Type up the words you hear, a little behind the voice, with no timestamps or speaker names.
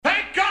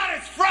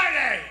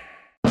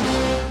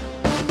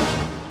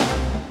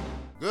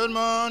Good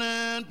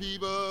morning,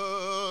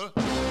 people.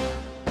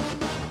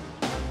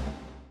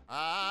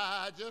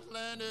 I just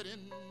landed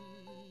in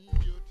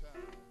your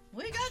town.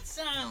 We got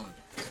sound.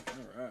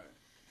 All right.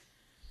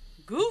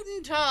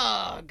 Guten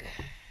Tag.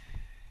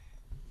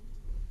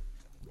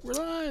 We're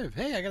live.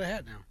 Hey, I got a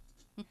hat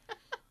now.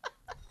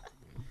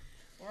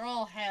 We're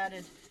all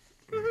hatted.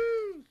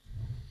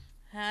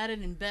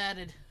 Hatted and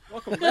batted.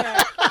 Welcome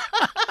back.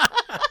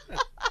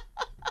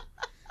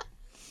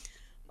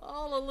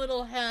 All a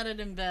little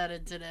hatted and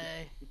batted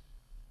today.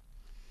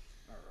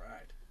 All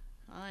right.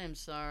 I am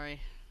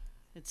sorry.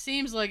 It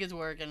seems like it's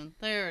working.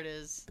 There it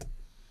is.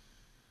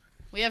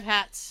 We have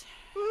hats.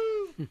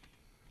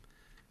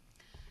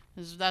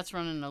 That's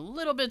running a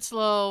little bit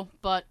slow,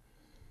 but...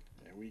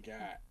 And we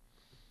got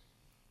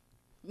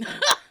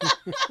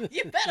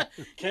You better...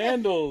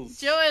 candles.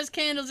 Joe has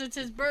candles. It's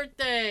his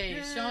birthday.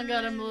 Yay. Sean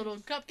got him little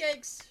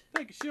cupcakes.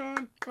 Thank you,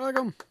 Sean.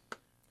 Welcome.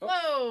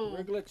 Whoa.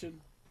 We're glitching.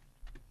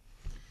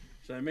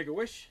 Should I make a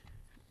wish?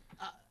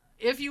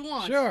 If you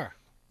want. Sure.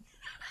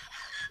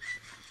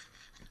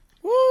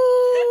 Woo!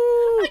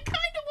 I kind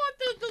of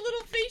want the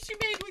little face you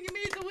made when you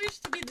made the wish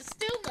to be the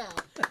still now.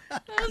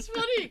 That was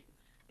funny.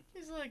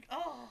 He's like,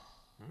 oh.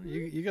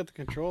 You got the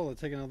control of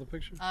taking another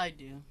picture. I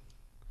do.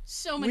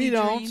 So many We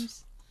don't.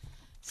 dreams.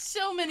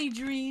 So many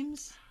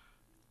dreams.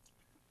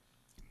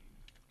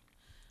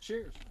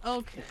 Cheers.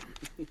 Okay.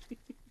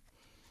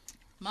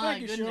 My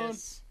Thank you,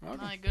 goodness. Sean.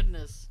 My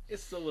goodness.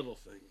 It's the little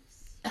things.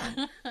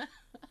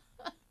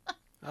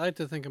 I like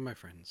to think of my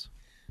friends.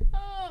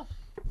 Oh.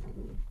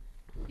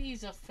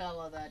 He's a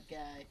fella, that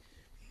guy.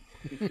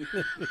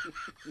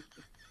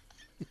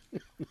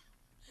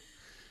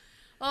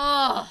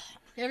 Oh.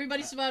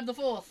 Everybody survived the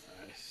 4th.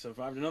 I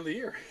survived another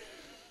year.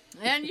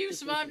 And you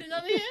survived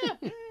another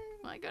year.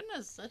 My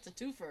goodness, that's a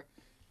twofer.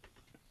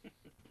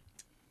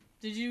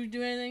 Did you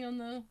do anything on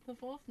the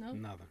 4th? No?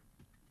 Nothing.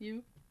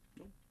 You?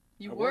 Nope.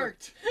 You I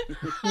worked.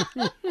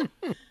 I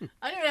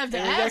didn't have to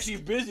I was ask. actually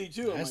busy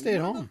too. I'm I like,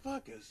 stayed what home. the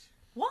fuck is?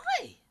 Why?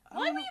 I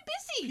Why don't were know. you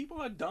busy?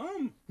 People are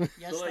dumb. Yes,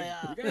 They're like, they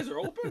are. you guys are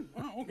open?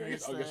 Oh, okay.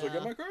 Yes, I they guess I'll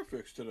get are. my car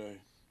fixed today.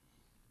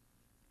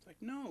 It's like,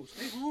 no,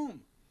 stay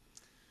home.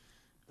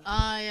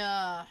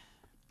 I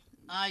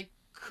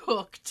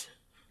cooked.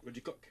 What'd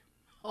you cook?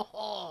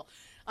 Oh,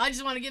 I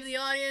just want to give the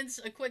audience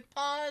a quick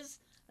pause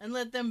and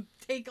let them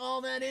take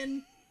all that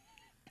in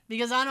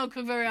because I don't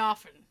cook very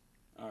often.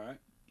 All right.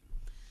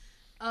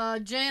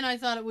 Jay and I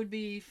thought it would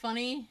be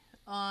funny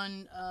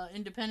on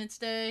Independence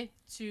Day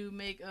to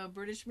make a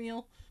British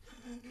meal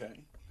Okay.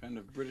 What kind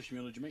of British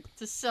meal did you make?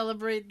 to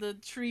celebrate the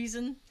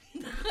treason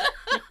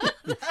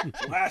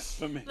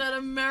Blasphemy. that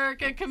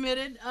America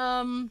committed.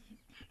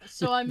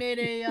 So I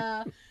made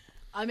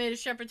a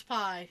shepherd's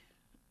pie.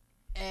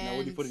 And Now,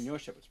 what do you put in your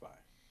shepherd's pie?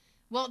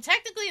 well,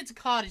 technically it's a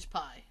cottage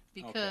pie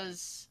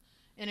because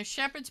in a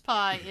shepherd's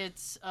pie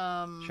it's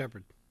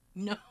Shepherd.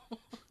 no,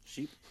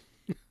 Sheep?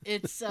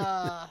 it's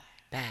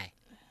Pie.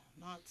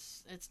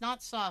 it's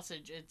not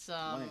sausage, it's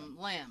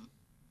lamb.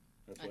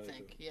 That's I why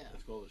think, yeah.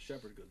 It's called a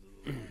shepherd because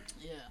of the lamb.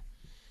 Yeah.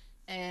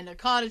 And a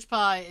cottage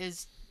pie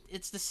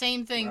it's the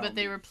same thing, Ground but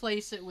they beef.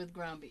 replace it with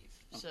ground beef.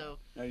 Okay. So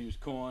I use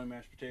corn,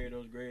 mashed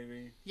potatoes,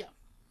 gravy.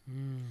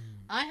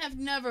 I have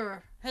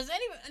never. Has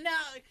anyone now?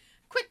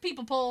 Quick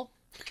people poll.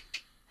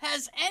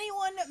 Has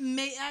anyone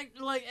made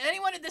like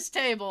anyone at this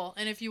table?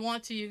 And if you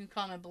want to, you can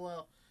comment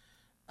below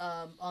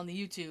on the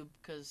YouTube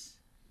because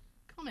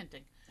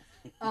commenting.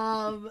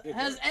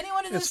 Has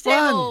anyone at this It's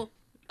fun. table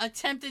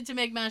attempted to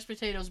make mashed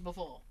potatoes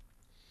before?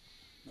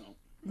 No.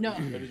 No.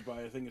 I just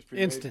buy a thing that's pre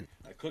Instant.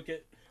 I cook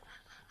it.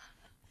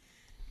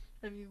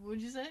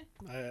 What'd you say?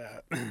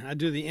 I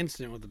do the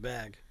instant with the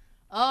bag.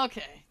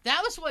 Okay,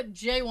 that was what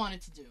Jay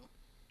wanted to do.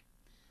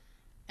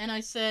 And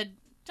I said,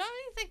 don't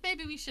you think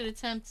maybe we should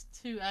attempt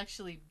to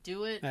actually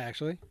do it?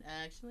 Actually,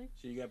 Actually?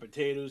 So you got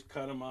potatoes,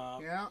 cut them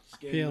up, Yeah.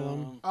 skin Peel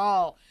them, 'em.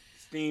 Oh,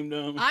 steamed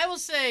them. I will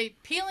say,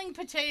 peeling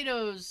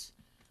potatoes,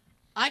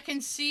 I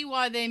can see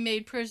why they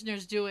made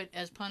prisoners do it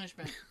as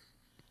punishment.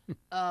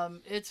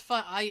 It's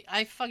fun.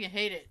 I fucking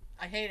hate it.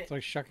 I hate it's it.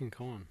 like shucking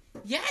corn.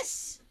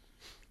 Yes!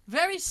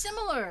 Very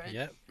similar.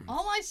 Yep.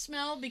 All I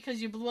smell because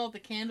you blew out the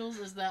candles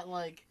is that,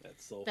 like,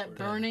 That's sulfur. that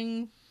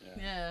burning,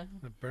 Yeah.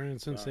 The burning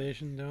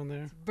sensation down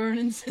there.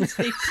 burning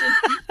sensation.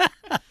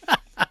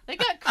 They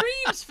got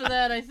creams for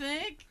that, I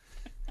think.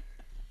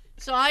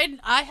 So I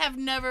have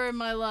never in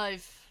my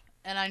life,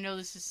 and I know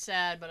this is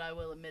sad, but I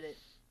will admit it,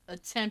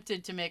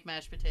 attempted to make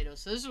mashed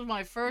potatoes. So this was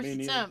my first Me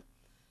neither. attempt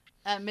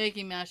at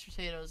making mashed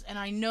potatoes, and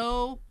I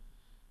know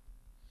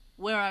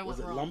where I went Was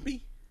it wrong.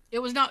 lumpy? It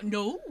was not.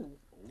 No.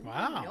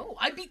 Wow. No.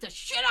 I beat the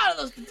shit out of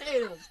those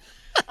potatoes.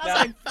 I was Now-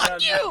 like, now,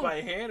 fuck you.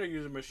 By hand or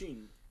use a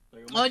machine?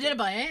 Like a Oh, I did it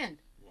by hand.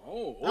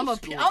 Oh, I'm old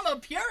school. a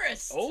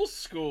purist. Old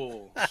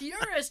school.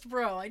 Purist,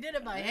 bro. I did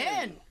it by Yeah.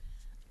 hand.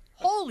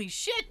 Holy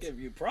shit. Give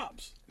you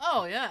props.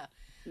 Oh, yeah.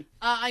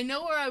 I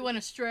know where I went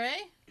astray.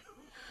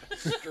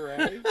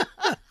 Stray.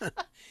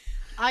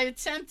 I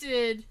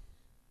attempted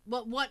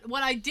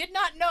what I did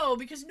not know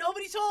because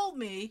nobody told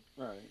me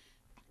Right.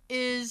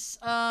 is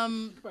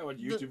Probably watch a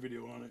YouTube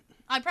video on it.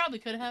 I probably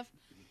could have.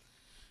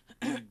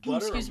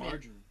 Butter Excuse or me.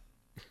 margarine?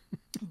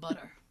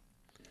 Butter.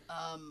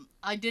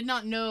 I did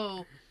not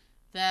know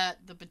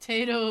that the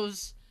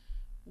potatoes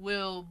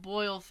will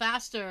boil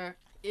faster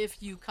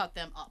if you cut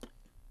them up.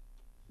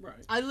 Right.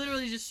 I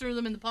literally just threw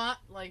them in the pot,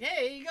 like,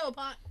 hey, here you go,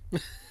 pot.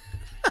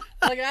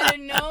 Like, I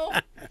didn't know,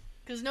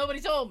 because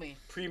nobody told me.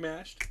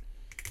 Pre-mashed.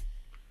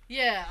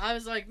 Yeah, I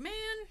was like, man,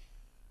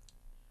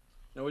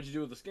 Now, what'd you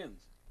do with the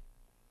skins?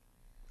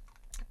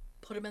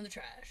 put them in the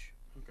trash.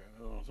 Okay.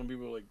 I don't know. Some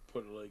people like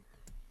put it like,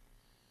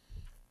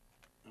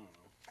 I don't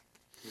know,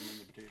 put them in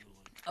the potato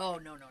like Oh,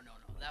 no,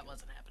 that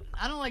wasn't happening.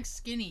 I don't like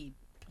skinny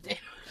potatoes.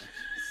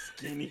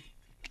 skinny.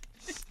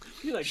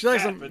 You like She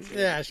likes fat them. potato.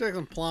 Yeah, she likes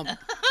them plump.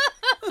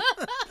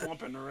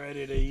 Plump and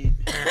ready to eat.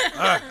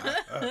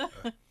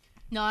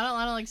 No, I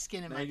don't like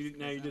skin in Now my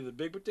you do the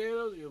big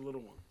potatoes or your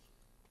little ones?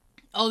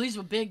 Oh, these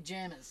were big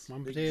jammas.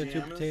 One Big potato, two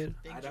jammas? potato.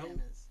 Big Idaho? jammas.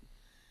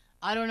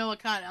 I don't know what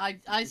kind.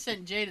 I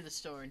sent Jay to the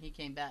store and he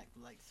came back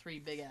with like 3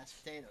 big ass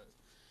potatoes,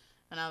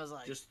 and I was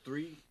like, Just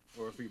 3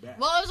 or 3 bags?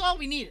 well, it was all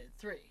we needed,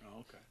 3. Oh,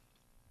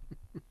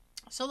 okay.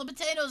 So the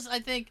potatoes, I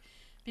think,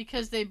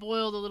 because they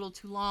boiled a little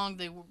too long,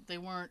 they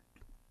weren't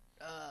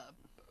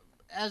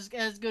as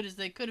good as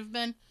they could have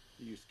been.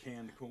 You used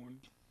canned corn.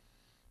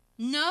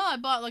 No, I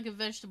bought like a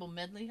vegetable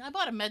medley. I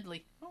bought a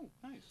medley. Oh,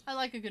 nice. I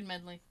like a good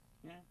medley.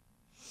 Yeah.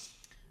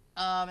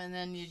 And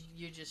then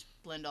you just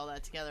blend all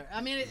that together.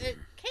 I mean, it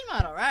came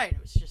out all right.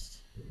 It was just,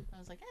 I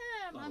was like,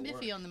 Lot I'm of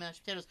iffy work. on the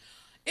mashed potatoes.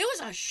 It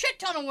was a shit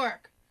ton of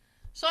work.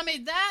 So I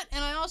made that,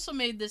 and I also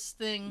made this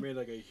You thing. made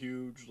like a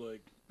huge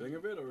like thing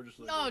of it, or just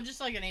like No, a- just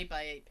like an 8x8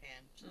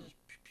 pan. Just-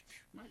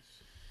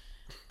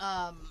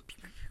 nice.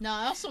 Now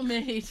I also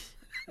made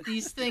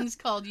these things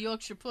called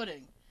Yorkshire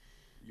pudding.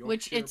 Yorkshire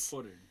Which it's-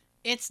 pudding.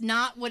 It's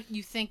not what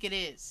you think it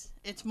is.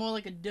 It's more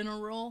like a dinner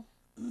roll.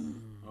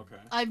 Okay.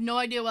 I have no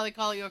idea why they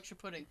call it Yorkshire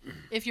pudding.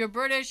 If you're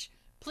British,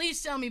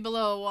 please tell me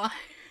below why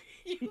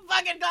you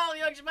fucking call it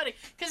Yorkshire pudding.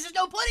 Because there's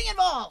no pudding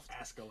involved.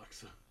 Ask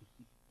Alexa.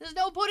 There's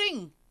no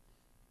pudding.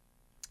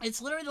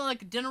 It's literally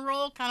like a dinner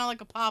roll, kind of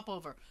like a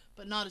popover,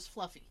 but not as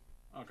fluffy,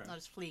 Okay. not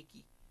as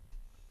flaky.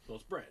 So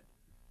it's bread.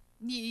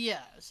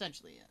 Yeah,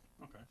 essentially,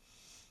 yeah. Okay.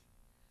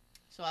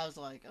 So I was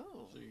like,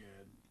 oh. So you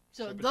had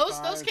So shepherd's those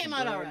pie, came some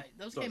out bread. all right.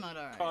 Those So came out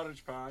all right.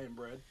 cottage pie and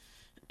bread.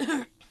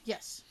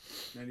 Yes.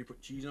 Then you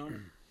put cheese on it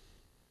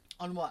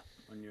On what?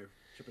 on your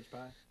shepherd's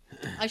pie.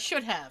 I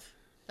should have.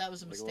 That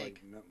was a Like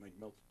mistake. like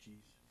melted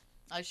cheese,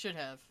 I should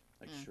have.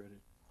 like Yeah. shredded,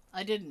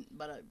 I didn't,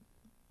 but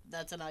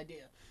that's an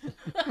idea.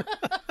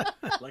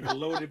 like a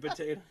loaded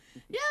potato.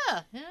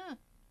 Yeah.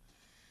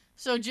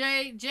 So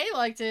Jay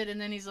liked it, and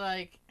then he's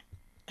like,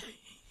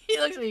 he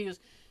looks at me, he goes,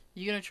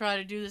 "You gonna try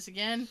to do this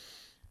again?"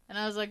 And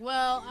I was like,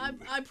 "Well,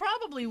 I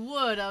probably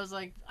would." I was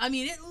like, I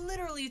mean, it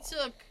literally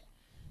took.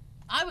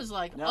 I was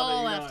like Now all that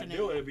you know how to afternoon.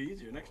 do it, it'll be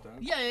easier next time.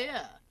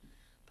 Yeah.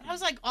 But I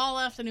was like all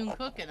afternoon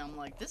cooking. I'm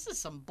like, this is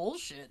some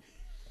bullshit.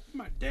 It's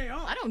my day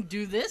off. I don't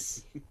do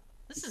this.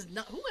 This is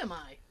not. Who am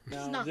I? This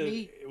is not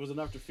me. It was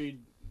enough to feed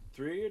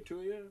 3 or 2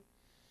 of you.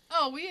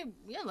 Oh, we had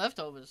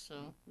leftovers,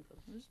 so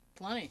there's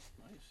plenty.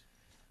 Nice.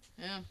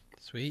 Yeah.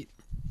 Sweet.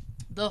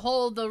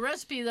 The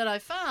recipe that I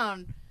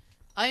found,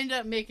 I ended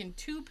up making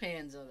 2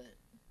 pans of it.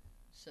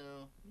 So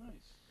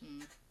Nice.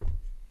 Mm.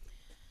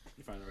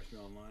 You find the recipe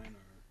online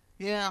or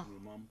yeah. from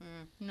your mom?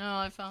 No,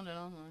 I found it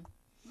online.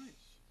 Nice.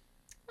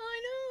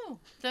 I know.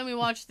 Then we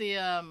watched the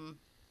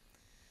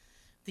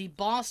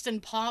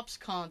Boston Pops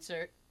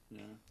concert,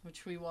 Yeah.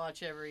 which we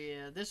watch every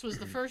year. This was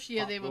the first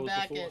year they Pop were goes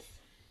back the at. fourth.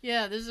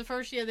 Yeah, this is the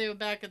first year they were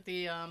back at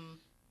the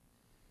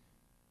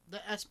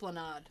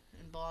Esplanade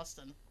in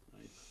Boston.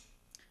 Nice.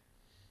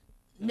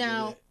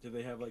 Now, did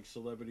they have like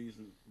celebrities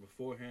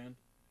beforehand,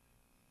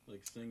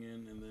 like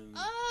singing, and then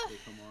they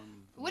come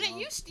on? when it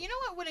used, you know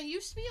what? When it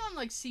used to be on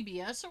like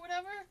CBS or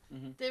whatever,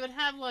 Mhm. they would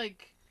have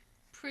like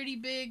pretty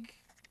big,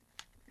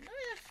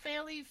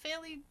 fairly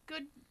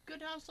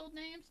good household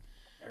names.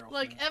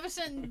 Like ever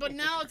since, but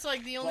now it's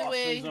like the only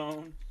way.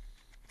 Zone,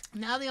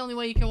 Now the only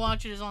way you can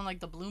watch it is on like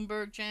the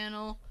Bloomberg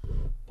channel,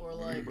 or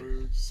like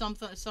Bloomberg.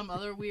 some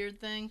other weird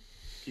thing.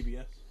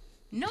 PBS.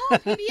 No,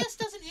 PBS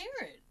doesn't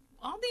air it.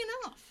 Oddly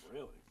enough,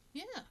 Really?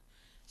 yeah.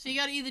 So you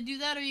got to either do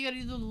that or you got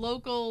to do the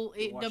local Watch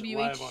it WH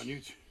live on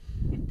YouTube.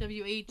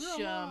 WH Real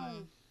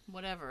live.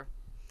 whatever.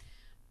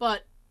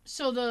 But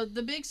so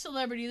the big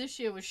celebrity this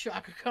year was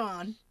Shaka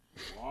Khan.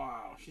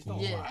 Wow, she's still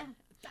Yeah. alive.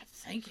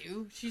 Thank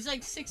you. She's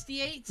like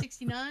 68,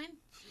 69.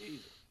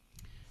 Jesus.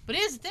 But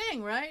here's the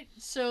thing, right?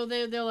 So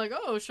they're like,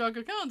 oh,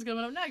 Shaka Khan's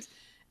coming up next.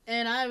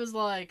 And I was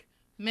like,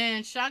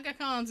 man, Shaka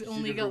Khan's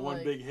only She did her got one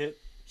like... big hit.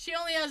 She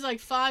only has like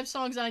 5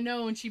 songs I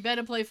know, and she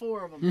better play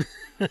 4 of them.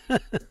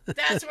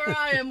 That's where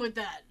I am with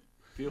that.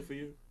 Feel for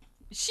you.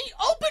 She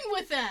opened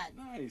with that.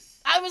 Nice.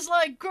 I was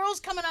like, girl's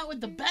coming out with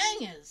the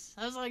bangers.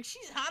 I was like,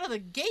 she's out of the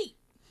gate.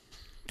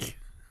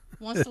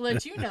 Wants to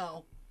let you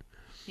know.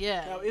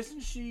 Yeah. Now,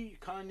 isn't she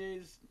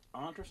Kanye's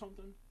aunt or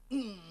something?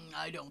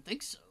 I don't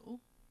think so.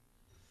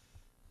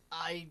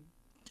 I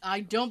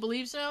don't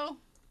believe so.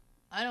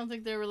 I don't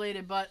think they're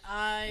related, but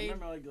I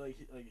remember like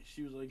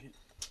she was like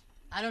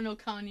I don't know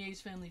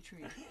Kanye's family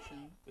tree. So.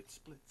 It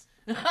splits.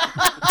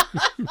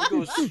 It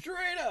goes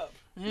straight up.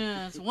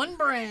 Yeah, it's one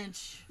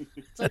branch.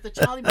 It's like the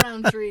Charlie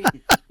Brown tree.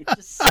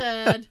 Just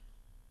sad.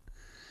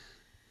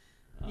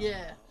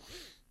 Yeah.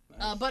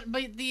 Nice. But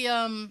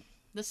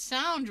the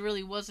sound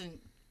really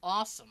wasn't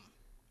awesome.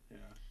 Yeah.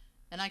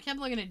 And I kept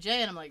looking at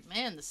Jay and I'm like,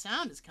 man, the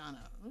sound is kind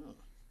of.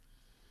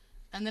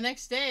 And the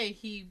next day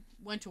he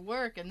went to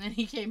work and then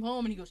he came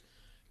home and he goes,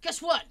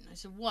 guess what? And I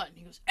said, what? And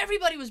he goes,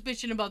 everybody was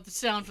bitching about the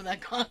sound for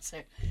that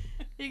concert.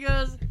 He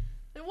goes,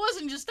 it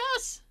wasn't just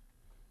us.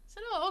 I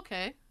said, oh,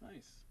 okay.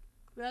 Nice.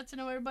 Glad to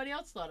know everybody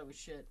else thought it was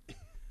shit.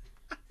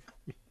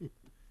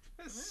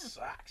 This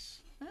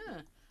sucks.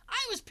 Yeah.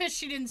 I was pissed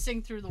she didn't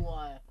sing Through the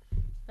Wire.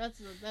 That's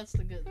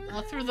the good.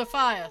 Through the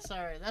Fire,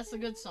 sorry. That's the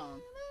good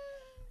song.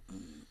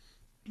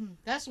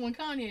 That's the one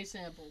Kanye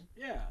sampled.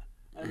 Yeah.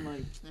 And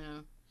like, Yeah.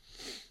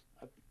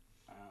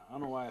 I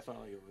don't know why I thought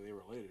like they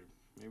were related.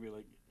 Maybe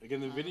like in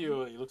the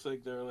video, it looks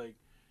like they're like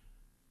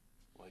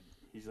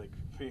he's like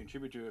paying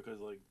tribute to it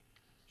because like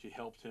she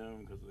helped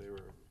him because they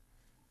were.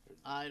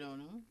 I don't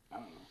know. I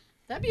don't know.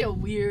 That'd be a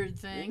weird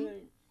thing.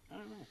 Maybe I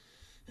don't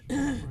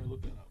know. I'll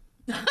look that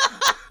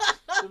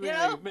up. You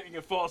know?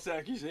 Making false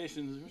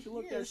accusations. We should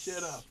look that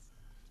shit up.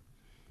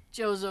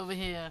 Joe's over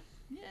here.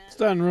 Yeah.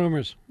 Starting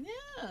rumors. Yeah.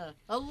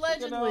 Look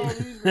at all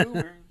Allegedly. these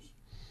rumors.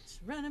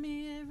 Surrounding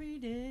me every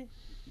day.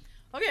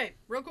 Okay,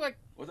 real quick.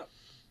 What's up?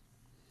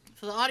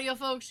 For the audio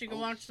folks, you can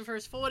watch the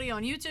first 40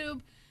 on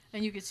YouTube,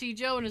 and you can see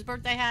Joe in his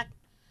birthday hat.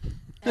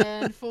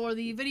 And for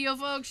the video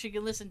folks, you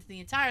can listen to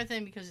the entire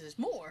thing because there's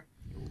more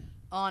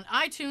on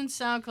iTunes,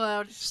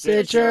 SoundCloud,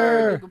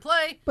 Stitcher. Google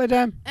Play,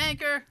 Playtime.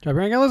 Anchor, Try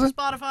bring and listen.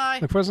 Spotify,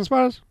 Look for us on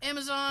Spotters.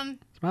 Amazon,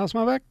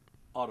 Smile back.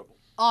 Audible.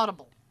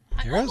 Audible.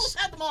 I Hear us? almost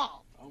had them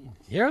all. Almost.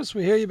 Hear us,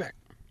 we hear you back.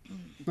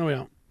 No, we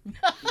don't.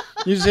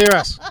 You just hear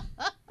us.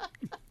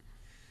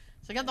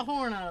 So I got the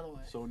horn out of the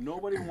way. So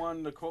nobody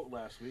won the quote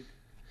last week.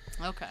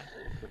 Okay.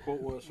 The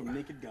quote was from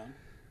Naked Gun.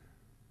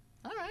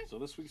 All right. So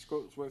this week's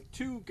quote is worth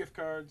 2 gift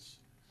cards,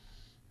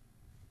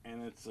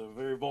 and it's a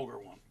very vulgar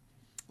one.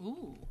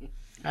 Ooh.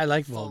 I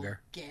like vulgar.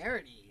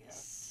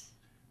 Vulgarities.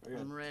 Very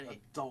I'm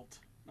ready. Adult.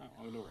 No,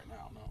 I'm gonna do it right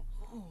now. No.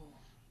 Ooh.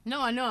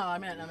 No, I know. I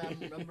meant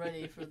I'm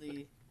ready for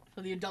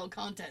the adult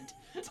content.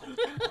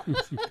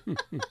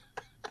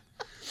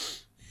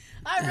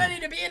 I'm ready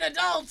to be an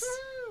adult.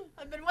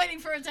 I've been waiting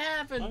for it to I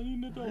happen. need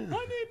an adult.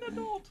 I need an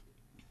adult.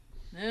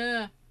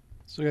 Yeah.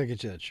 Still gotta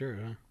get you that shirt,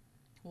 huh?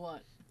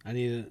 What? I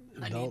need an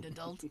I adult. need an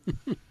adult.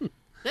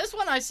 This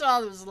one I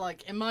saw was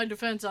like, in my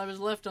defense, I was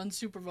left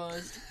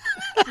unsupervised.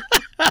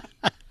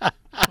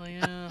 Well,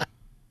 yeah.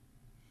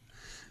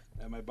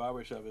 At my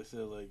barbershop, it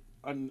said like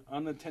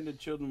unattended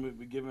children would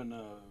be given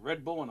a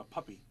Red Bull and a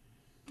puppy.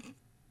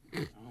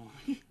 Oh,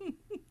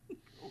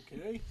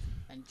 okay.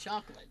 And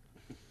chocolate.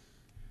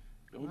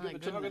 Don't My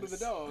give the chocolate to the goodness.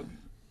 dog.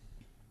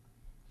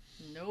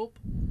 Nope.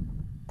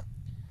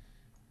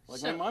 Like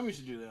So- my mom used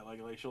to do that. Like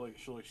she'll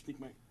sneak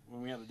my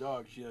when we had a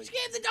dog. She like She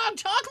gave the dog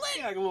chocolate?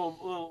 yeah, like a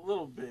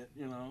little bit.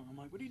 You know. I'm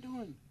like, what are you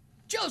doing?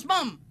 Joe's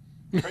mom.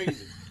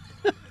 Crazy.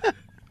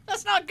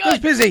 That's not Who's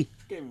good. busy?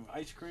 Gave him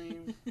ice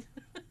cream. I'm like,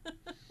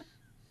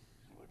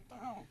 what the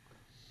hell?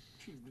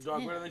 Treated the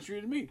dog better than she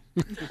treated me.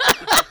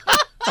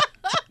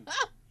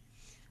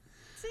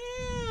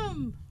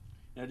 Damn.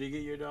 Now, do you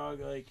get your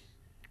dog like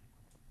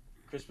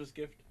Christmas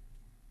gift?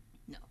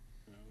 No.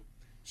 No.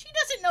 She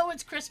doesn't know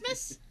it's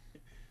Christmas.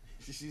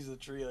 She sees the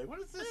tree like, what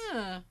is this?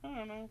 Yeah. I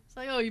don't know. It's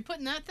like, oh, you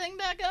putting that thing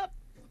back up?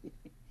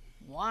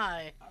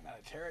 Why? I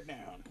gotta tear it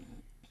down.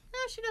 No,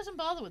 she doesn't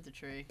bother with the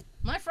tree.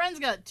 My friend's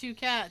got 2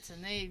 cats,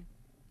 and they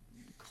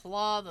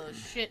claw the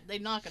shit. They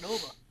knock it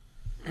over.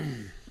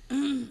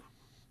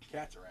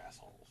 Cats are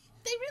assholes.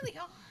 They really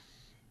are.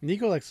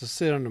 Nico likes to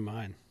sit under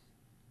mine.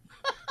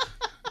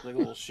 Like a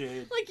little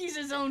shade. Like he's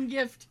his own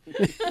gift.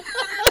 Yeah.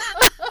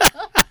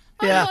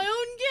 I'm my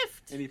own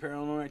gift. Any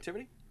paranormal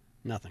activity?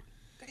 Nothing.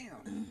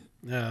 Damn.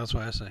 Yeah, that's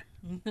what I say.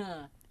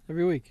 Sorry.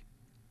 Every week.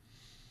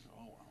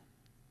 Oh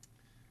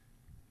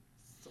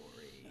well.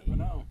 Never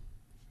know.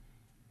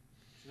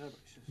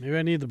 Maybe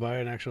I need to buy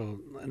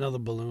another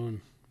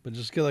balloon. But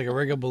just get like a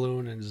regular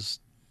balloon and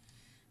just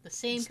The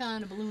same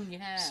kind of balloon you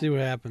have. see what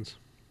happens.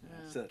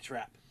 It's a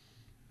trap.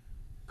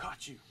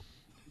 Caught you.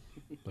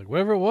 Like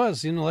whatever it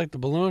was, you know, like the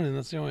balloon, and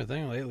that's the only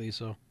thing lately.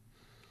 So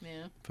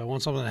Yeah. if I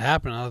want something to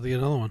happen, I'll have to get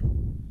another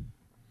one.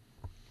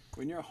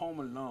 When you're home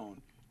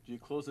alone, do you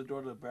close the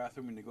door to the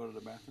bathroom when you go to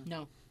the bathroom?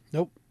 No.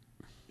 Nope.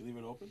 You leave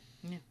it open?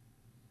 Yeah.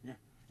 Yeah.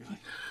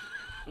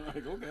 You're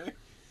like, okay.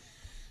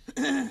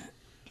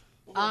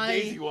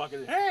 Daisy walking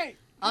in. Hey!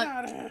 Get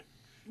out of here.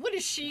 What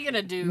is she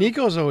gonna do?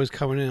 Nico's always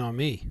coming in on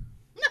me.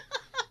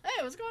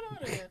 Hey, what's going on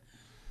here?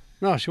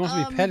 No, she wants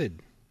to be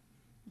petted.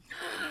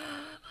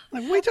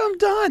 Like, wait till I'm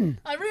done.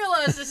 I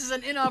realize this is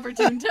an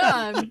inopportune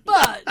time,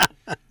 but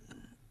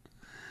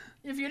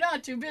if you're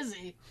not too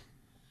busy.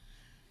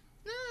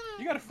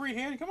 You got a free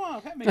hand? Come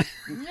on, pet me.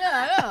 Yeah,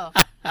 I know.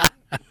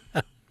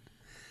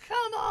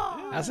 Come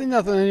on. I see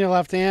nothing in your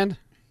left hand.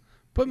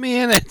 Put me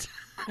in it.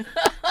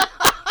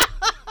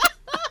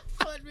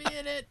 Put me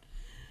in it.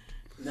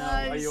 Now,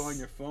 are Nice. you on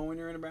your phone when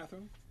you're in the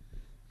bathroom?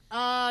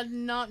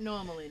 Not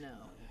normally, no.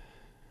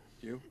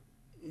 You?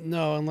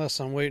 No, unless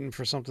I'm waiting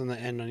for something to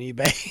end on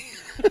eBay.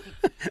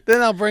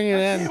 Then I'll bring it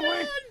in.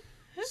 Wait.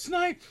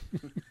 Snipe.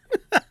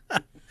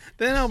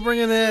 Then I'll bring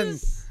it in.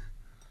 Jesus.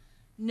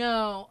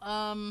 No,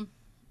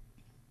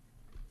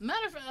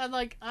 matter of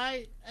fact,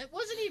 it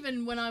wasn't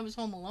even when I was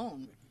home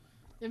alone.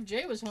 If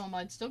Jay was home,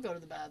 I'd still go to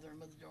the bathroom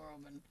with the door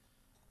open.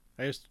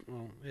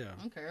 Yeah.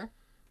 I don't care.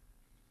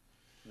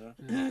 Yeah.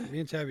 Me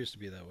and Tab used to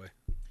be that way.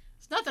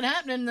 There's nothing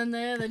happening in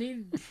there that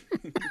he.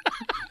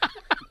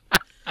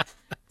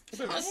 It's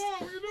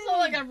not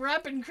like I'm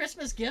wrapping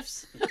Christmas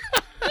gifts.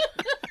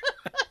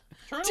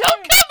 Turn Don't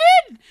away. come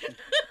in!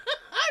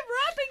 I'm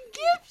wrapping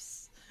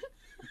gifts!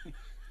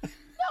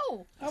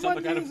 No. That's not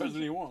the kind of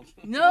present he wants.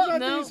 No,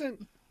 no.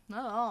 Decent.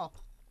 Not at all.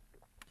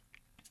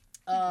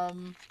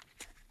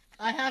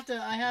 I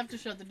have to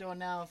shut the door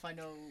now if I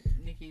know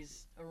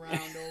Nikki's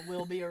around or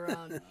will be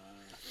around.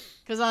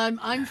 Because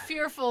I'm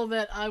fearful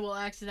that I will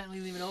accidentally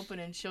leave it open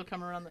and she'll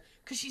come around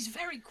because she's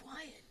very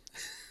quiet.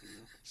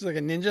 She's like a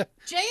ninja.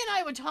 Jay and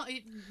I would talk.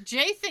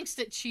 Jay thinks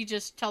that she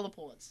just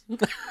teleports.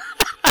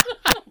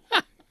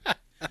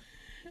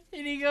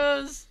 And he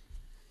goes,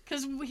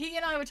 because he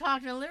and I were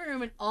talking in the living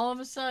room, and all of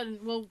a sudden,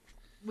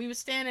 we were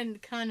standing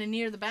kind of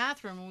near the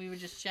bathroom, and we were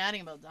just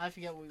chatting about. I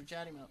forget what we were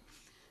chatting about.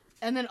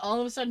 And then all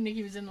of a sudden,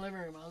 Nikki was in the living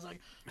room. I was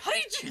like, "How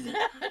did you do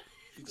that?"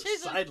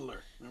 She's a sidler.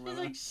 She's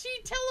like, "She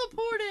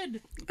teleported."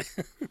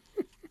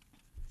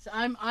 So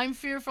I'm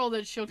fearful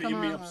that she'll come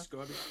Beam me around. up,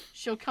 Scotty.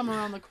 She'll come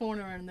around the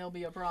corner, and there'll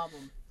be a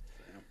problem.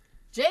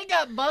 Jay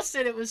got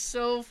busted. It was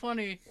so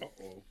funny.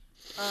 Uh-oh.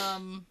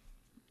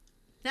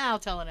 Now I'll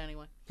tell it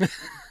anyway.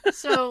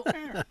 So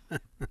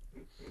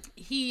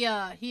he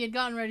had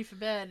gotten ready for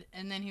bed,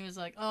 and then he was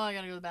like, "Oh, I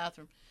gotta go to the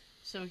bathroom."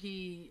 So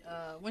he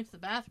went to the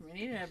bathroom,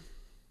 and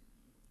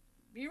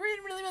he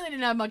really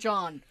didn't have much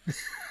on.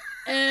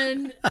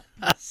 And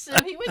so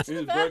he went to the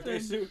His birthday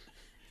bathroom. suit.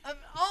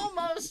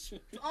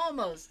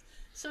 Almost.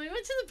 So he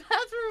went to the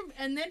bathroom,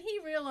 and then he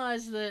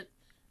realized that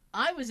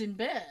I was in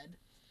bed,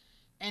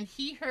 and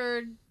he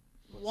heard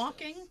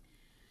walking.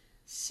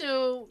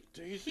 So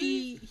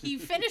he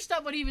finished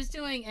up what he was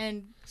doing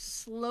and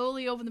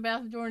slowly opened the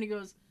bathroom door, and he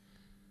goes,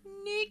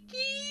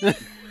 "Nikki?"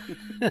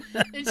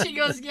 And she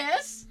goes,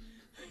 "Yes,"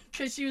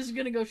 because she was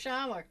gonna go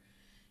shower.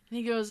 And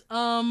he goes,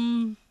 "Are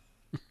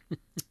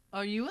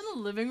you in the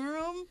living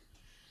room?"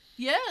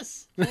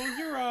 "Yes." Close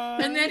your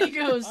eyes. And then he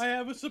goes, I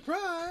have a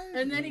surprise.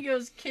 and then he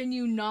goes, "Can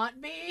you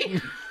not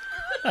be?"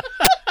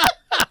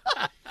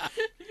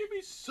 You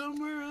be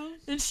somewhere else.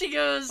 And she On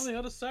goes, the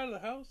other side of the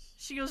house.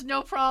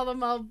 "No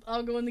problem.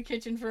 I'll go in the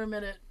kitchen for a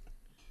minute."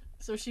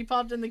 So she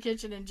popped in the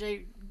kitchen, and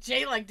Jay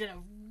like did a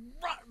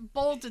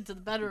bolted to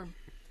the bedroom.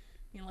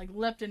 He like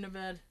leapt into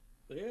bed.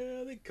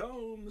 Yeah, they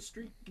comb the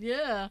street.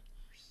 Yeah.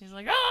 He's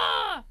like,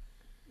 "Ah!"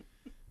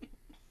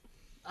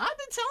 I've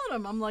been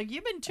telling him, I'm like,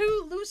 "You've been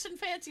too loose and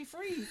fancy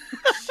free.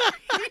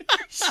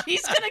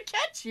 She's gonna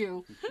catch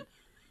you."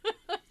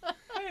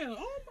 Man,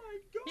 oh my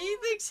god. He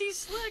thinks he's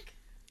slick.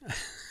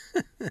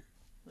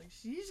 Like,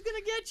 she's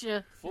gonna get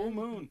you. Full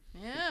moon.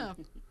 Yeah.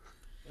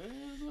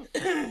 There's a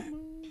full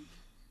moon.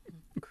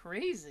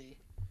 Crazy.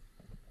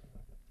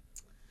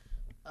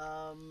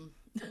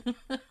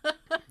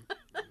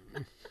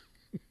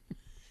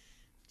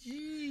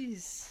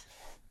 Jeez.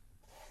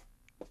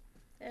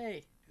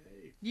 Hey.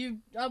 You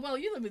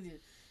you live with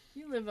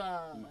you live My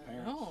at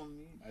parents. home.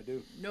 I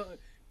do. No,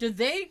 did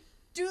they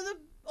do the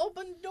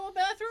open door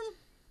bathroom?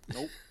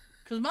 Nope.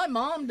 Cause my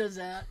mom does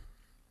that.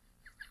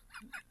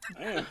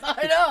 Damn.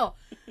 I know.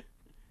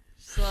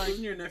 It's like,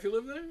 Doesn't your nephew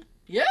live there?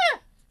 yeah.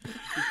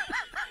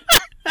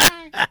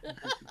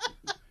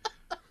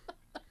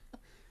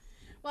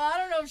 Well, I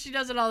don't know if she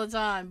does it all the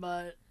time,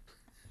 but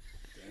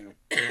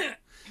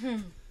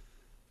Damn.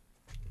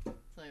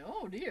 it's like,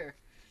 oh dear.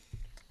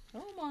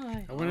 Oh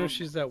my. I wonder if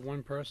she's that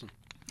one person.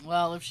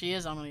 Well, if she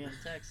is, I'm gonna get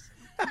a text.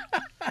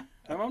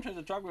 My mom tries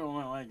to talk about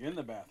when I'm like in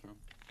the bathroom.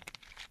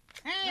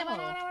 Hey,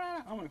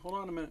 I'm like, hold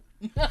on a minute.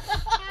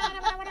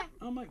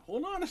 I'm like,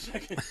 hold on a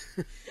second.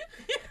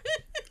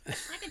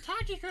 I can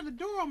talk to you through the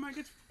door. I'm like,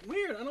 it's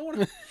weird. I don't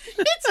want to.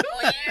 It's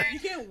weird. You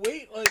can't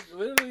wait like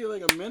literally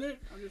like a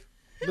minute. I'm just.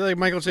 Be like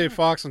Michael J.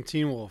 Fox on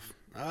Teen Wolf.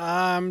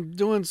 I'm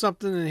doing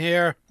something in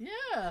here.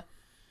 Yeah.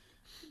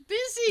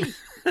 Busy.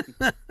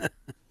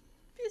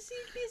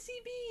 Busy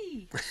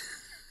bee.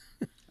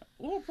 A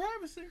little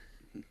privacy.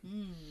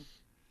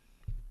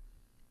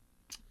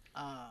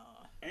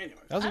 Anyway.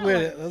 That's I a don't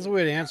weird. like- That's a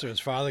weird answer his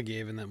father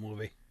gave in that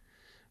movie.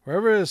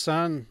 Wherever his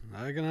son,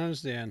 I can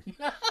understand.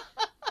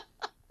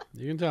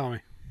 You can tell me.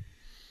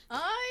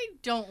 I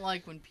don't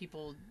like when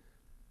people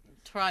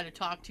try to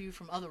talk to you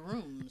from other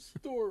rooms.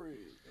 Story.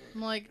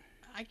 I'm like,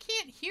 I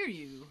can't hear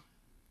you.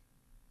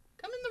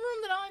 Come in the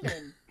room that I'm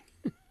in.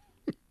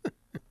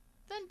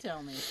 Then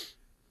tell me.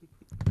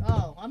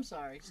 Oh, I'm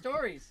sorry.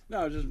 Stories.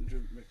 No, just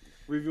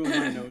reviewing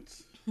my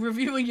notes.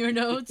 Reviewing your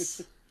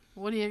notes.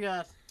 What do you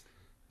got?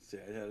 See,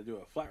 I had to do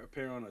a flat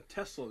repair on a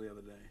Tesla the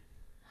other day.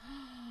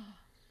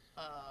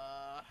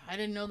 I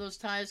didn't know those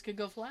tires could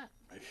go flat.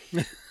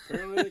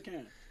 Apparently they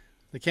can.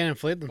 They can't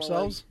inflate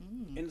themselves.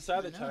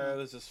 Inside the I know. tire,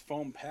 there's this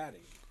foam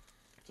padding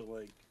to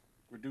like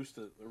reduce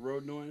the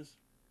road noise.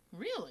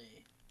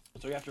 Really?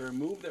 So you have to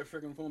remove that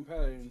freaking foam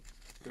padding,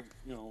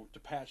 to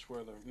patch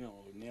where the nail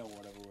or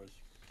whatever was.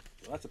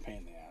 So that's a pain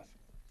in the ass.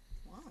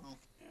 Wow.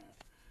 Yeah.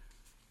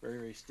 Very,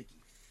 very sticky.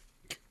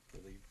 So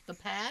The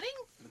padding?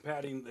 the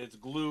padding, it's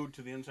glued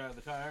to the inside of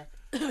the tire.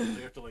 So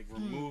you have to like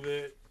remove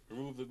it,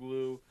 remove the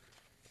glue,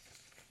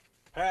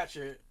 patch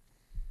it.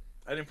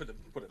 I didn't put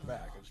it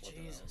back. I just left it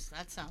out. Jesus,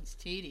 that sounds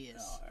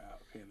tedious. Oh, yeah,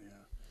 pain in the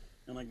ass.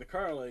 And like the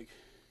car, like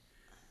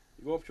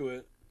you go up to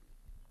it,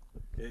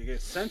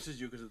 it senses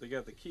you because they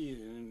got the key,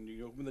 and then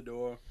you open the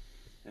door,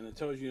 and it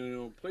tells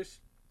you, place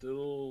the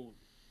little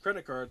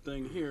credit card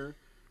thing here.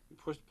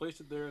 You place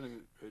it there,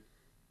 and it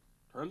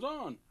turns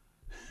on.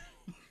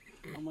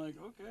 I'm like,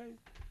 okay.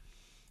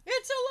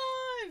 It's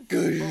alive!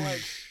 Good. But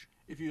like,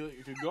 if you're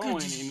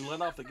going and you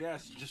let off the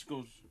gas, it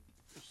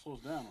slows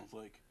down. It's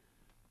like,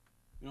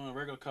 in a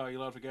regular car, you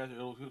let off the gas,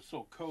 it'll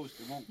still coast.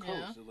 It won't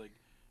coast. Yeah.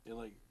 It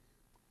like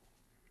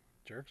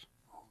Jerks.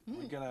 you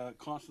gotta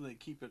constantly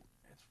keep it.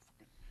 It's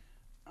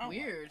fucking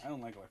Weird. I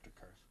don't like electric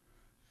cars.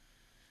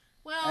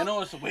 Well, I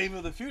know it's a wave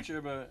of the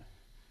future, but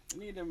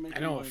you need to make. I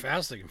know how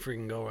fast they can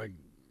freaking go, like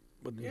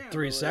within Yeah,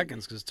 3 but, like-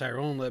 seconds, because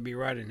Tyrone let me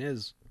ride in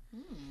his.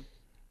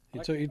 He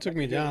took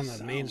me hear down the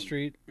that main sound,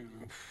 street.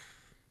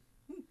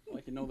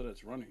 Like you know that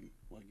it's running.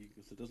 Like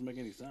it doesn't make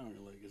any sound.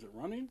 You're like, is it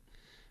running?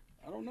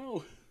 I don't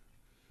know.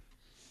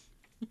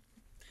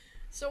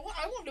 so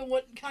I wonder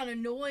what kind of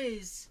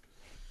noise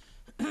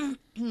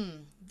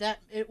that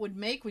it would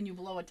make when you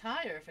blow a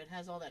tire if it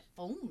has all that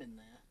foam in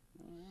there.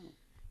 I don't know.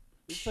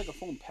 It's like a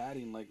foam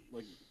padding, like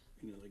like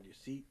your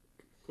seat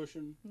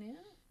cushion Yeah.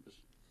 just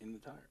in the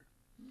tire.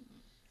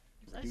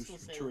 I still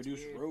say To it's reduce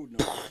weird. road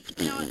noise.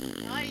 You know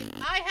what?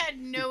 I had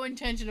no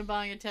intention of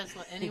buying a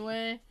Tesla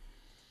anyway.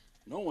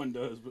 No one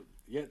does, but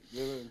yet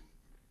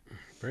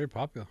Very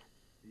popular.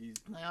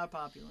 They are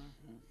popular.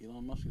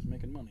 Elon Musk is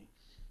making money.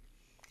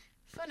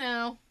 For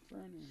now. For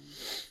now.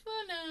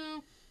 For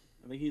now.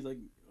 I think he's like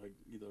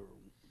either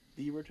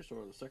the richest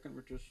or the second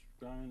richest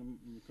guy in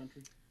the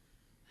country.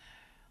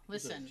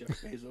 Is that Listen, Jeff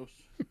Bezos.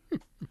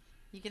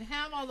 he can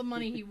have all the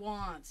money he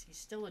wants. He's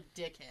still a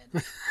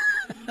dickhead.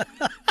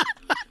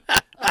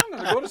 I'm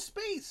gonna go to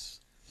space.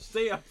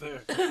 Stay up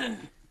there.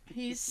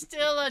 He's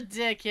still a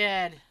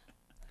dickhead.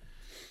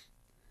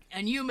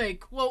 And you may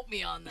quote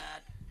me on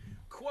that.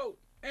 Quote.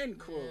 End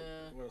quote.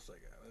 Yeah. What else I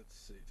got? Let's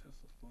see.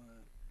 Tesla Plaid.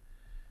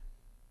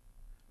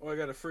 Oh, I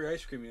got a free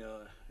ice cream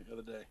the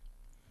other day.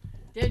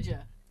 Did you?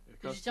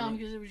 A Did you tell him customer-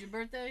 because it was your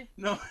birthday?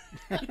 No.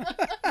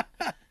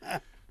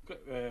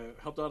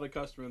 Helped out a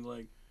customer and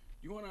like,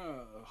 you want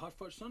a hot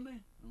fudge sundae?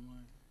 I'm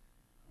like,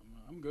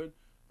 I'm good.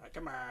 Like,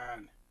 come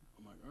on.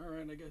 I'm like, all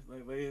right, I guess.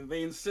 Like,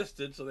 they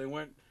insisted, so they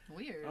went.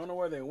 Weird. I don't know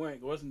where they went.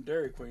 It wasn't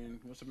Dairy Queen.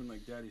 It must have been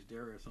like Daddy's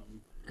Dairy or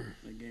something.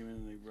 They came in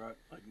and they brought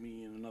like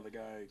me and another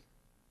guy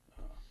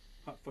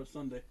hot fudge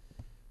sundae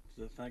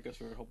to thank us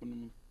for helping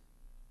them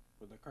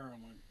with the car.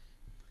 I'm like,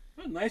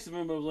 that was nice of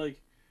him, but I was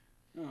like,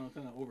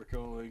 kind of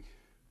overkill. Like,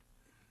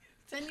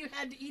 Then you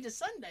had to eat a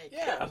sundae.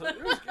 yeah, I was like,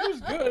 it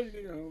was good,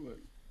 but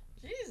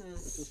it's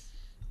Jesus. just.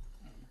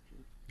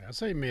 That's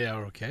how you made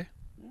out okay.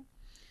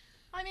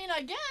 I mean,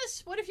 I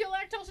guess. What if you're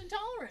lactose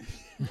intolerant?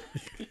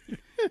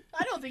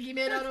 I don't think he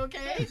made out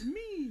okay. That's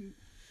mean.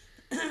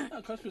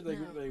 No, customers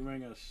they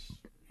bring us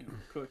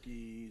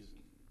cookies,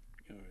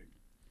 and,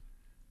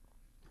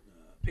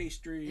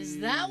 pastries. Is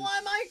that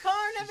why my car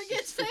never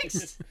gets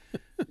fixed?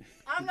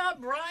 I'm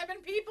not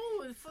bribing people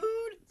with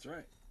food? That's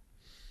right.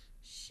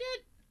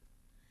 Shit.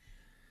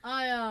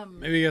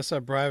 Maybe you gotta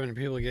stop bribing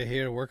people to get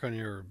here to work on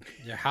your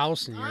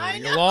house and I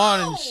your lawn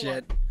and know!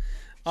 shit.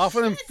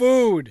 Offer them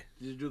food.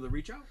 Did you do the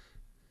reach out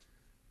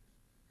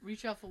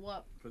Reach out for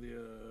what? for the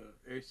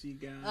AC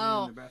guy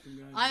Oh, and the bathroom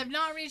guy? I have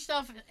not reached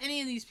out for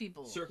any of these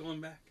people. Circling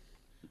back.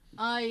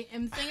 I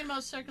am thinking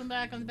about circling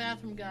back on the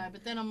bathroom guy,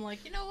 but then I'm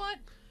like, you know what?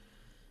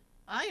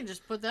 I can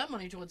just put that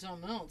money towards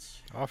something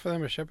else. Offer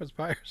them a shepherd's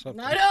pie or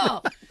something. I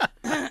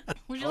know.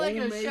 Would you like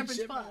a Homemade shepherd's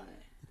shepherd pie?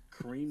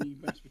 Creamy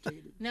mashed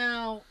potato.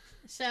 Now,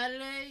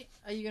 Saturday,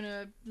 are you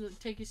gonna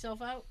take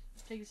yourself out?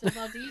 Take yourself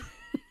out to eat?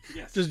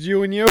 Yes. Just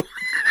you and you.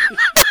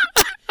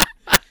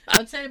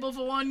 A table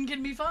for one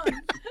can be fun.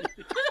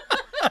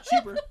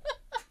 Cheaper.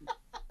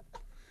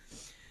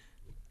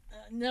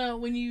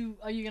 No,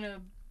 are you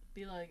gonna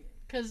be like?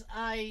 Cause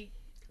I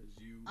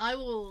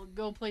will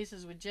go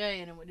places with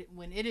Jay, and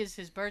when it is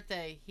his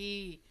birthday,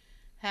 he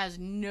has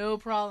no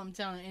problem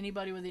telling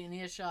anybody within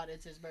earshot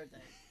it's his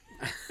birthday.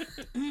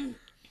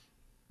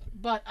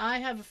 But I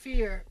have a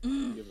fear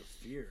You have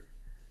a fear.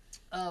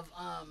 of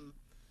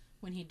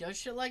when he does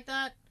shit like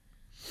that,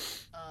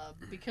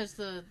 because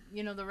the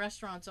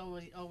restaurants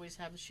always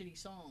have shitty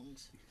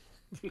songs.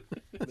 They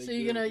So do.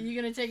 you're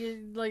gonna take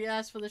it, like,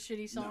 ask for the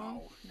shitty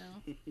song?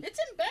 No. It's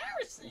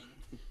embarrassing.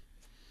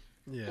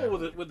 Yeah.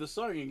 Well, with the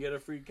song, you get a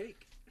free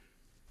cake.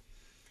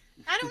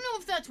 I don't know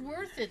if that's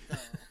worth it though.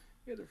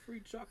 You get a free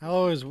chocolate.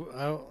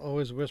 I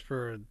always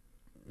whisper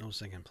No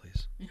singing,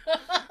 please.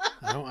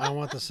 I don't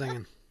want the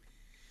singing.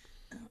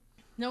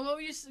 No, what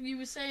were you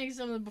were saying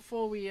something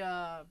before we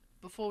had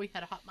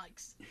hot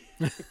mics.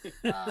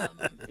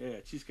 Yeah,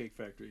 Cheesecake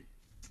Factory.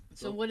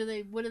 So what do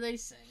they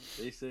sing?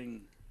 They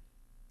sing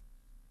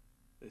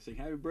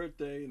Happy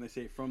Birthday, and they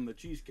say from the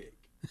cheesecake,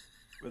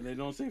 but they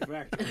don't say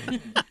factory.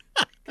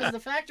 Because the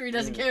factory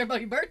doesn't care about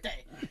your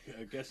birthday.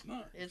 I guess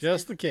not.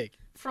 Just the cake.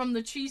 From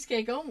the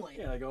cheesecake only.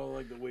 Yeah, like all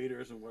like the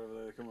waiters and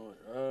whatever, they come on like,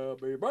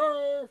 Happy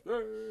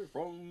Birthday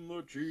from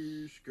the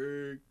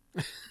cheesecake.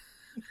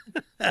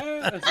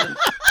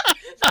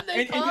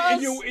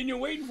 And you're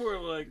waiting for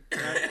it like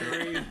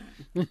factory.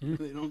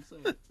 They don't say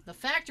it. The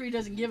factory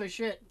doesn't give a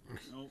shit.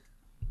 Nope.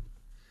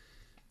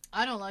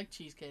 I don't like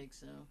cheesecake,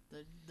 so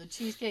the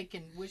cheesecake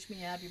can wish me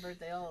a happy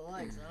birthday all it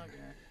likes.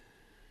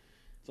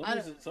 I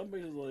don't care. Some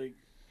places like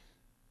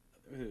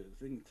I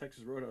think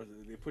Texas Roadhouse,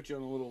 they put you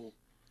on a little.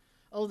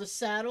 Oh, the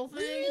saddle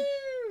thing?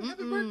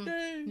 Happy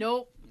birthday!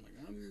 Nope.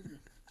 I'm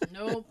like,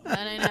 Nope.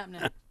 That ain't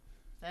happening.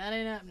 That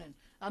ain't happening.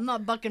 I'm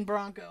not bucking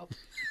Bronco.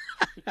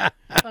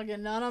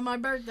 Fucking not on my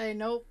birthday.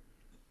 Nope.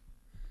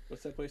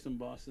 What's that place in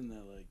Boston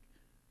that like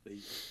they?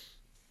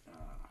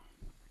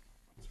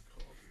 What's it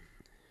called?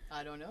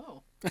 I don't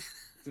know.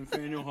 It's in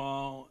Faneuil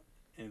Hall,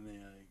 and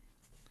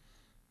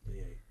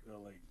they'll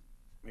like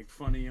make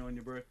fun of you on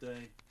your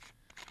birthday.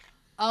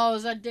 Oh,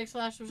 is that Dick's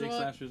Last Resort?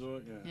 Dick's Last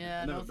Resort, yeah.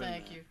 Yeah, Never no been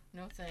thank there. you.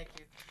 No thank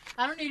you.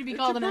 I don't need to be It's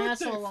called an your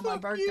birthday. asshole on my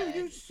Fuck birthday.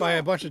 you By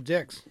a bunch of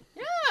dicks.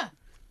 Yeah.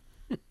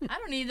 I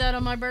don't need that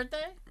on my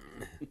birthday.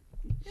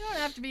 You don't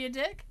have to be a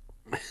dick.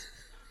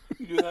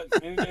 You do that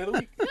any day of the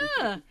week.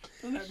 Yeah.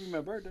 Doesn't have to be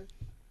my birthday.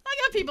 I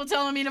got people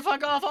telling me to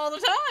fuck off all the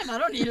time. I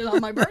don't need it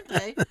on my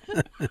birthday.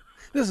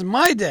 This is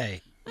my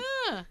day.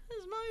 Yeah, this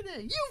is my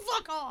day. You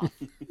fuck off.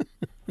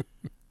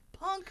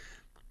 Punk.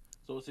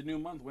 So it's a new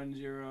month. When's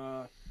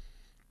your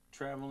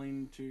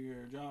traveling to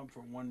your job for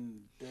one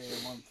day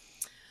a month?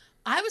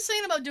 I was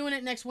thinking about doing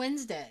it next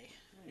Wednesday.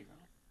 There you go.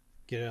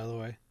 Get it out of the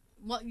way.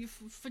 Well,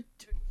 for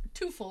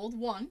twofold.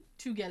 One,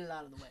 to get it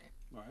out of the way.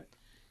 All right.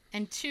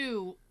 And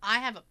two, I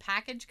have a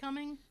package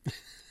coming.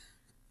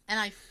 And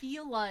I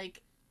feel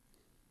like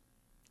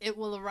it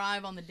will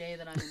arrive on the day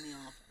that I'm in the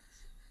office.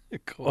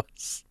 Of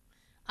course.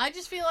 I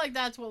just feel like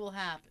that's what will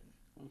happen.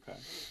 Okay.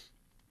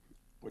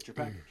 What's your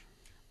package?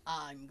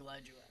 I'm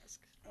glad you asked.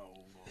 Oh,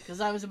 well. Because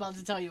I was about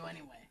to tell you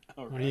anyway.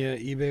 All One of your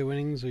eBay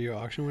winnings or your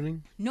auction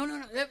winning?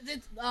 No.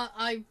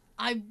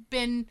 I've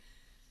been...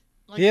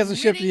 Like, He hasn't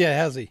shipped it yet,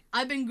 has he?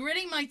 I've been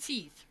gritting my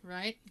teeth,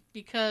 right?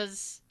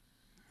 Because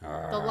the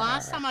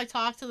last time I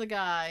talked to the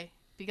guy,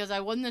 because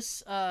I won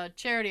this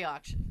charity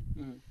auction.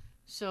 Mhm.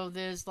 So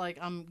there's like,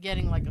 I'm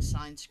getting like a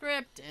signed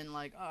script and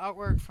like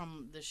artwork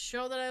from this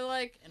show that I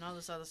like and all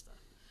this other stuff.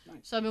 Nice.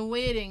 So I've been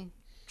waiting,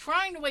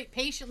 trying to wait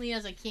patiently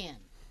as I can.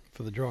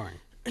 For the drawing.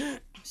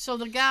 So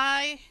the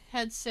guy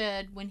had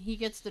said when he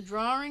gets the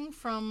drawing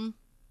from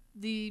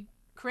the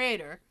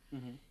creator,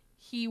 Mhm.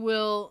 he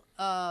will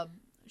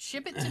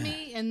ship it to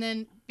me, and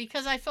then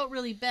because I felt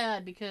really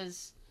bad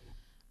because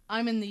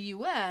I'm in the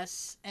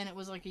U.S. and it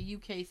was like a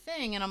UK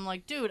thing, and I'm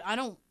like, dude,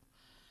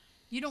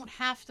 you don't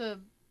have to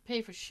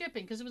pay for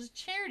shipping because it was a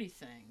charity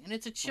thing and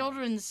it's a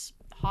children's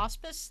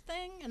hospice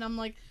thing, and I'm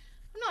like,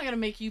 I'm not gonna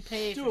make you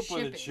pay Do for it for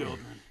shipping. the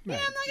children. Yeah,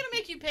 I'm not gonna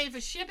make you pay for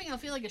shipping. I'll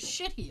feel like a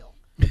shitheel,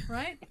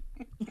 right?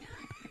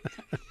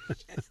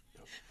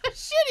 A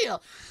shitheel.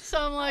 So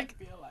I'm like,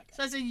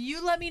 so I said,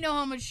 you let me know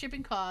how much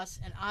shipping costs,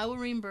 and I will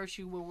reimburse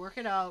you. We'll work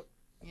it out.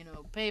 You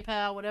know,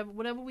 PayPal,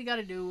 whatever we got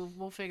to do,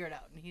 we'll figure it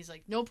out. And he's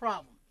like, no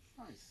problem.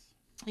 Nice.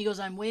 He goes,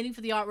 I'm waiting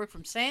for the artwork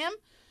from Sam.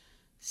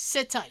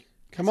 Sit tight.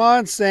 Come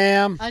on,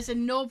 Sam. I said,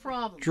 no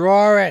problem.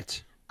 Draw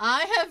it.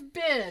 I have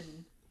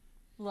been,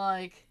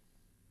 like,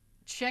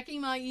 checking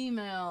my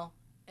email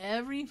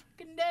every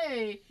fucking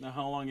day. Now,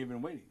 how long have you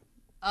been waiting?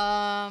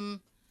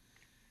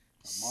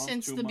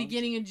 Since 2 the months?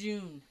 beginning of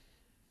June.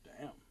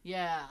 Damn.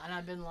 Yeah, and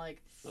I've been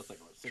like, That's like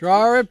what, 6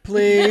 Draw weeks? it,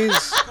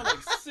 please. That's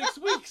like 6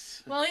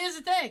 weeks. well, here's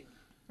the thing,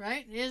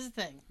 right? Here's the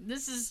thing.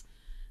 This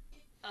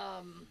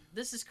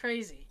is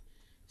crazy.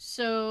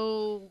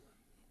 So,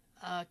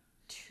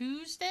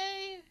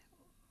 Tuesday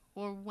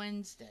or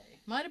Wednesday,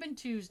 might have been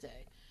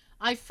Tuesday,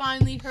 I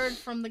finally heard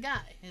from the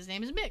guy. His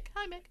name is Mick.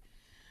 Hi, Mick.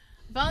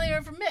 Finally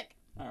heard from Mick.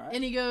 All right.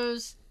 And he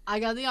goes, I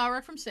got the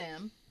artwork from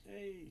Sam.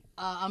 Hey.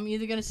 I'm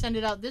either going to send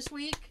it out this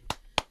week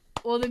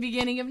or the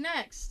beginning of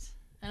next.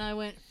 And I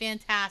went,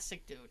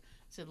 fantastic, dude.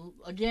 I said,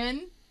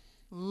 again,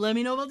 let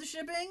me know about the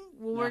shipping.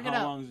 We'll work it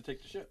How out. long does it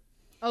take to ship?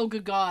 Oh,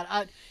 good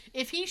God.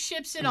 If he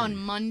ships it on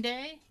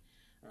Monday,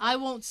 I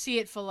won't see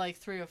it for like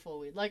 3 or 4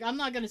 weeks. Like, I'm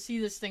not going to see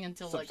this thing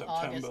until like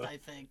August, September. I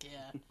think,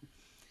 yeah.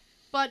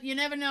 But you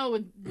never know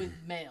with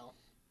mail.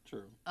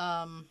 True.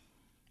 Right.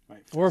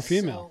 Or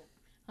female.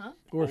 So,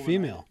 Or Overnight.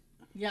 female.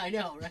 yeah, I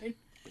know, right?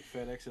 If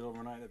FedEx it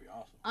overnight, that'd be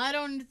awesome. I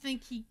don't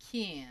think he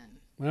can.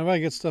 Whenever I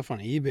get stuff on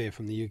eBay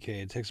from the UK,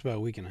 it takes about a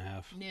week and a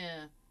half.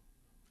 Yeah.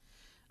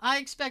 I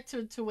expect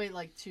to wait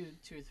like 2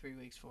 or 3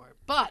 weeks for it.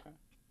 But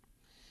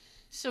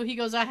So he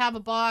goes, I have a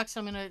box.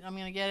 I'm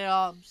gonna get it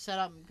all set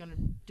up. I'm gonna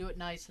do it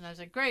nice. And I was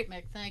like, great,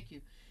 Mick, thank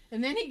you.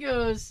 And then he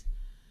goes,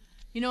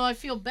 I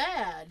feel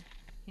bad.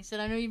 He said,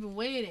 I know you've been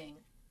waiting.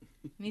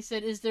 And he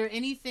said, is there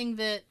anything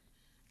that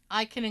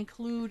I can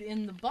include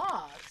in the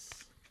box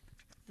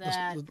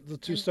that The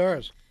 2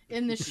 stars.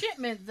 in the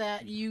shipment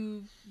that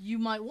you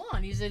might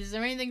want? He said, is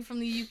there anything from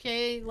the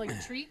UK, like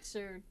treats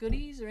or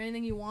goodies or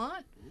anything you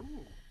want?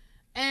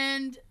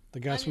 And The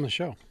guys from the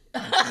show.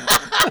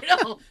 I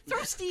know.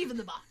 Throw Steve in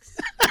the box.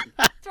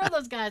 Throw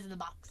those guys in the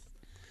box.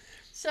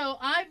 So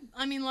I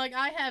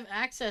have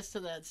access to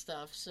that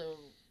stuff. So,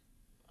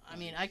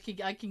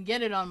 I can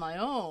get it on my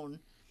own.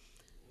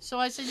 So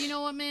I said, you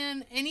know what,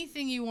 man?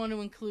 Anything you want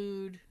to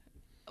include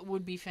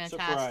would be fantastic.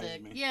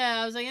 Surprise me. Yeah,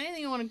 I was like,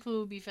 anything you want to include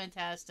would be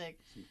fantastic.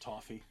 Some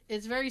toffee.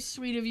 It's very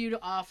sweet of you to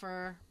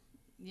offer.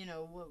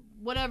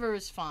 Whatever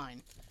is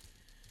fine.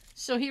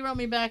 So he wrote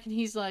me back and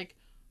he's like,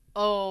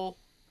 oh,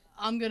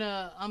 I'm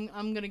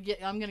gonna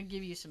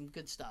give you some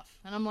good stuff.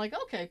 And I'm like,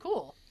 okay,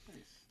 cool. Nice.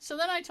 So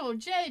then I told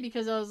Jay,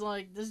 because I was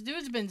like, this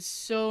dude's been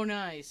so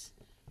nice.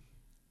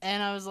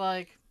 And I was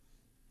like,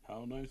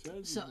 How nice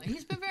is so he?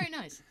 he's been very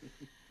nice.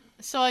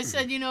 So I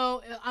said,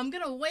 I'm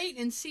gonna wait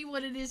and see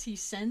what it is he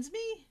sends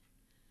me.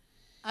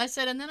 I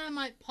said, and then I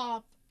might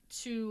pop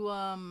to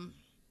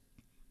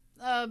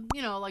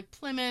like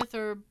Plymouth,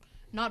 or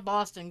not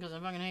Boston, because I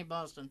fucking hate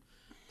Boston.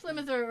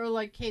 Plymouth or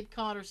like Cape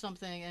Cod or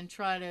something, and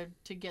try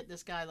to get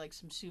this guy like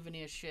some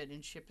souvenir shit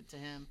and ship it to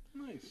him.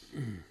 Nice.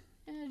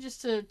 Yeah,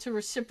 just to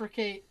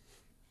reciprocate,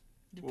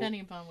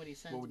 depending upon what he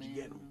sends what would me. you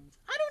get him?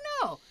 I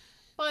don't know,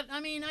 but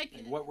I mean,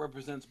 And what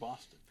represents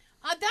Boston?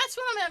 that's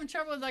what I'm having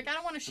trouble with. Like, I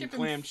don't want to Some ship him.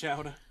 clam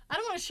chowder. I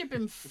don't want to ship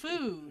him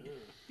food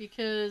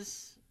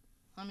because,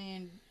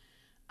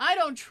 I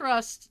don't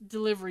trust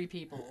delivery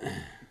people.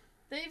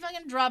 They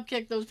fucking drop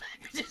kick those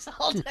packages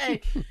all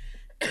day.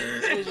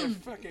 Those are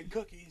fucking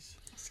cookies.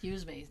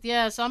 Excuse me.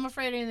 Yeah, so I'm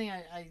afraid anything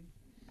I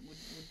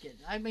would get.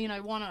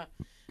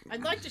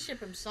 I'd like to ship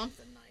him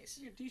something nice.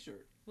 Get a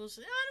T-shirt. We'll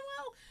see.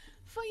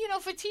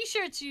 For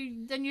T-shirts,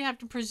 you have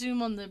to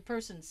presume on the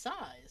person's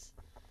size,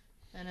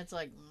 and it's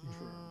like.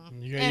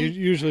 You And-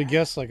 usually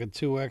guess like a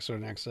 2X or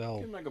an Give XL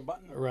him like a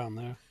button. around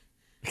there.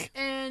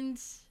 And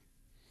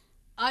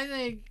I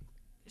think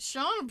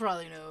Sean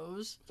probably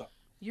knows What's up?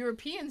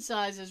 European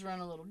sizes run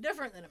a little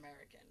different than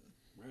American.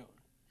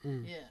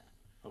 Really? Yeah.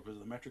 Oh, because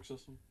of the metric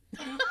system?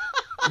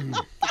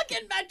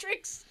 Fucking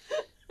metrics.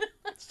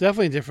 It's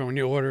definitely different when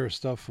you order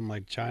stuff from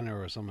like China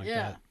or something like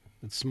Yeah. that.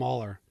 It's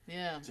smaller.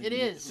 Yeah, It's it in-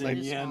 is. it's It in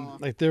is yen. small.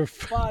 Like their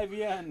 5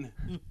 yen.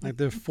 like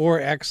their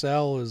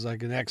 4XL is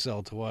like an XL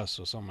to us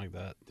or something like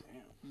that.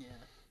 Damn. Yeah.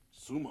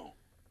 Sumo.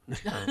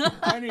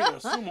 I need a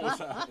sumo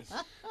size.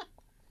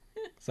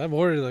 So I've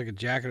ordered like a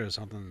jacket or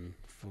something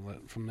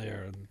from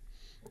there. And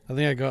I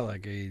think I got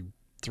like a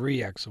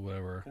 3X or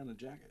whatever, What kind of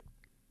jacket?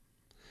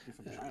 You're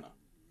from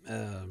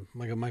China.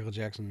 like a Michael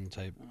Jackson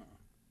type Oh.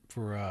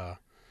 for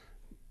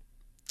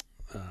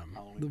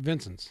Halloween. the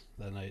Vincent's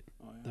that night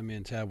Oh, that me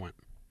and Tab went.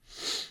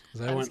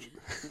 'Cause I I was-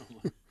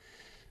 went.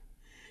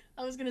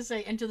 I was gonna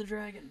say Enter the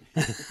Dragon.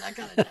 That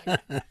kind of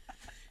jacket.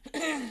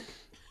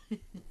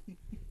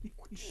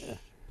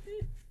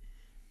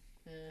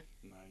 Yeah.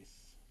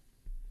 Nice.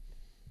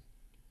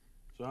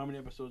 So how many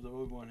episodes of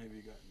Obi-Wan have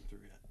you gotten through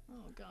yet?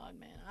 Oh God,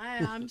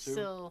 man, I'm Two?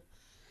 still.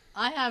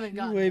 I haven't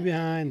You're gotten way any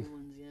behind. new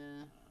ones,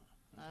 yeah.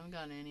 I haven't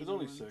gotten any. There's new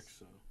only ones. 6,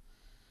 so.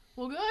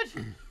 Well,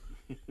 good.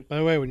 By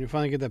the way, when you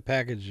finally get that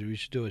package, we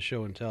should do a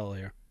show and tell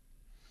here.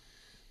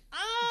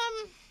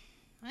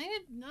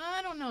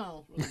 I don't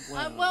know. Wasn't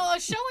planning on Well, a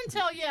show and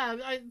tell, yeah.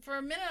 For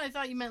a minute, I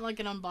thought you meant like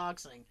an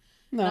unboxing.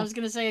 No, And I was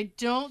gonna say, I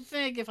don't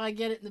think if I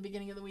get it in the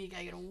beginning of the week,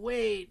 I gotta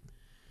wait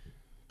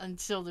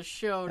until the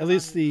show. at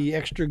least the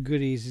extra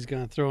goodies he's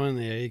gonna throw in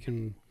there, you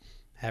can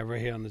have right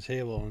here on the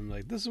table, and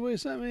like, this is what he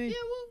sent me. Yeah,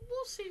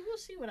 we'll see. We'll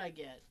see what I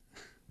get.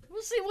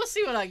 We'll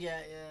see what I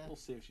get. Yeah. We'll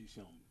see if she's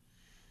feeling.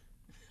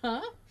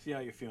 Huh? See how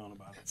you're feeling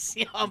about it.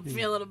 See how I'm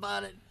feeling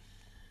about it.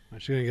 I'm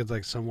just gonna get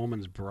like some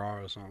woman's bra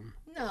or something.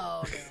 No,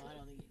 I don't think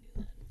you do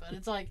that. But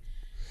it's like,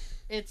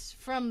 it's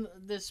from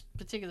this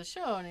particular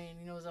show, and he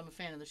knows I'm a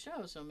fan of the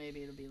show, so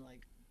maybe it'll be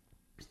like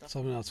stuff.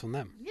 Something else from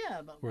them,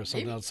 Yeah, but or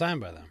something maybe- else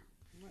signed by them.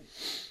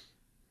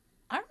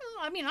 I don't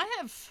know. I mean, I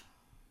have.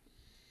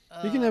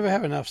 You can never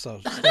have enough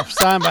stuff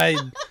signed by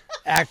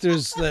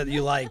actors that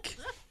you like.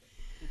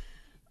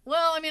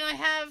 Well, I mean, I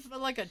have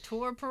like a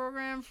tour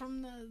program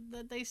from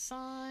that they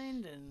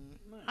signed, and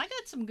Nice. I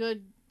got some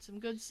good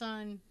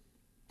signed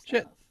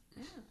Shit. stuff.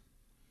 Yeah.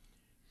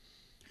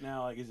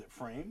 Now, like, is it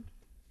framed,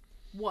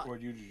 What? or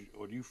do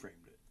you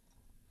framed it?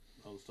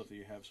 All the stuff that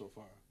you have so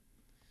far.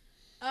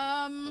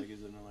 Um. Like,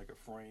 is it in like a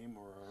frame,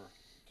 or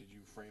did you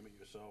frame it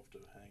yourself to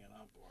hang it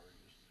up, or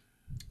just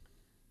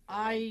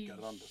got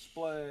it on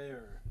display,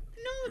 or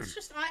No, it's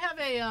just I have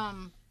a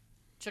I'm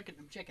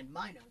checking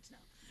my notes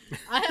now.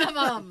 I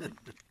have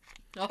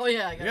Oh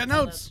yeah, I You gotta got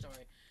tell notes? that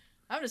story.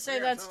 I'm gonna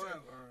save that.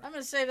 I'm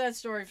gonna save that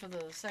story for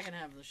the second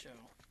half of the show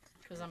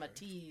because I'm a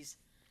tease.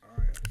 All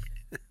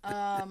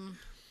right. Um.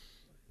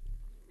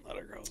 A lot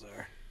of girls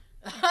there.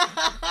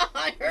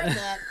 I heard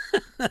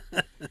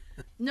that.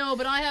 No,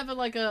 but I have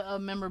a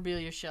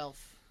memorabilia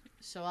shelf,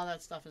 so all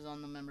that stuff is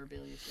on the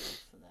memorabilia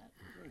shelf for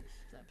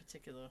that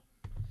particular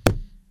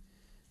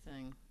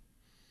thing.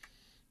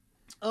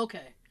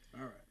 Okay.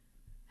 All right.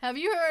 Have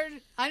you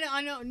heard?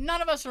 I know.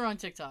 None of us are on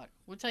TikTok.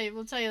 We'll tell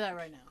you that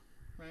right now,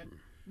 right?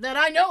 That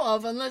I know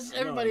of, unless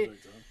everybody,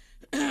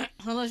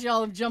 unless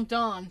y'all have jumped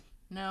on.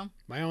 No.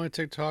 My only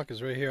TikTok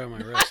is right here on my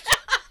wrist.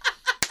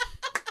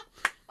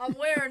 I'm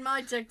wearing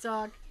my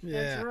TikTok.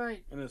 Yeah. That's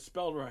right. And it's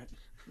spelled right.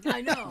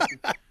 I know.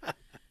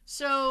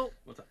 So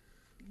What's up?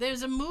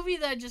 there's a movie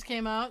that just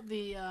came out.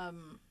 The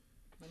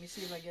let me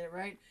see if I get it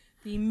right.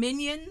 The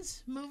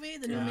Minions movie,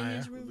 the new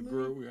Minions The movie.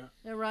 Gru, yeah.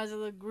 Yeah, Rise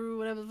of the Gru,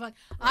 whatever the fuck.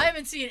 I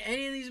haven't seen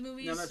any of these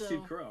movies. No, that's so...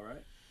 Steve Carell,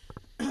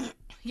 right?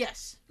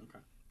 Yes. Okay.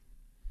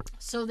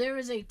 So there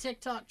is a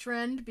TikTok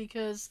trend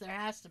because there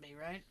has to be,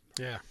 right?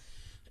 Yeah.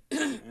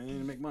 And you need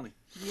to make money.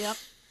 Yep.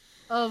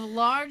 Of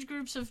large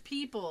groups of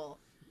people.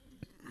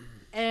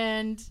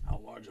 And How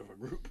large of a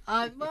group?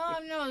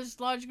 no, there's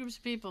large groups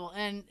of people,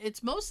 and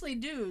it's mostly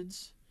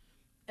dudes,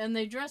 and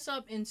they dress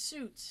up in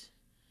suits,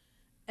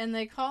 and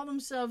they call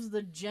themselves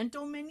the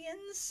Gentle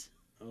Minions,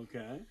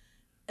 Okay.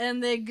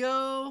 and they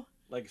go,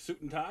 Like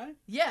suit and tie?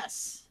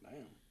 yes, Damn.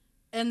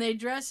 and they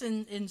dress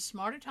in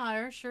smart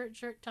attire, shirt,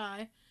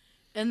 tie,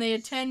 and they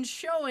attend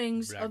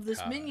showings Black of this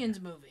tie.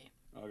 Minions movie,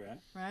 Okay.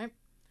 right?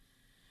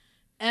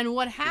 And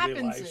what Do they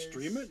happens live is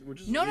stream it?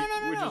 Which is No.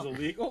 Which is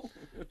illegal?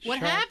 what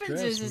Sharp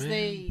happens dress, is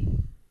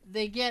man.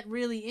 they get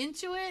really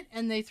into it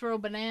and they throw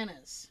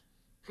bananas,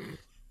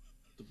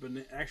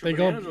 The actual They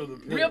go- bananas or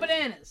the real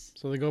bananas.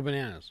 So they go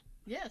bananas.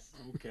 Yes.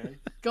 Okay.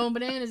 Going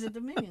bananas at the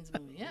Minions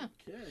movie, yeah.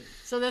 Okay.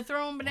 So they're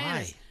throwing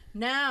bananas. Why?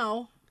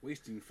 Now,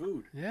 Wasting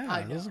food. Yeah,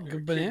 I those are know.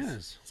 good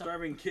bananas.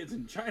 Starving kids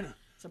in China.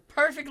 it's a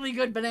perfectly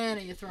good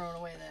banana you're throwing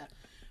away there.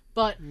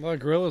 But A lot of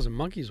gorillas and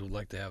monkeys would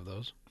like to have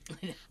those.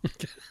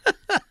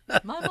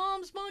 my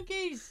mom's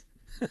monkeys.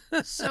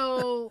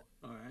 So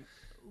All right.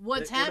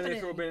 what's Where do happening? they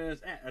throw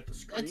bananas at? At the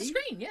screen? At the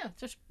screen, yeah.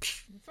 Just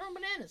throwing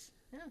bananas.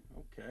 Yeah.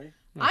 Okay.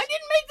 I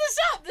didn't make this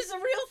up. This is a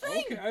real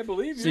thing. Okay, I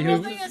believe you. See It's a real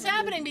who- thing that's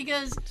happening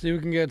because See who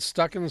can get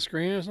stuck in the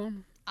screen or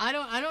something? I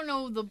don't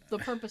know the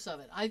purpose of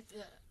it.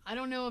 I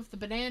don't know if the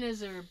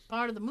bananas are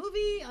part of the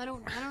movie. I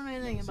don't know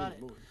anything about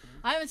it.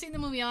 I haven't seen the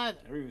movie either.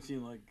 I haven't even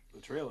seen like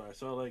the trailer.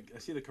 I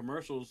see the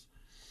commercials.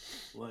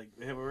 Like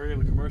they have a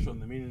regular commercial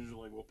and the minions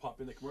will pop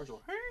in the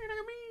commercial. Hey, look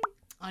at me.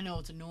 I know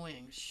it's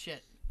annoying as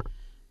shit.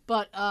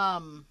 But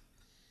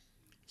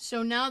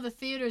so now the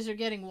theaters are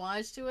getting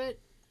wise to it.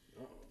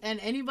 Uh-oh. And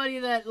anybody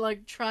that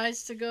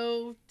tries to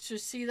go to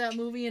see that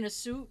movie in a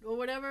suit or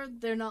whatever,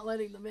 they're not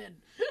letting them in.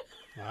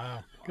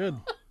 Wow. Good.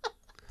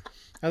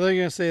 I thought you were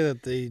going to say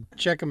that they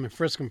check them and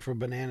frisk them for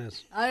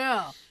bananas. I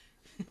know.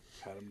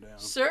 Pat him down.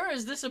 Sir,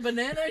 is this a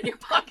banana in your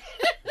pocket?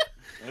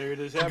 There it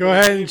is. Go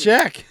ahead and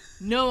check.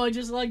 No, I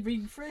just like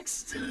being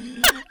frisked.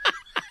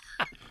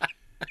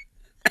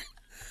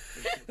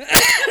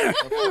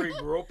 A free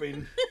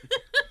groping.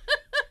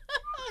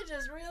 I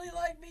just really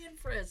like being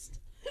frisked.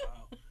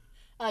 Wow.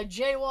 I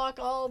jaywalk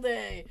all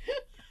day.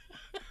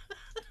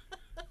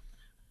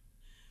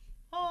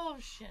 Oh,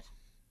 shit.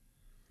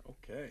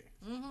 Okay.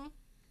 Mm-hmm.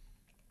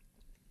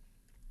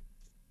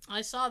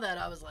 I saw that.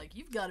 I was like,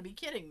 you've got to be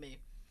kidding me.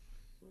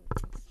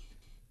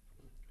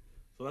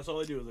 So that's all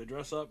they do is they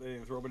dress up and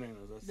they throw bananas.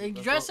 They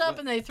dress up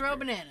and they throw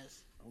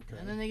bananas. Okay.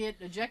 And then they get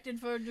ejected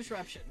for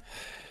disruption.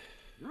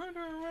 You're under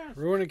arrest.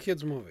 Ruin a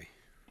kid's movie.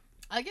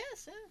 I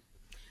guess, yeah.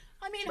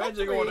 I mean,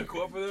 Imagine hopefully... going to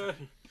court for that.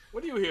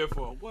 What are you here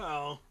for?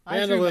 Well,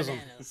 I threw Vandalism.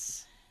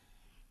 bananas.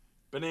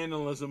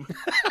 bananalism.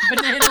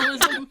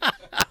 Bananalism.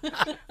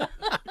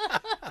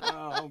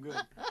 Oh, I'm good.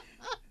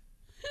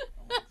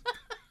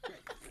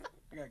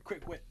 I got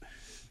quick wit.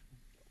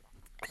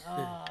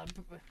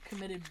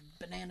 Committed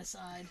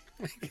bananacide.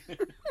 This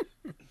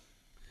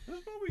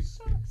movie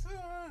sucks.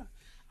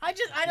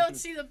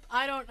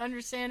 I don't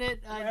understand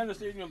it. I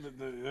understand,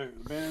 the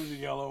bananas are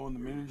yellow and the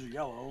minions are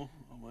yellow.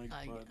 I'm like,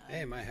 but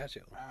Hey, my hat's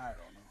yellow. I don't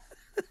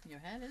know. Your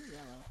hat is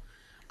yellow.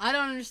 I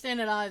don't understand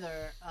it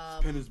either.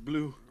 Pen is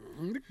blue.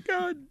 The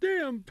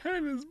goddamn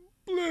pen is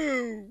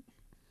blue.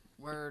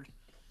 Word.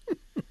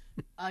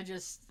 I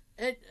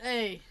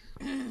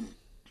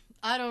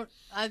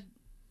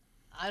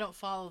don't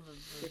follow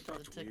the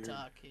TikTok's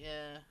TikTok.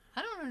 Yeah.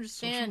 I don't Social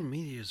understand.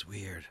 media is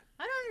weird.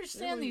 I don't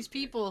understand these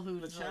people who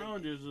The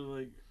challenges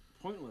are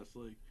pointless.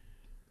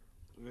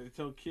 They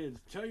tell kids,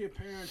 tell your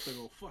parents to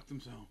go fuck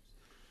themselves.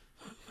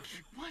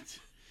 What?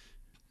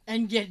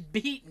 and get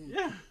beaten.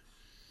 Yeah.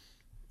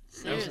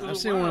 Seriously. I've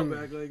seen one-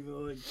 back.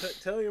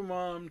 Tell your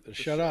mom to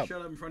shut up.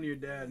 Shut up in front of your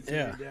dad. And see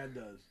Yeah. what your dad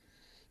does.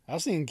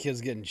 I've seen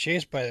kids getting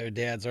chased by their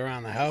dads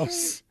around the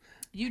house.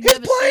 You'd He's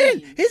never playing!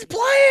 see me. He's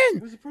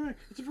playing! It's a prank.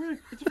 It's a prank.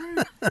 It's a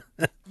prank.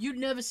 You'd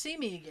never see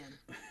me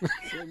again.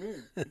 Same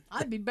here.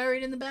 I'd be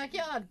buried in the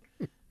backyard.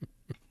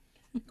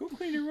 Go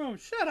clean your room.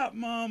 Shut up,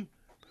 Mom.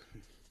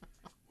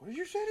 What did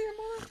you say to your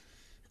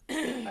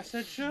mother? I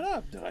said shut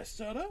up. Did I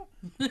stutter?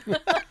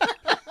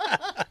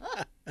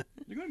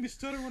 You're going to be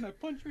stuttering when I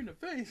punch you in the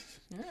face.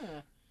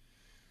 Yeah.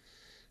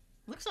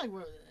 Looks like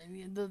we're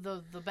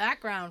the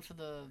background for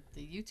the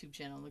YouTube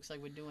channel looks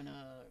like we're doing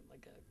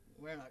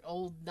we're in an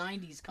old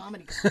 '90s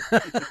comedy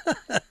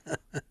club.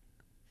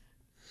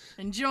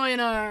 Enjoying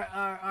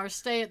our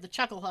stay at the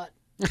Chuckle Hut.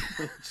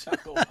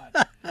 Chuckle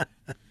Hut.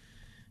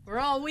 We're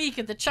all week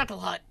at the Chuckle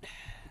Hut.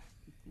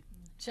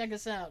 Check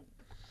us out.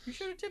 You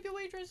sure to tip your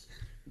waitress?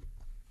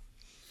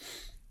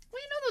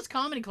 Well, you know those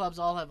comedy clubs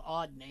all have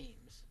odd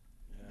names.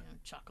 Yeah. You know,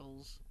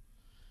 Chuckles,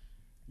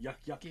 Yuck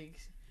yuck.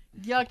 Gigs,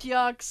 Yuck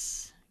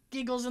Yucks,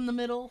 Giggles in the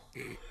middle.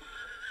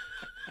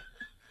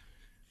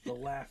 The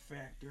Laugh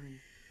Factory.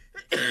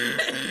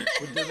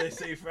 But do they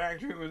say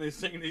factory when they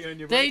sing to you on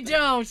your They birthday?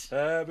 don't.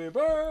 Happy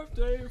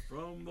birthday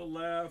from the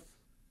Laugh.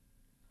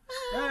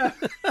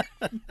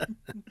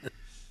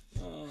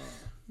 Oh.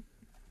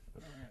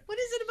 What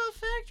is it about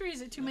factory?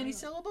 Is it too many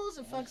syllables?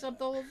 It fucks up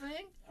the whole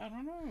thing? I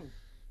don't know.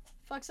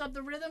 Fucks up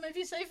the rhythm if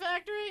you say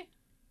factory?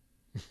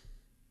 I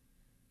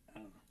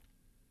don't know.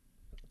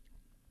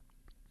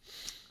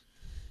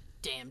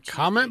 Damn Cheesecake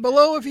Comment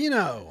below Factory. if you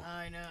know.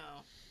 I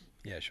know.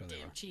 Yeah, sure they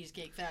Damn will.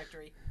 Cheesecake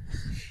Factory.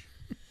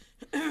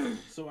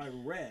 So I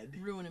read.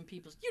 Ruining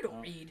people's... You don't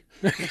Oh. read.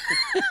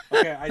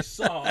 Okay, I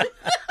saw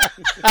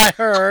I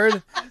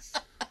heard.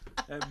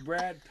 that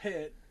Brad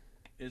Pitt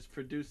is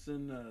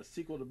producing a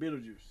sequel to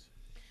Beetlejuice.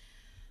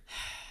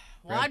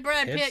 Why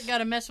Brad Pitt's? Pitt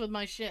gotta mess with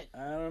my shit?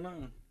 I don't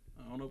know.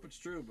 I don't know if it's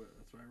true, but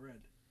that's what I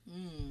read.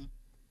 Mm.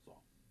 So.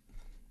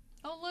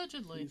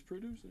 Allegedly. He's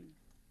producing.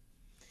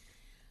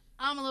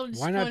 I'm a little Why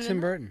disappointed. not in Tim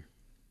that. Burton?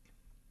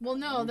 Well,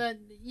 no,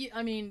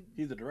 I mean,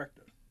 He's the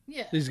director.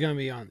 yeah. He's gonna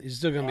be on. He's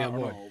still gonna be I on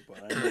don't board. know,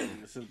 but I know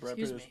this is Brad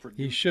Pitt Excuse is me.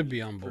 producing. He should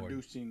be on board.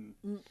 Producing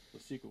Mm. the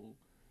sequel.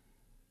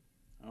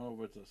 I don't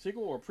know if it's a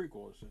sequel or a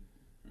prequel. It said.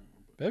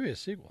 Maybe a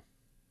sequel.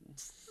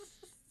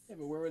 Yeah,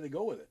 but where would they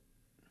go with it?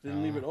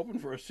 Didn't leave it open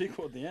for a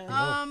sequel at the end.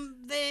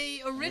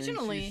 They I mean,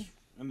 originally, she's-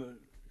 and the,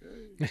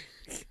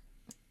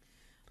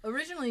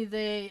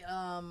 they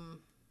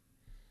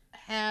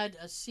had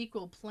a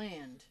sequel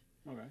planned,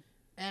 okay.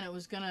 and it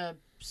was gonna,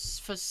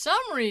 for some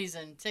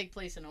reason, take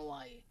place in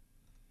Hawaii.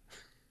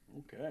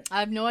 Okay. I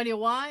have no idea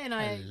why, and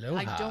I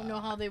Aloha. don't know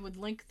how they would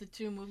link the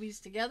two movies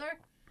together.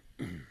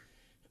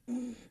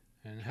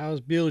 And how's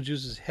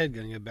Beetlejuice's head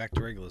gonna get back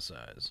to regular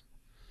size?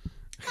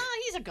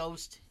 He's a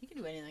ghost. He can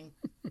do anything.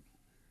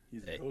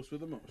 He's Hey. the ghost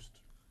with the most.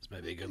 This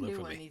might be He a good can look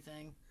do for me.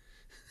 anything.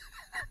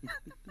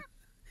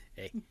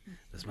 Hey,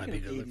 this might be a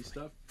good look 80s for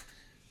me. stuff.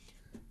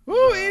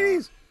 Woo,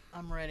 80s!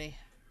 I'm ready.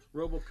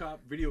 RoboCop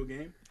video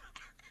game.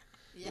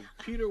 Yeah. With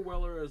Peter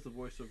Weller as the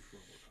voice of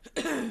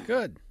RoboCop,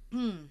 Good.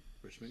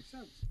 which makes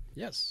sense.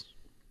 Yes.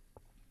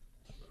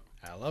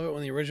 I love it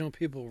when the original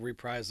people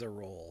reprise their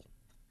role.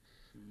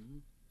 Mm-hmm.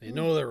 They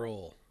know their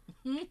role.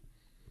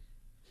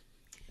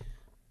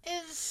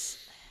 Is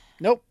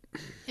Nope.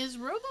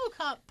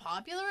 RoboCop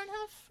popular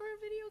enough for a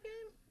video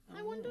game?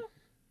 I wonder.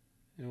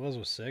 It was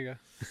with Sega.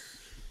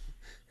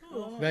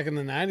 Back in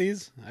the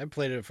 90s, I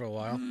played it for a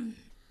while.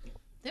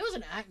 There was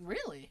an act,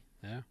 really?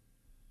 Yeah.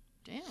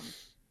 Damn.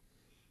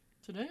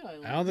 Today I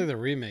I don't think the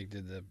remake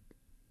did that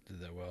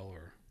well,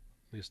 or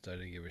at least I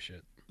didn't give a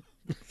shit.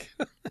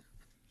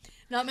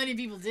 Not many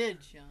people did,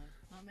 Sean.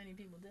 Not many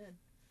people did.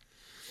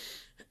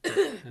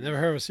 I never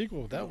heard of a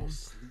sequel with that one.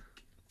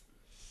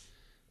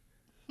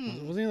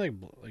 Wasn't he like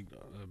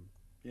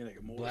Yeah, like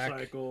a Black,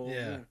 motorcycle.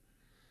 yeah.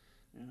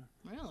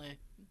 Really?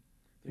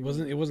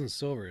 it wasn't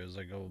silver. It was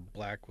like a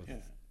black with Yeah,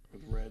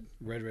 with red.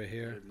 red right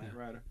here. Red Knight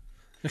Rider.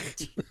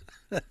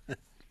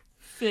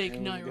 Fake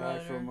And Knight the guy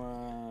Rider.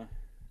 from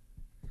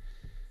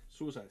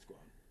Suicide Squad.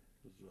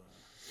 Was,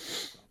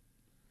 RoboCop.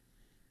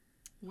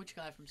 Which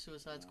guy from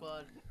Suicide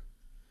Squad?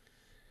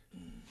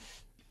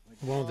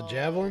 The one with the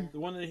javelin. The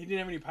one that he didn't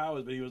have any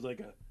powers, but he was like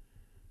a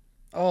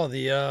Oh,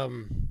 the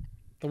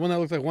one that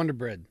looked like Wonder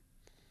Bread.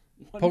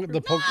 Wonder-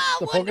 The polka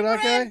Wonder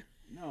dot Bread! guy.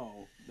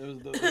 No, that was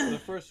the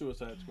first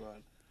Suicide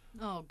Squad.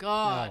 Oh,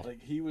 God.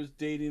 Like he was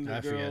dating the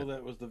I girl forget.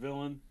 that was the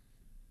villain.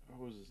 What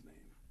was his name?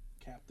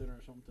 Captain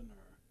or something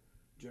or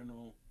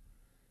General?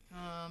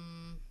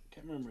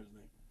 Can't remember his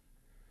name.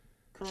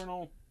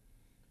 Colonel.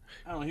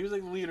 I don't know. He was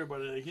like the leader,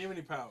 but he didn't have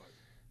any powers.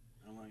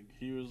 And like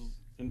he was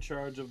in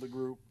charge of the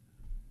group.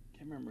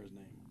 Can't remember his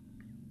name.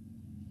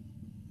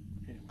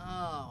 Anyway,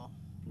 Oh.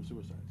 from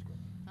Suicide Squad.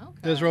 Okay.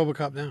 There's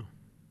RoboCop now.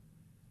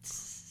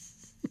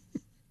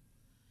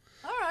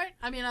 All right.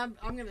 I mean, I'm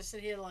gonna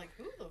sit here like,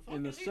 who the fuck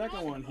In the is he second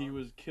talking one, he about?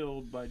 was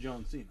killed by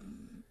John Cena.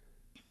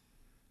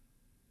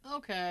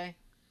 Okay.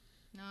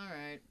 All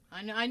right.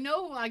 I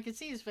know. I can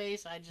see his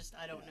face. I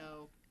don't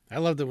know. I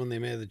loved it when they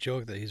made the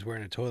joke that he's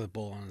wearing a toilet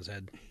bowl on his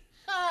head.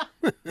 Ah.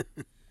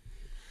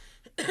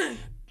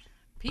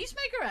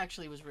 Peacemaker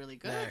actually was really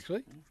good.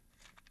 Actually,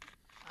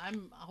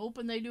 I'm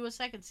hoping they do a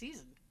second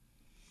season.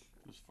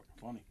 It was fucking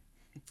funny.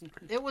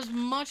 It was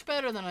much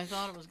better than I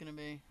thought it was gonna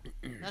be.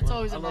 That's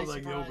always I a love nice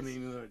like the surprise.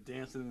 opening, they're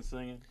dancing and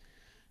singing.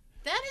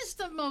 That is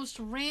the most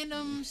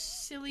random,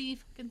 silly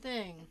fucking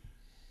thing.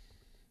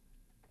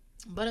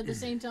 But at the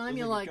same time, Looks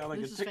you're like like, a guy like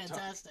this a is TikTok.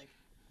 fantastic.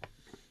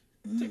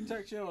 Tic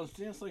Tac challenge,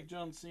 dance like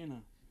John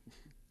Cena.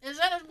 Was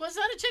that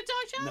a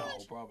TikTok No,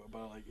 challenge? probably,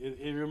 but like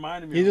it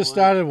reminded me. He of, just like,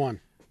 started one.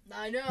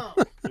 I know.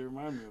 It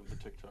reminded me of the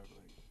TikTok,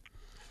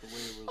 like the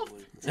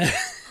way it was like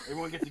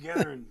everyone get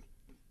together and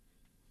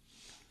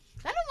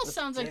That almost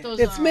sounds like those.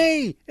 It's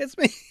me. It's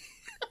me.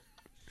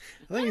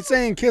 I think he's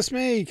saying, "Kiss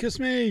me, kiss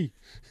me."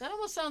 That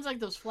almost sounds like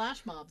those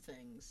flash mob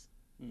things,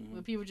 Mhm.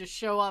 where people just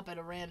show up at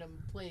a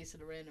random place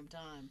at a random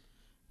time,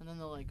 and then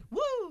they're like,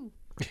 "Woo!"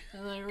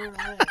 and they run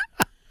away.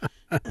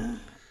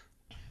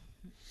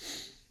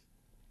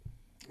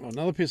 Oh,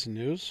 another piece of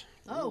news.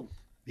 Oh,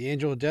 The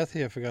Angel of Death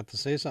here forgot to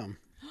say something.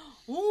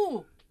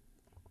 ooh!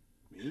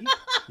 me.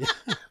 Look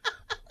at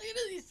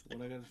these.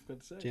 What I got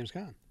to say? James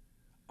Caan.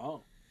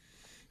 Oh,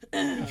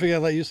 I forgot to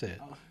let you say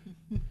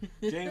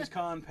it. James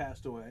Caan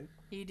passed away.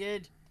 He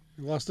did.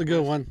 You lost a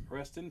good one.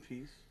 Rest in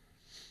peace.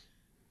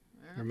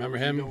 Remember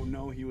You him? don't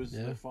know he was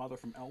Yeah. the father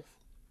from Elf.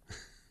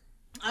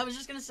 I was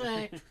just gonna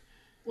say,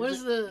 what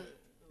is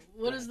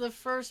the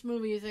first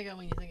movie you think of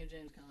when you think of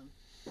James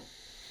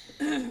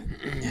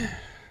Caan?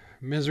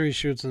 Misery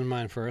shoots in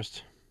mind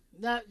first.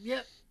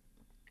 Yep.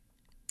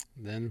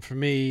 Then for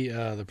me,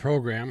 The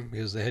Program.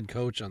 He was the head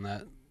coach on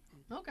that.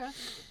 Okay.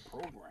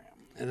 Program.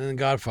 And then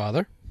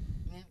Godfather.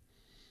 Yeah.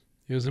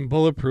 He was in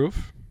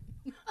Bulletproof.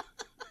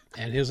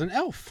 And he was an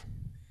elf.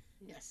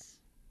 Yes.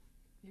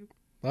 A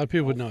lot of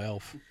people would know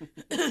Elf.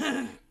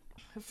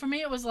 For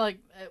me, it was like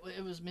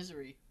it was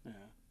Misery. Yeah.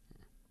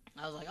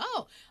 I was like,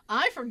 oh,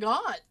 I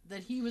forgot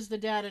that he was the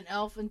dad in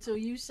Elf until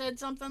you said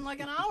something like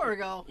an hour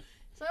ago.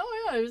 So,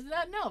 oh yeah, he was the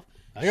dad in Elf.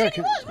 I got Shit,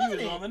 he was, He wasn't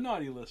was he? on the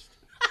naughty list.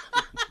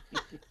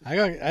 I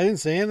didn't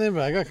say anything,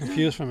 but I got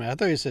confused from it. I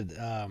thought you said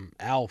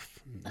Alf,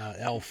 not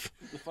Elf.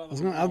 The father I was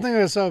from thinking Elf.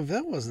 to myself,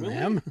 that wasn't Really?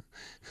 him.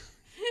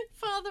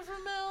 Father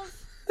from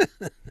Elf.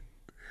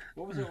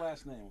 What was their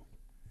last name?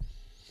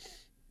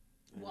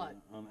 What?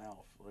 On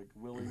Elf, like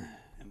Willie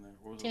and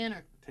what was it?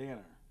 Tanner. Tanner.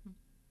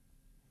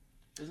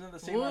 Isn't it the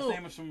same last Whoa.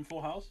 name as from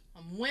Full House?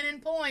 I'm winning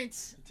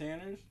points. The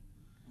Tanners.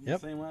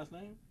 Yep. The same last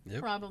name.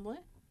 Yep. Probably.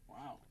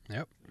 Wow.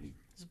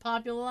 It's a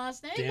popular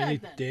last name Danny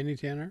back then. Danny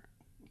Tanner.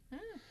 Yeah.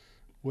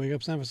 Wake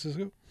Up San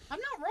Francisco. I'm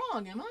not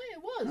wrong, am I?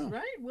 It was, No.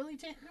 right? Willie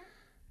Tanner?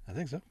 I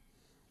think so.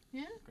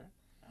 Yeah.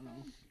 I don't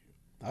know.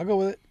 I'll go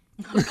with it.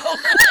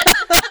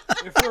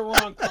 If we're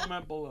wrong,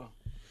 comment below.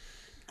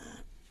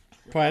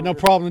 Probably had no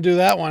problem to do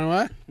that one,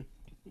 what?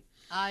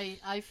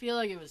 I feel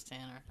like it was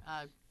Tanner.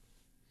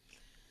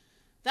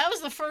 That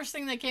was the first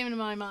thing that came into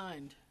my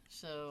mind.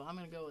 So I'm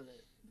going to go with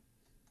it.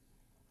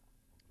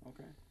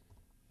 Okay.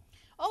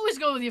 Always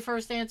go with your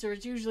first answer.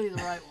 It's usually the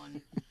right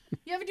one.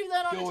 You ever do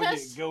that on a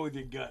test? Go with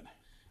your gut.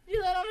 You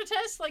do that on a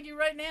test? Like you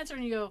write an answer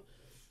and you go,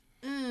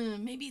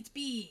 maybe it's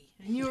B.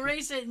 And you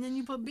erase it and then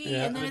you put B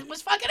Yeah. and then it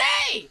was fucking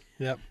A.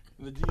 Yep.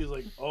 The D is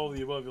like all of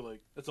the above. You're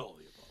like, that's all of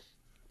the above.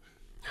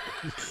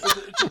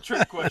 It's a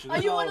trick question. Are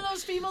It's you all- one of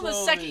those people, the it's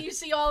all second the- you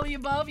see all the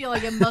above, you're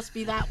like, it must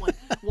be that one.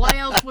 Why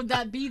else would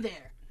that be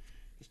there?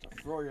 Just to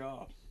throw you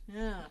off.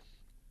 Yeah.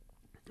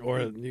 Or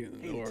Hate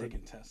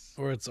taking tests.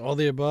 or it's all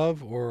the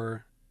above,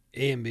 or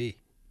A and B.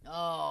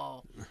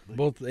 Oh.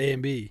 Both A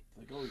and B.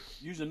 Like, oh,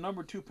 use a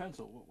number 2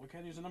 pencil. Why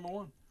can't I use a number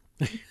 1?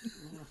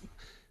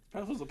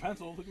 Pencil's a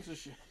pencil. Look at this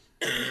shit.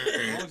 As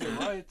long as it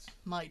writes.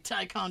 My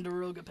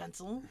Ticonderoga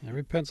pencil.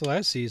 Every pencil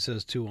I see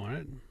says 2 on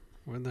it.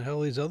 Where the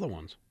hell are these other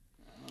ones?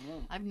 I don't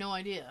know. I have no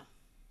idea.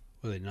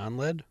 Were they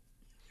non-lead?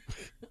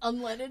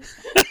 Unleaded.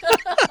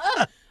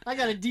 I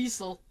got a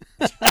diesel.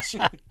 Put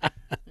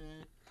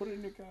it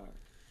in your car.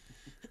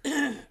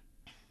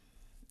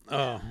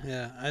 Oh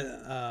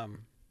yeah.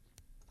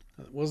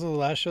 Wasn't the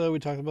last show that we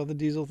talked about the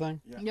diesel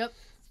thing? Yeah. Yep.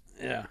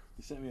 Yeah.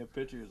 He sent me a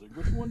picture. He's like,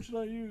 which one should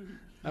I use?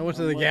 I went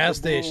to I'm the like, gas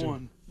blue station.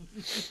 one.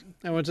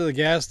 I went to the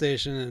gas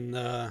station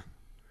and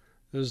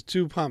there's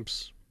 2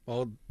 pumps.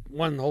 Well,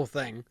 one whole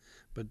thing,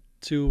 but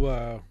 2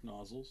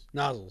 Nozzles.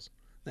 nozzles.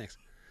 Thanks.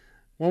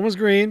 One was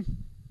green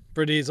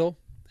for diesel,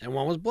 and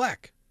one was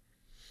black.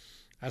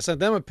 I sent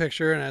them a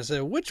picture and I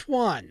said, "Which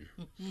one?"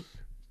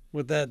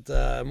 With that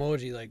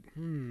emoji, like,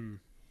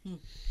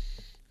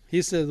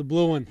 He said the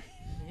blue one.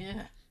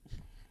 Yeah.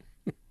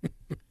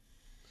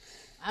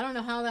 I don't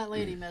know how that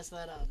lady messed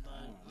that up, but.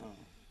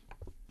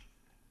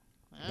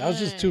 That was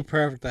just Hey. too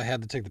perfect. I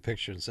had to take the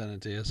picture and send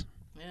it to you.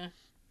 Yeah.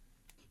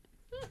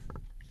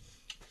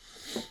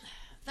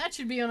 That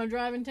should be on a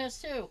driving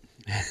test too.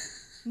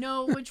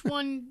 Know which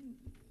pump,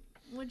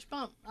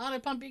 how to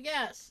pump your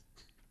gas.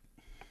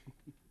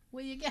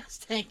 Where your gas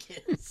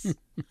tank is.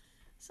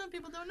 Some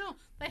people don't know.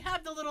 They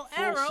have the little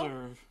Full arrow.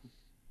 serve.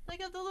 They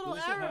got the Do little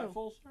they still have arrow.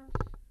 full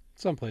serve?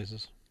 Some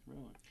places.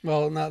 Really?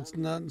 Well,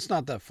 it's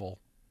not that full.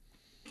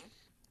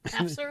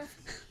 Half serve,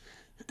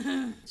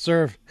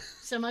 Serve.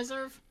 semi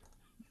serve.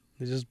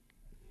 They just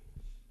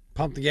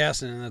pump the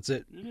gas in and that's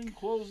it. You didn't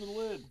close the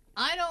lid.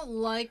 I don't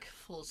like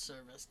full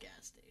service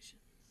gas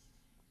stations.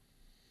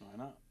 Why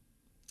not?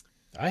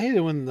 I hate it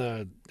when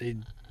they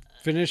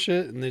finish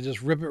it and they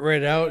just rip it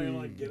right out you and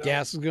like, get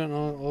gas is going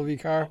all over your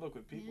car. I'll look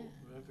with people.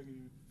 I think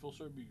full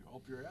serve be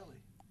up your alley.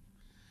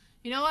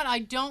 You know what? I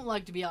don't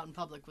like to be out in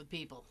public with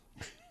people.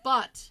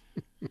 But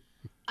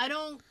I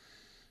don't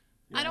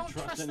You I don't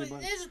trust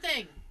anybody. Here's the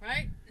thing,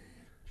 right?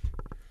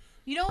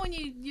 You know when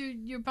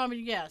you're pumping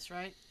your gas,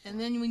 right? And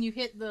then when you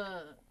hit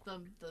the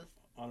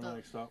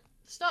Automatic stop.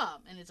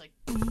 stop, and it's like,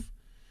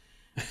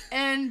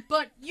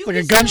 but you It's like a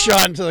can still-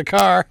 gunshot into the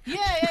car.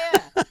 Yeah.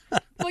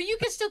 But you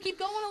can still keep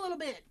going a little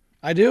bit.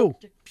 I do.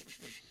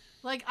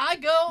 Like I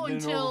go Then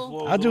it until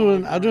overflows I'll do all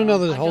an, the way I'll do around.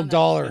 another I've whole done that.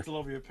 dollar. It's all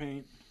over your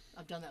paint.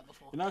 I've done that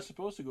before. You're not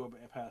supposed to go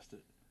past it.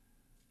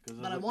 Because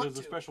But I want there's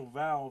a to. special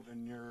valve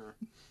in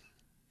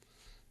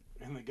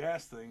the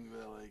gas thing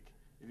that, like,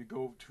 if you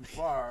go too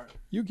far,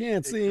 You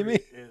can't see me.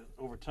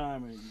 over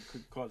time, and you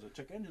could cause a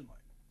check engine light.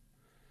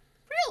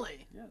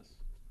 Really? Yes.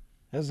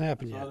 Hasn't I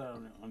happened saw yet.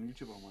 that on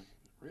YouTube. I'm like,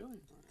 really?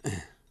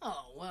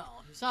 Oh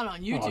well, it's not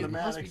on YouTube. It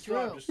must Automatic be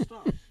stop. true. Just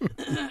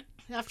stop.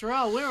 After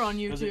all, we're on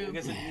 'Cause I YouTube.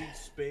 guess it needs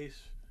space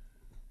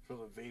for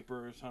the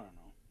vapors. I don't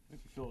know. If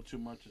you fill it too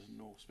much, there's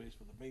no space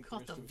for the vapors.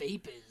 Caught the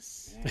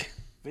vapors. Yeah.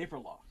 Vapor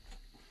lock.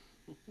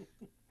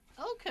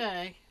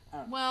 Okay.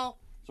 Alright. Well,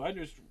 So I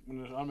just, when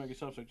there's automatic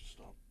stops, I just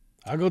stop.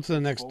 I'll go to the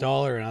next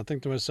dollar and I'll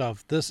think to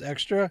myself, this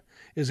extra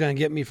is going to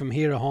get me from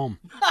here to home.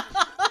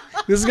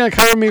 This is going to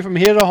cover me from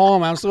here to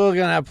home. I'm still going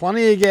to have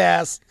plenty of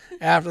gas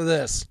after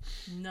this.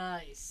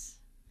 nice.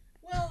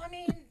 Well, I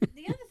mean,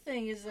 the other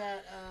thing is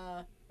that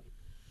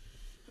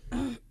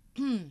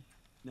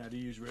Now, do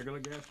you use regular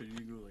gas or do you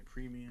do like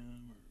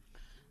premium or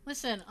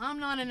listen, I'm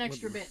not an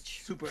extra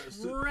bitch. super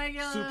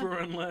Regular. super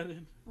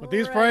unleaded? With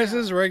these regular.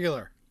 prices,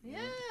 regular. Yeah.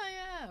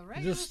 It's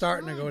Regular's just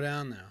starting to fine. go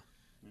down now.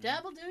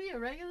 Dabble do you?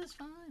 Regular's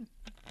fine.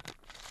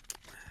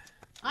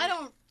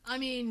 I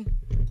mean,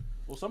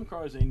 Well, some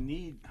cars they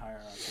need higher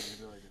octane.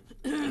 They're like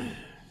a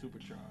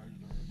supercharged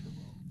or a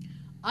turbo.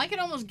 I can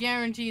almost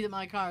guarantee that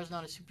my car is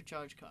not a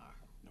supercharged car.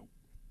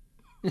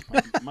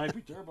 Might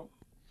be turbo.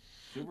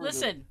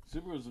 Listen.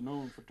 Subarus are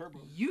known for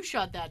turbos. You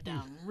shut that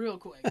down real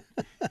quick.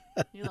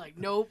 You're like,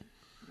 nope,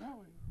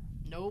 No,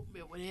 nope.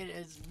 It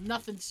is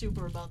nothing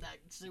super about that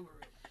Subaru.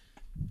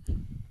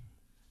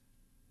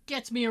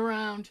 Gets me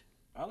around.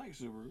 I like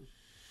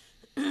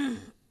Subarus.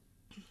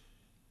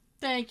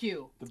 Thank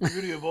you. The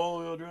beauty of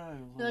all-wheel drive.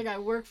 I feel like I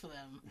work for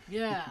them.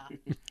 Yeah.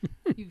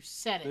 You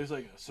said it. There's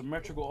like a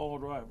symmetrical all-wheel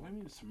drive. What do you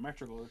mean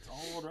symmetrical? It's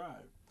all-wheel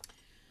drive.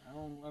 I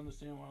don't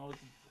understand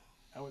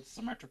how it's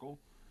symmetrical.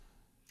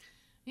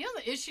 You know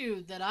the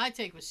issue that I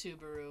take with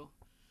Subaru,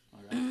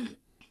 Okay.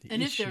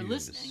 And if they're issue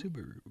is listening-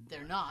 Subaru.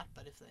 they're not,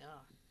 but if they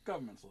are.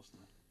 Government's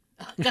listening.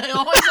 They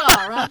always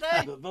are, aren't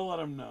they? They'll let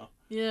them know.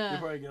 They Yeah.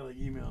 probably get like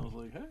emails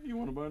like, "Hey, you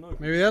want to buy another?"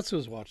 Maybe that's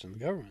who's watching, the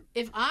government.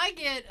 If I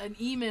get an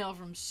email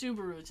from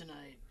Subaru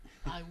tonight,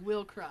 I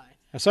will cry.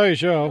 I saw your They'll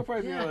show.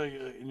 probably Yeah. be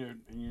like in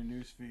your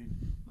news feed.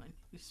 My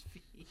news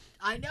feed.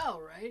 I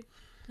know, right?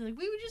 They're like,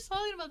 we were just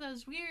talking about that.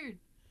 It's weird.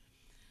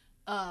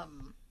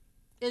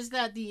 Is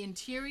that the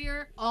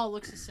interior all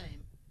looks the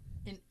same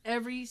in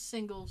every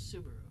single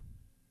Subaru.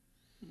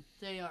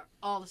 They are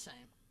all the same.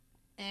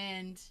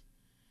 And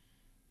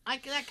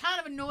that kind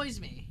of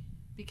annoys me.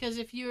 Because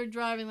if you're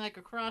driving like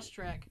a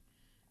Crosstrek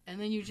and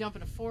then you jump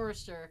in a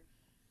Forester,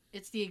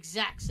 it's the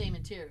exact same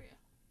interior.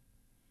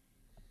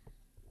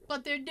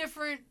 But they're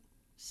different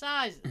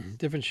sizes.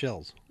 Different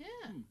shells. Yeah.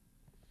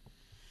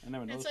 I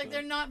never It's noticed like that.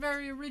 they're not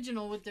very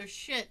original with their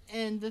shit.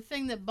 And the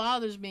thing that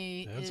bothers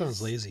me That is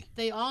sounds lazy.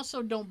 they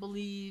also don't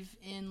believe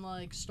in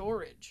like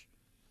storage.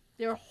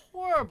 They're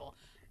horrible.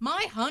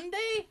 My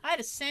Hyundai, I had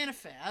a Santa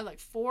Fe. I had like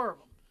 4 of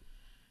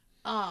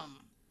them.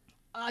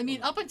 I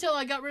mean, up until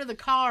I got rid of the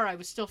car, I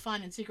was still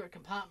finding secret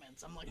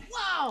compartments. I'm like,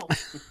 wow,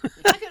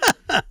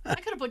 I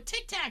could have put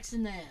Tic Tacs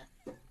in there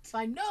if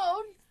I'd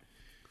known.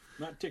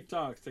 Not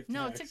TikToks. Tic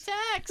No, Tacs. Tic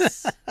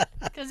Tacs,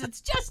 because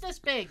it's just this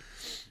big.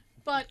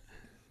 But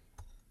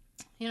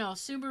you know,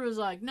 Subaru's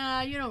like,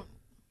 nah, you don't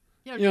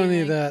You don't need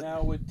anything. that.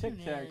 Now with Tic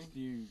Yeah. Tacs, do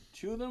you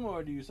chew them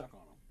or do you suck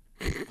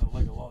on them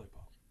like a lollipop?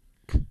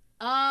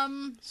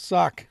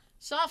 Suck.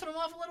 Soften them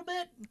off a little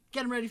bit,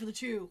 get them ready for the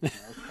chew.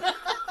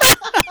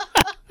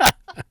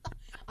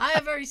 I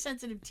have very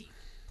sensitive teeth.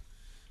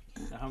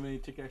 Now, how many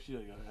Tic Tacs do you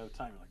like at a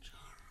time? You're like,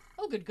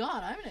 Oh, good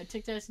God, I haven't had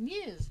Tic Tacs in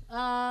years. you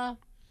I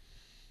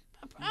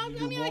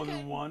do mean, more I than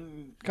could,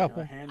 one.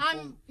 Couple. A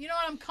handful? you know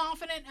what? I'm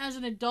confident as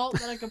an adult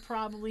that I could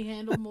probably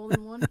handle more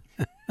than one.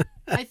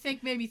 I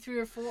think maybe 3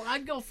 or 4.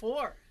 I'd go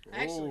 4.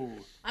 Actually, Oh,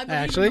 I believe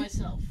Actually? in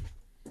myself.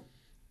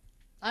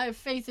 I have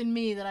faith in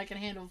me that I can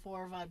handle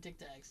 4 or 5 Tic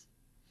Tacs.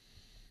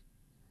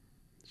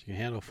 She can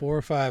handle 4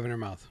 or 5 in her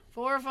mouth.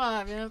 4 or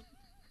 5, yep.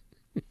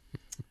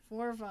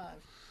 4 or 5.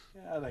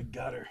 yeah, that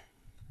gutter.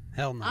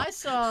 Hell no. I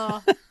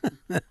saw the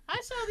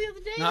other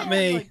day Not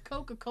they had me. like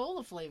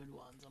Coca-Cola flavored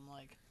ones. I'm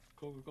like,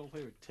 Coca-Cola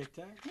flavored Tic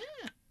Tac?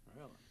 yeah,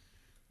 Really?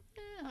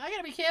 yeah. I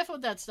gotta be careful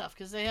with that stuff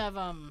because they have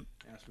Aspartame.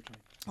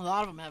 a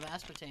lot of them have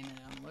aspartame in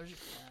it. I'm allergic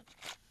to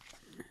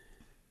that.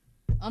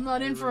 I'm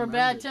not I in for a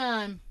bad remembered.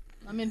 time.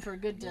 I'm in for a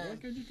good Well, why time.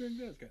 could you drink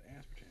that? It's got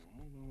aspartame. I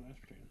don't know what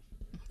aspartame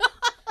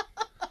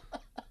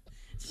is.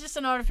 It's just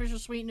an artificial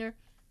sweetener.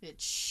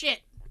 It's shit.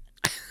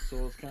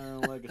 So it's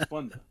kind of like a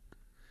Splenda.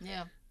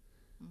 Yeah.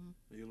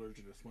 Are you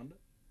allergic to Splenda?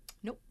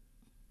 Nope.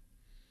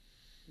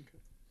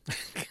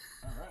 Okay.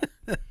 All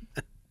right.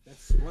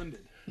 That's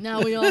splendid.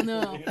 Now we all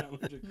know. Yeah,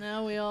 legit.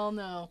 Now we all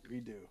know. We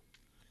do.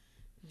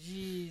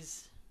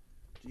 Jeez.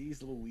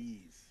 Jeez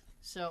Louise.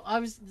 So I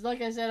was,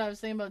 like I said, I was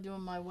thinking about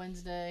doing my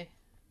Wednesday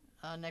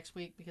next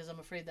week because I'm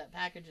afraid that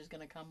package is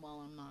gonna come while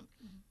I'm not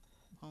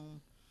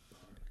home.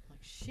 Like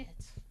shit.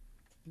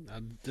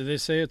 Did they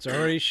say it's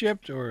already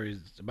shipped or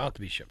is it about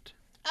to be shipped?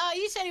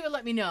 He said he would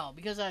let me know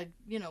because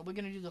we're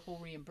gonna do the whole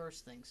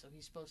reimburse thing, so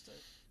he's supposed to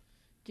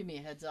give me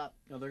a heads up.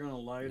 Now they're gonna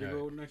lie to Yeah.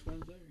 go next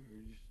Wednesday, or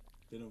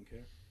they don't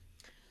care.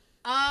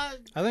 I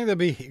think they'd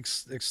be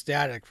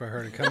ecstatic for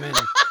her to come in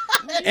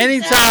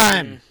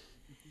anytime.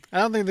 I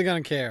don't think they're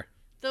gonna care.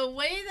 The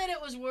way that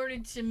it was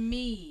worded to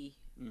me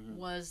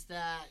was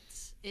that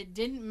it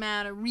didn't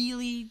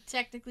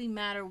technically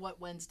matter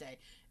what Wednesday,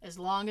 as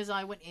long as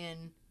I went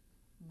in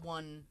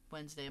one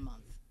Wednesday a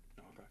month.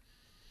 Okay.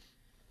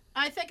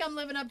 I think I'm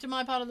living up to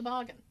my part of the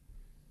bargain.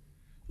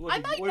 Well, I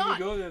if might you not.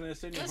 go there and they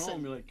send you Listen.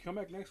 home, you're like, come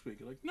back next week.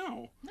 You're like,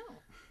 no,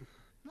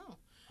 No.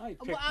 I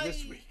picked Well,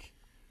 this week.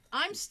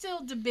 I'm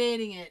still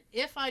debating it.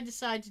 If I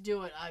decide to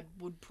do it, I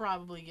would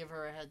probably give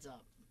her a heads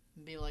up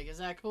and be like, is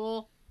that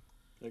cool?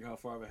 Like, how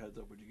far of a heads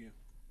up would you give?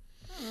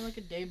 I don't know, like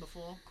a day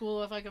before.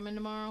 Cool if I come in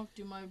tomorrow,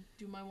 do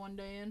my one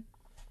day in,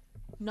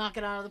 knock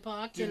it out of the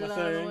park, Do get my it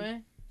out of the thing.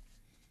 way.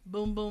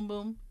 Boom, boom,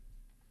 boom.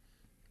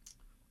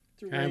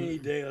 It's a rainy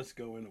day. Let's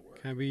go into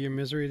work. Can I be your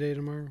misery day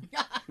tomorrow?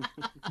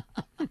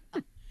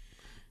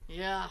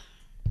 Yeah,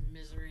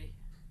 misery.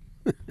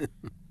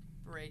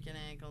 Breaking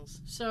ankles.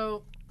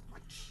 So,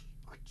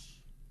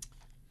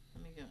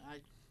 let me go.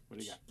 What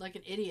do you got? Like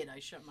an idiot, I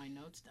shut my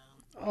notes down.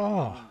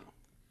 Oh,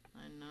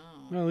 I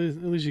know. well, at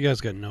least you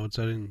guys got notes.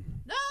 I didn't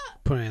Ah!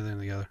 put anything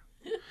together.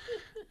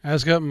 I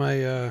just got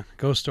my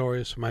ghost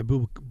stories for my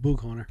boo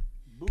corner.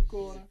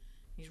 Buko.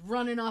 He's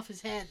running off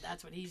his head.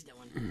 That's what he's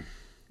doing.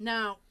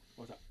 Now,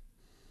 What's up?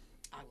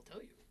 I will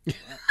tell you.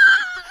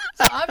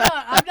 So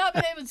I've not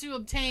been able to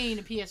obtain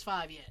a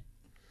PS5 yet.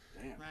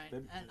 Damn. Right. They-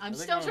 And I I'm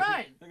think still they're on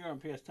trying. I think they're on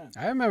PS10.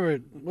 I remember,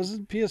 was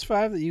it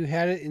PS5 that you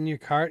had it in your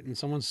cart and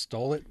someone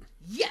stole it?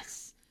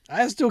 Yes.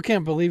 I still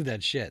can't believe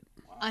that shit.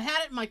 I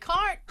had it in my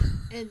cart,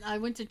 and I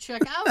went to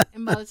check out,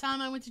 and by the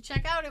time I went to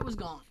check out, it was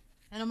gone.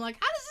 And I'm like,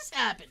 how does this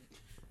happen?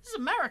 This is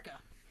America.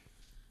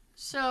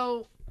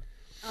 So,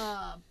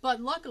 but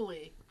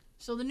luckily,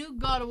 so the new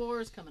God of War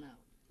is coming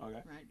out,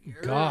 Okay. right? Yeah.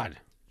 God.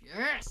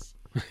 Yes.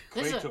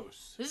 This is,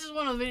 Kratos. this is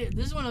one of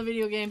the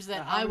video games that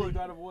Now, how I many would.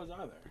 God of Wars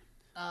are there?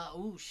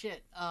 Oh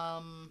shit. Oh,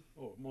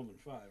 more than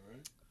 5,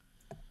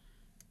 right?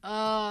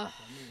 Uh, I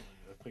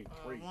played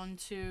 3. 1,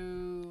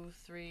 2,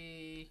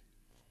 3,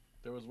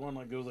 There was one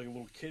there was like a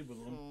little kid with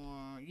them.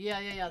 4.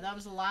 Yeah. That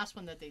was the last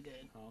one that they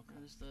did. Oh, okay.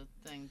 That was the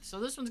thing. So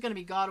this one's gonna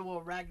be God of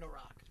War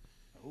Ragnarok.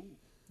 Oh,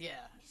 Yeah.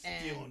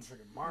 stealing And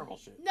freaking Marvel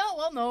shit.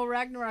 no.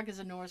 Ragnarok is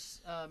a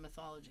Norse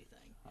mythology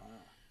thing. Ah.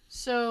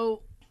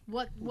 So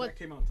what? That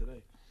came out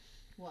today.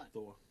 What?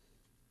 Thor.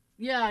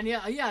 Yeah.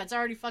 It's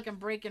already fucking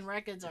breaking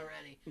records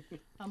already.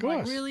 I'm like,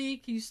 course. really?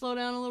 Can you slow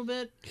down a little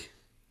bit?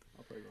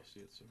 I'll probably go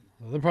see it soon.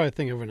 Well, they're probably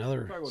thinking of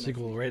another Probably next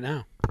sequel week. right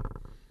now.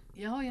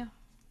 Yeah. Oh yeah.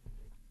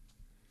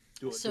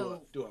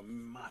 So- Do a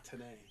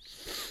matinee.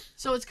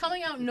 So it's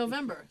coming out in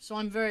November. So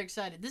I'm very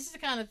excited. This is the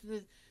kind of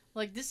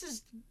like this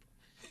is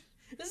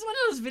one of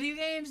those video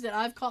games that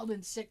I've called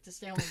in sick to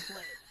stay home and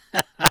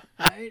play.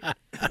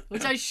 Right?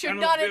 Which I should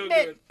not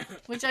admit.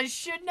 Which I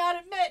should not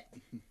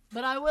admit.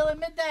 But I will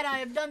admit that I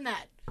have done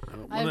that.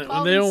 When they, called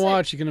when they in don't sick.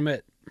 watch, you can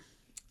admit.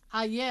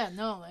 Yeah,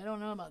 no, I don't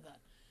know about that.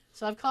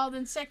 So I've called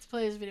in sick to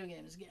play this video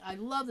game. I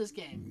love this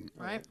game,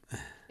 right?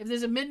 If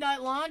there's a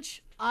midnight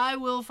launch, I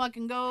will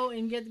fucking go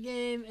and get the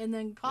game and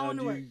then call Now,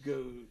 into do work. you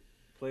go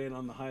play it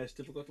on the highest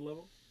difficulty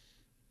level?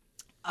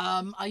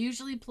 I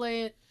usually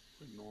play it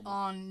Like normal.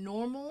 on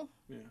normal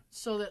Yeah.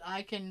 so that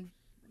I can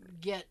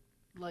get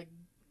like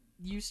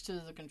used to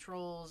the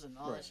controls and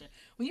all Right. that shit.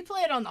 When you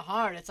play it on the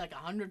hard, it's like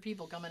 100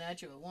 people coming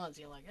at you at once.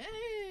 You're like,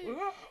 hey,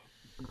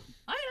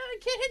 I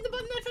can't hit the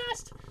button that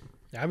fast.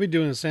 I'll be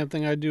doing the same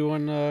thing I do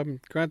on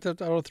Grand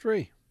Theft Auto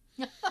 3.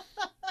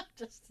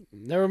 Just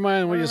Never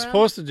mind what Run you're around?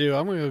 supposed to do.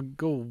 I'm going to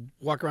go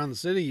walk around the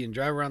city and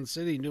drive around the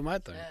city and do my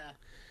thing. yeah.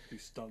 Do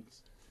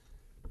stunts.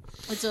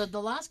 It's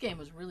the last game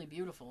was really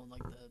beautiful,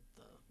 like the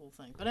whole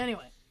thing. But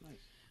anyway,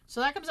 Nice. so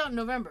that comes out in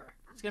November.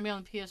 It's gonna be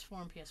on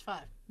PS4 and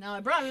PS5. Now I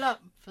brought it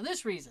up for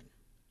this reason.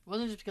 It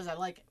wasn't just because I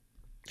like it.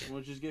 Why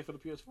don't you just get it for the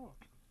PS4?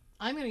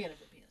 I'm gonna get it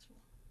for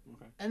PS4,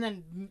 Okay. and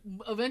then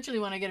eventually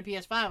when I get a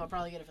PS5, I'll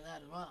probably get it for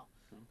that as well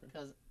Okay.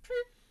 because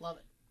love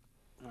it.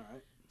 All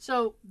right.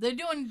 So they're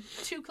doing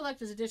 2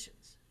 collector's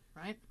editions,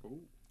 right?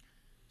 Ooh.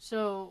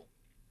 So,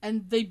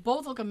 and they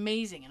both look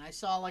amazing. And I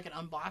saw like an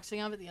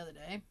unboxing of it the other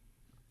day.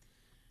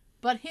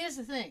 But here's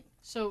the thing.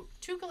 So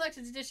 2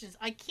 collector's editions.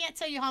 I can't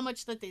tell you how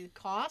much that they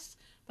cost,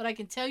 but I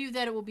can tell you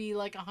that it will be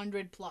like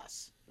 $100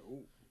 plus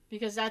Ooh.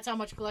 because that's how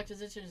much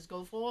collector's editions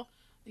go for.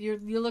 You're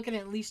looking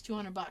at least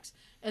 $200,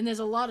 and there's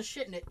a lot of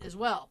shit in it as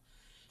well.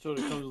 So it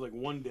comes with like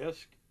one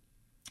disc.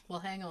 Well,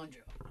 hang on, Joe.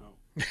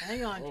 Oh.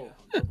 Hang on, Oh,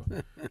 Joe.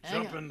 Hang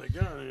on. jumping the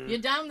gun. You're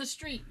down the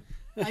street.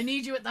 I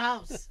need you at the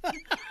house.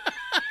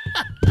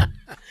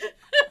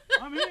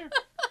 I'm here.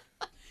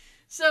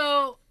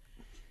 So,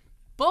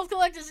 both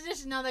collector's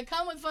editions, now they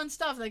come with fun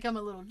stuff. They come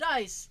with little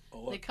dice.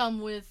 Oh, They look.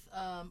 come with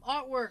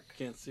artwork.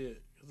 Can't see it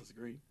because it's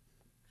green.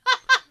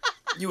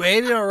 You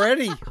ate it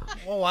already?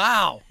 Oh,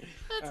 wow.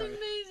 That's All right.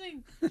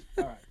 amazing.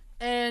 All right.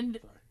 And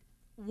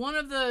Sorry. one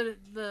of the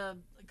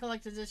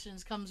collector's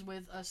editions comes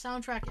with a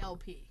soundtrack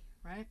LP,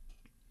 right?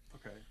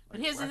 Okay. But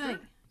Like here's the record?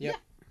 thing. Yep.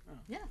 Oh.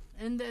 Yeah.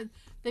 And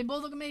they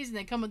both look amazing.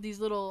 They come with these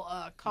little Does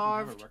he have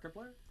carved. a record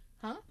player?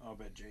 Huh? Oh, I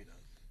bet Jay does.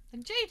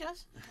 Like Jay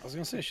does. I was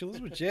going to say, she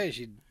lives with Jay.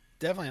 She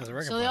definitely has a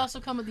record So they player. also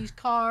come with these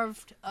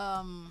carved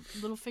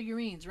little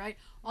figurines, right?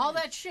 All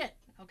that shit,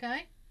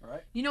 okay? All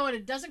right. You know what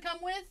it doesn't come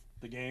with?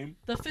 The game.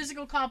 The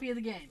physical copy of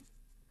the game.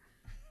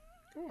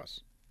 Of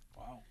course.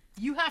 Wow.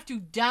 You have to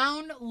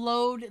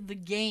download the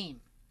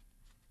game.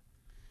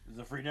 Is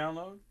it a free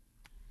download?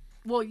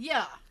 Well,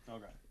 yeah,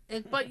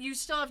 Okay. but you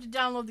still have to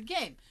download the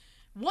game.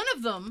 One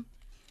of them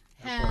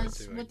That'd probably has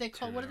take, what like, they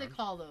call 10 what do they hours.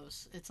 call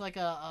those? It's like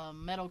a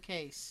metal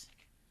case.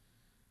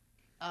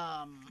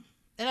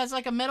 It has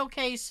like a metal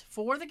case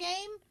for the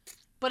game,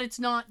 but it's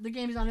not. The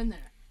game's not in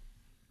there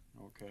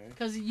Okay.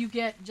 because you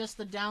get just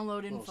the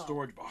download Little info.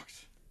 storage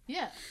box.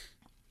 Yeah.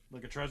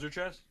 Like a treasure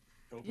chest.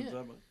 It opens Yeah.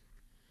 up.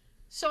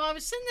 So I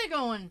was sitting there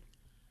going,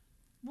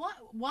 "What?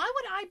 Why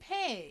would I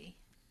pay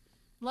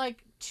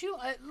like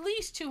at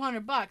least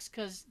 $200?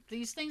 Because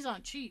these things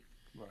aren't cheap,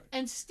 Right.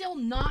 and still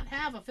not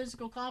have a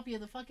physical copy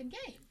of the fucking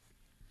game?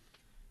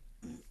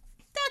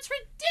 That's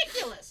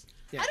ridiculous.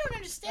 Yeah. I don't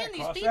understand That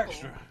these costs people.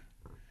 extra.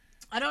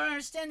 I don't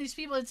understand these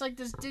people. It's like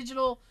this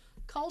digital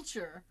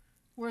culture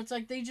where it's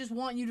like they just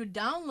want you to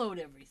download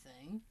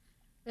everything.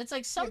 It's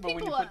like some Yeah, but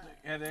people. when you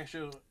add the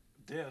actual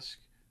disc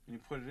and you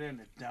put it in,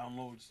 it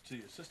downloads to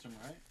your system,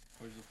 right?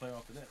 Or does it play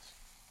off the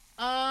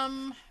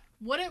disc?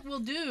 What it will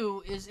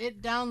do is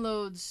it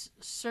downloads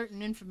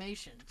certain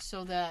information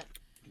so that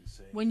You can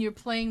say. when you're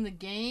playing the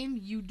game,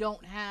 you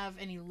don't have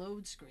any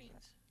load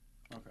screens.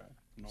 Okay.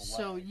 No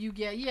So lag. you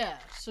get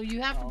so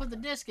you have to Oh, put the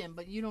okay. disc in,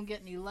 but you don't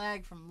get any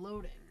lag from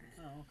loading.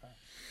 Oh,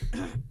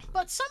 okay.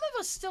 But some of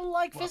us still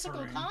like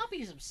physical Buffering.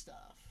 copies of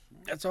stuff.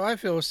 That's how I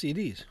feel with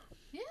CDs.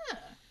 Yeah,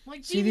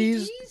 like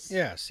CDs? DVDs.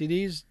 Yeah,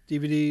 CDs,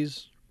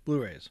 DVDs,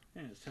 Blu-rays.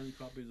 Yeah, there's 10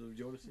 copies of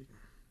Jodeci.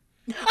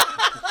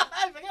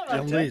 I forgot At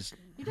about that. least.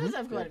 He does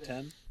have You quite a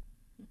have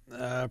bit.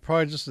 10?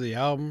 Probably just the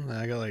album. And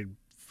I got like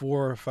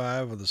 4 or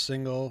 5 of the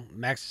single,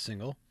 maxi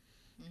single.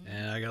 Mhm.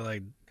 And I got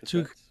like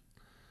 2. Cassettes?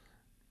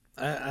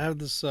 I have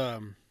this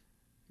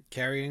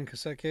carrying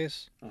cassette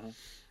case. Uh-huh.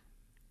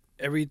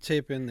 Every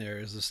tape in there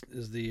is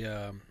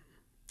the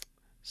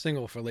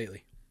single for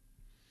Lately.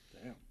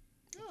 Damn.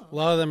 Oh. A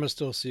lot of them are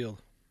still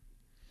sealed.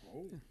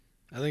 Oh.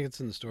 I think it's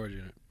in the storage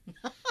unit.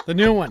 The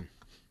new one.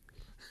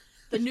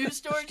 The new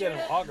storage Just get an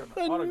unit? autograph.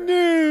 The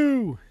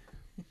new.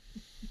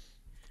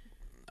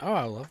 Oh,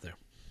 I love them.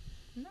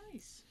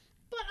 Nice.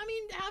 But I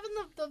mean, having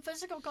the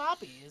physical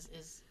copy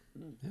is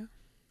Yeah.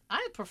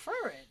 I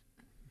prefer it.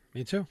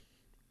 Me too.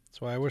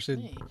 That's why I wish they'd.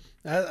 Me.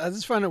 I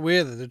just find it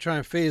weird that they're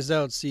trying to phase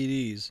out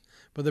CDs,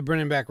 but they're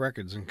bringing back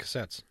records and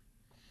cassettes.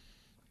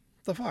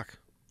 What the fuck?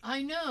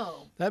 I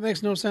know. That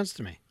makes no sense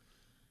to me.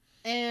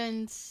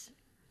 And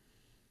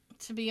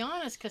to be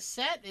honest,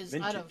 cassette is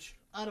Vintage.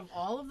 out of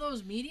all of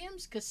those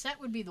mediums, cassette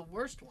would be the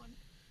worst one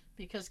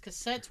because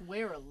cassettes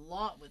wear a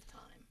lot with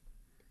time.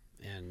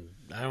 And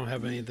I don't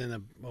have anything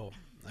that. Oh,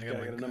 I got Yeah, I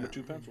my got a number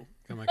 2 pencil.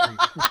 Got my.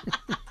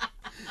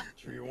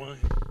 It's for your wine.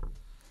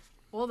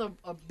 Or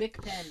a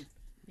Bic pen.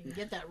 You can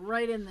get that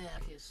right in there.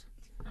 If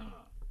you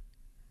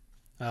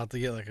I'll have to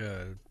get like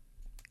a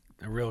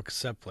real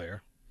cassette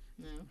player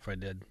no. if I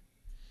did.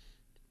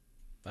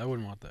 I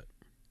wouldn't want that.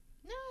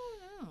 No,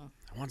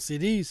 I want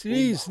CDs,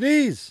 CDs,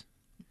 CDs.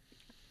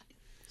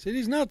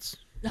 CDs nuts.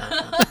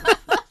 Boombox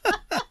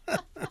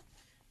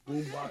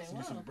and do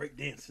wow. some break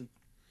dancing.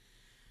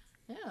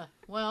 Yeah.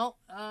 Well,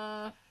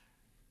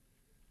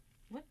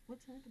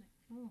 what's happening?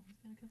 Oh, he's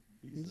gonna come.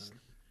 He's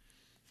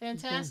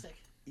Fantastic.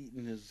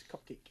 eating his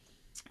cupcake.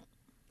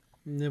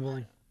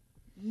 Nibbling.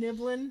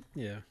 Nibbling.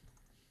 Yeah.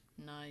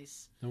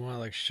 Nice. I want to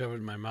like shove it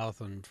in my mouth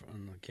on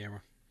the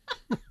camera.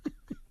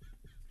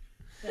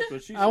 That's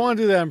what she I want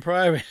to do that in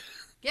private.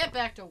 Get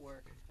back to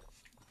work.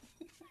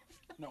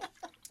 No,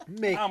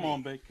 Make I'm me.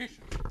 on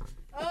vacation.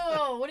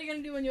 Oh, what are you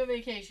gonna do on your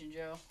vacation,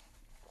 Joe?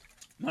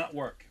 Not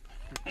work.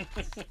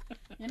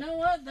 You know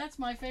what? That's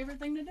my favorite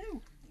thing to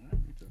do. Yeah,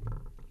 me too.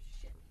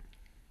 Shit.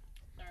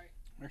 Sorry.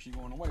 I'm actually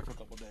going away for a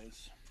couple of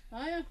days.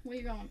 Oh yeah, where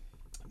you going?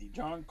 The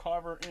John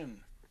Carver Inn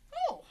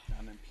Oh,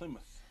 down in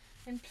Plymouth.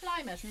 in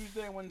Plymouth.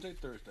 Tuesday, Wednesday,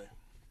 Thursday.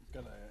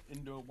 Got an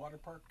indoor water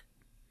park.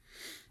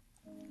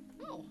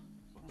 Oh,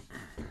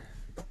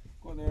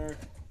 Go there.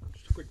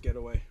 Just a quick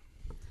getaway.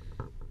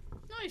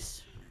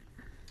 nice.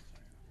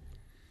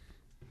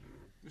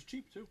 It was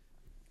cheap too.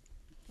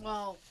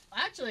 Well,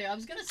 actually, I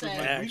was gonna Like say,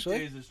 Actually?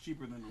 weekdays is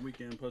cheaper than the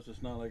weekend. Plus,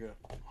 it's not like a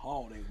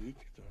holiday week.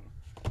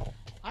 So.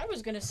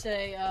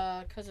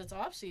 because it's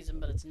off season,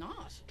 but it's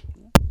not.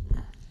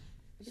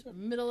 It's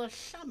middle of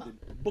summer.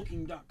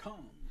 Booking.com.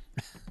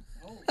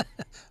 Oh.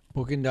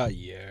 Booking dot.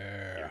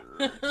 Yeah.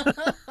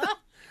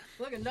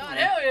 Looking done.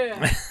 Hell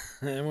yeah.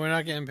 And we're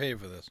not getting paid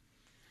for this.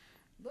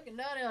 Looking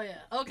down, hell yeah.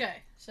 Okay,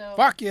 so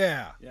Fuck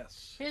yeah.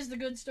 Yes. here's the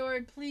good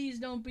story. Please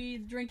don't be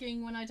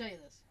drinking when I tell you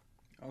this.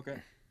 Okay.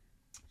 I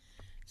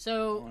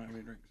So don't have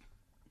any drinks.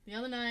 the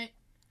other night,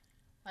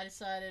 I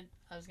decided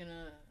I was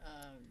gonna.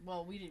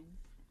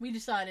 We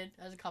decided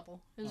as a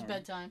couple. It was All right.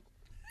 bedtime.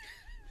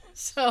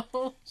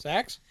 So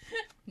Sax?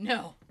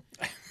 no.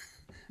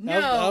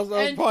 That was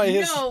and probably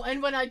his- no,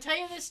 and when I tell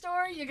you this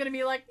story, you're gonna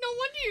be like, "No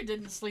wonder you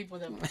didn't sleep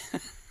with him."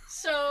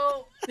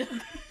 So,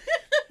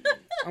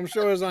 I'm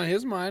sure it was on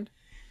his mind.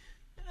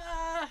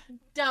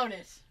 doubt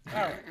it.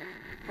 All right.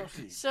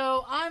 Proceed.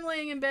 So I'm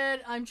laying in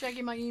bed. I'm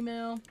checking my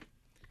email,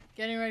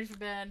 getting ready for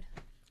bed.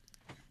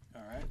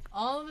 All right.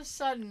 All of a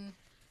sudden,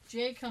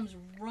 Jay comes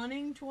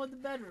running toward the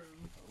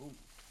bedroom, Oh,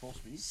 full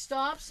speed.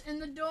 stops in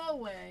the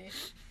doorway,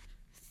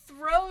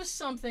 throws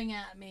something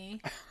at me.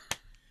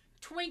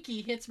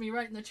 Twinkie hits me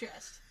right in the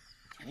chest.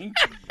 Twinkie.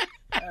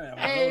 I haven't had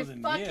one A of those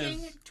in fucking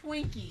years.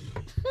 Twinkie.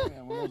 I haven't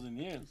had one of those in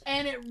years.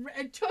 And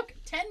it took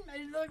 10,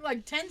 it looked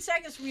like 10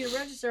 seconds for me to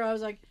register. I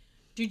was like,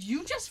 did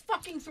you just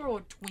fucking throw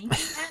a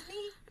Twinkie at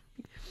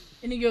me?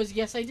 And he goes,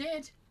 yes, I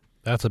did.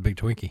 That's a big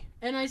Twinkie.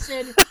 And I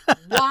said,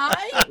 why?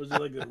 Was it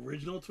like the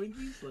original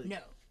Twinkies? Like, No.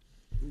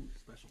 Ooh,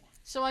 special one.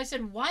 So I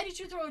said, why did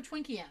you throw a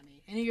Twinkie at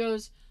me? And he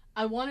goes,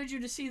 I wanted you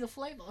to see the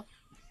flavor.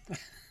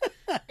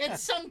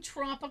 It's some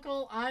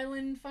tropical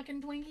island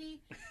fucking Twinkie.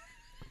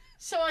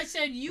 So I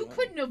said, you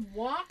couldn't have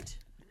walked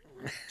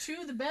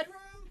to the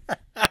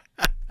bedroom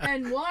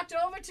and walked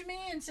over to me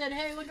and said,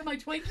 hey, look at my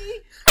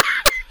Twinkie?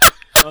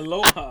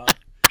 Aloha.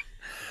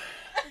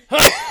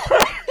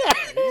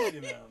 Easy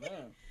now,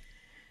 man.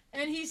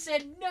 And he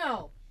said,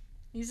 no.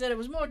 He said it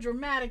was more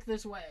dramatic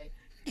this way.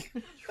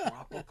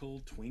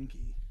 Tropical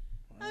Twinkie.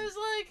 Wow. I was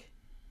like,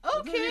 That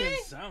doesn't okay.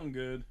 even sound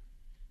good.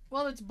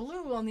 Well, it's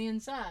blue on the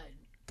inside.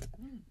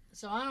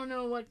 So I don't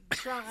know what...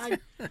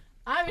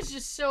 I was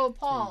just so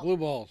appalled. Blue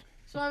balls.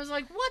 So I was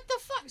like, what the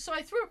fuck? So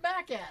I threw it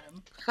back at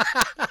him.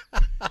 Look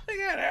at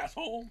that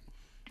asshole.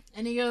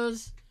 And he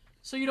goes,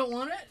 so you don't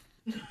want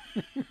it?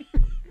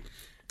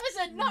 I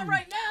said, not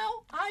right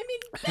now. I'm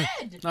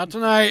in bed. Not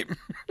tonight.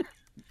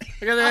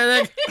 Look at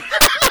that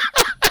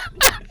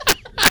thing.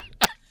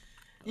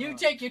 You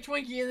take your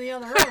Twinkie in the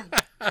other room.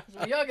 That's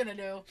what you're going to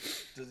do.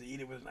 Does he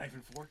eat it with a knife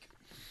and fork?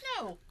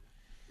 No.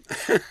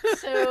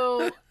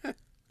 So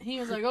he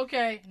was like,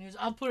 okay. And he was,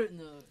 I'll put it in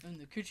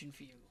the kitchen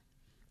for you.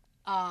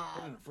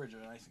 Put it in the fridge,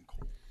 it's nice and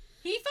cold.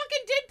 He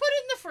fucking did put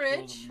it in the It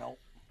fridge. doesn't melt.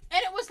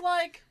 And it was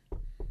like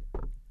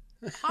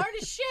hard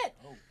as shit.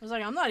 Oh. I was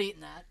like, I'm not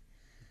eating that.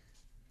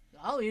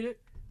 I'll eat it.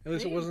 At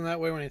least it wasn't that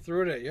way when he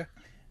threw it at you.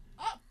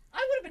 Oh,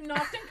 I would have been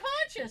knocked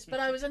unconscious, but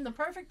I was in the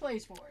perfect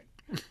place for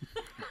it.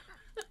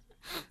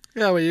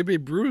 Yeah, well, you'd be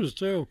bruised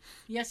too.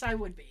 Yes, I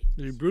would be.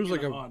 You'd bruise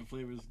like Kinda a. odd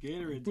flavors.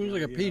 Gatorade. Bruise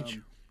like a peach.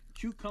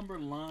 Cucumber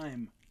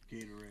lime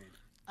Gatorade.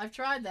 I've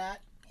tried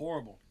that.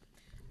 Horrible.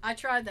 I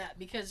tried that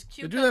because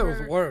They do that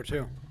with water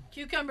too.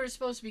 cucumber is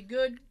supposed to be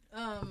good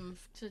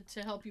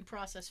to help you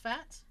process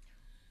fats,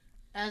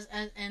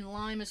 and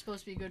lime is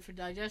supposed to be good for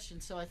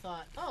digestion. So I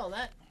thought, oh,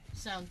 that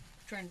sounds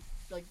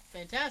like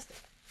fantastic.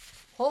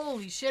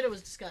 Holy shit, it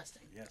was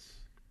disgusting. Yes.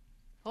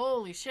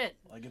 Holy shit.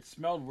 Like it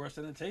smelled worse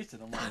than it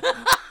tasted. I'm like,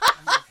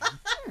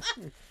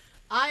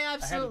 I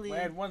absolutely, I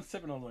had one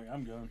sip and I was like,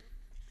 I'm done.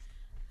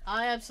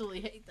 I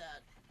absolutely hate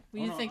that. What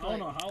do you think? I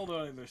don't Like, know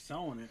how they're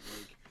selling it.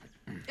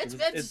 Like,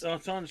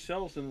 it's on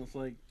shelves and it's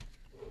like,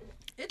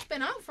 it's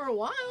been out for a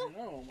while. I don't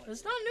know. Like,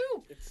 It's not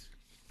new.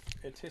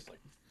 it tastes like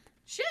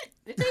Shit.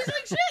 It tastes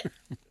like shit.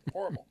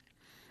 horrible.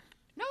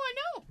 No, I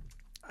know.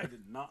 I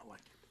did not like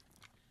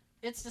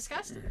it. It's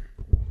disgusting.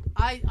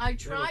 I They have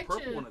tried a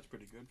purple to. one that's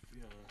pretty good.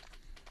 Yeah.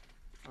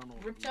 I don't know.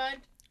 what it Riptide?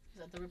 Is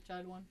that the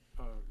Riptide one?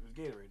 It's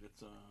Gatorade.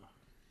 It's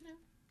Yeah.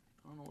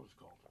 I don't know what it's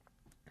called.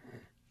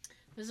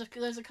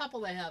 There's a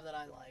couple they have that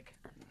I like.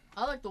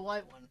 I like the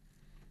white one.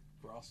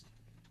 Frost.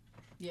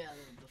 Yeah,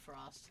 the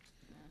Frost.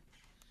 Yeah.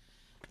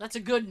 That's a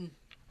good one.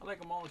 I like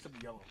them all except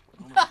the yellow.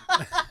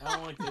 I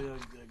don't like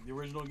the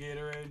original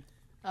Gatorade.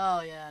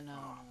 Oh yeah, no.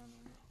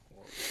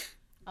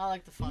 I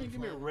like the fun Give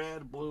me flavor.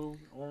 red, blue,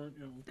 orange.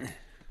 You know.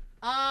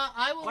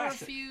 I will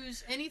Classic.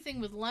 refuse anything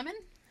with lemon.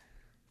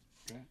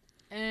 Okay.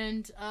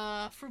 And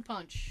fruit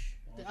punch.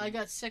 I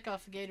got sick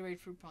off of Gatorade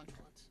fruit punch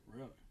once.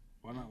 Really?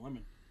 Why not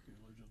lemon? You're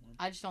allergic to lemon?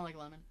 I just don't like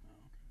lemon.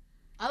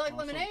 Oh, I like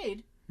Awesome.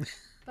 lemonade,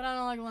 but I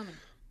don't like lemon.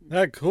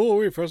 That cool,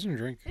 refreshing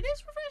drink. It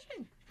is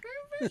refreshing.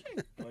 Very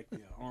refreshing. I like the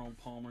Arnold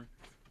Palmer.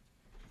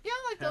 Yeah,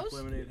 I like Half those.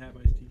 lemonade, half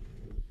iced tea.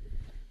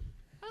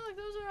 I like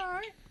those. Are all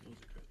right. Those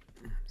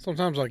are good.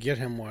 Sometimes I'll get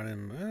him one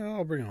and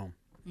I'll bring it home.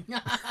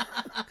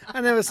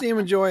 I never see him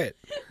enjoy it.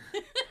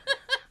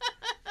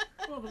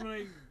 Well, when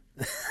I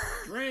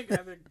drink, I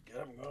have to get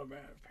up and go to bed.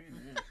 Pain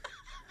in the ass.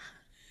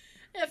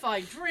 If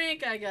I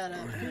drink, I gotta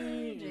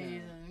pee.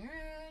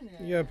 Jesus.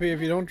 You gotta pee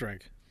if you don't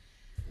drink.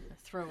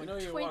 Throw You in know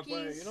you walk by.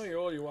 Twinkies. You know you're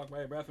old. You walk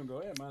by a bathroom, and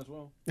go, yeah, might as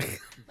well.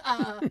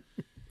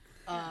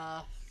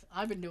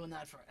 I've been doing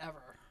that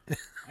forever.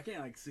 I can't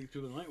like sleep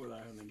through the night without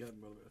having to get up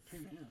and go to bed.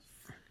 Pain in the ass.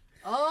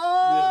 Be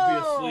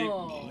asleep.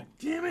 Oh, Like,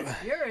 damn it.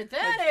 you're at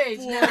that age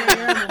 4 now.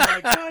 a.m. I'm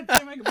like, God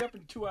damn, I could be up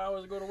in 2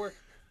 hours to go to work.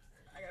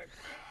 I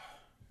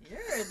gotta.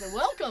 You're at the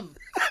welcome.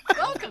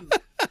 Welcome.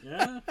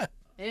 Yeah.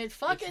 It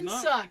fucking It's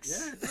not- sucks.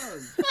 Yeah, it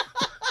does.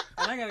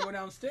 And I gotta go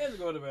downstairs to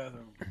go to the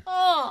bathroom.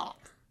 Oh,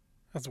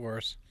 That's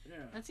worse. Yeah.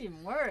 that's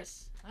even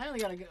worse. I only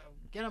gotta go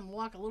get him and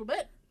walk a little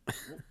bit.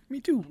 Me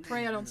too.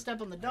 Pray I don't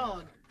step on the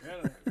dog.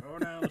 Yeah, go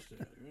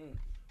downstairs. Yeah.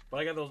 But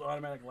I got those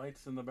automatic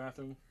lights in the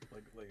bathroom,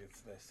 like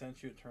it's that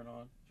sense you to turn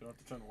on. You don't have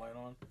to turn the light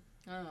on.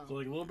 So Oh.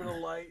 like a little bit of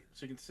light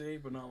so you can see,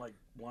 but not like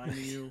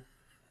blinding you.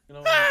 You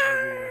know, like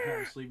you're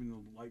half asleep and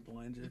the light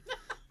blinds you.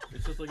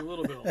 It's just like a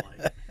little bit of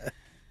light.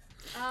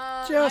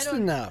 Just I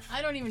don't- enough.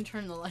 I don't even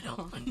turn the light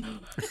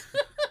on.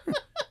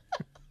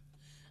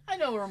 I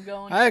know where I'm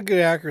going. I have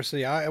good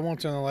accuracy. I won't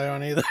turn the light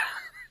on either.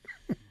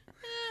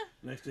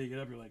 Next day you get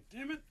up, you're like,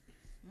 damn it,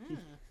 Yeah.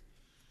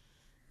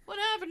 What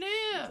happened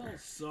it's here? all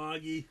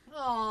soggy.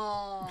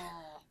 Oh,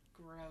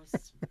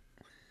 gross.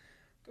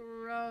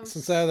 Gross.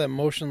 Since I have that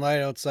motion light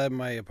outside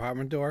my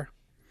apartment door,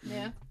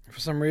 Yeah. for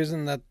some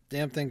reason that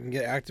damn thing can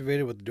get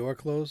activated with the door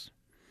closed.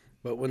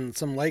 But when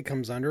some light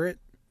comes under it,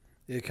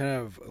 it kind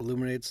of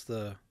illuminates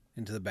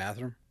into the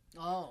bathroom.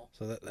 Oh.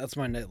 So that's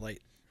my night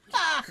light.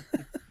 Ah,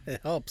 It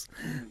helps.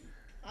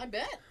 I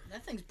bet.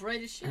 That thing's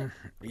bright as shit.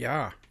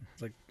 Yeah.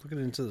 It's like looking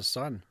into the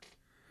sun.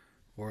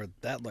 Or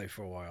that light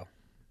for a while.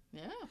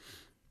 Yeah.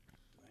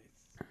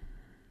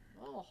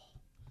 Oh.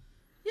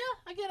 Yeah,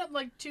 I get up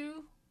like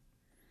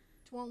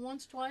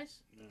once, twice.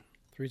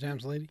 3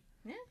 times, lady?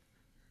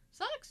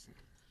 Sucks.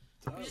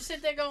 You just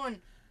sit there going,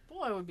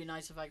 boy, it would be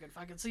nice if I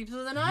could sleep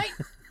through the night.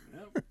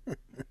 Yep.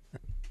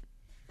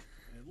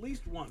 At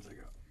least once I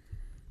go.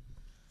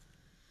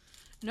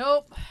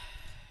 Nope.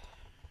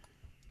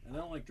 And I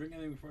don't like drinking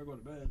anything before I go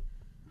to bed.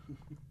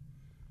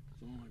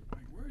 So I'm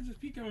like, where's this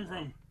pee coming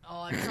from?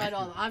 Oh,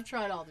 I've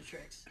tried all the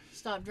tricks.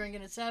 Stop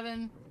drinking at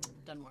 7.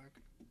 Doesn't work.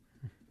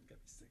 Got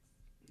me sick.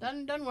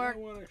 Doesn't work. I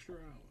want extra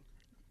hour.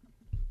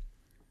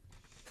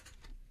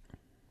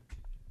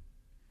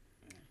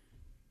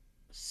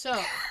 So,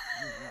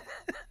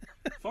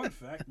 Fun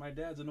fact, my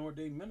dad's an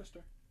ordained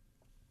minister.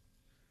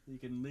 He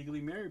can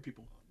legally marry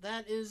people.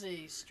 that is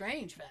a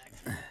strange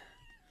fact.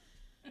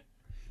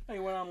 He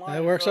went online.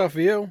 That works out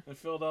for you. and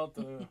filled out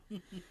the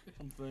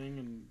something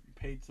and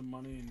paid some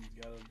money and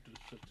got a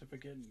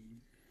certificate. And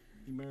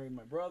he married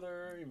my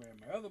brother. He married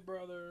my other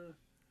brother.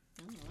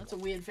 Oh, that's a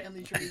weird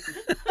family tree.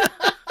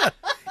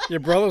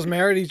 Your brothers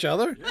married each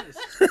other? Yes.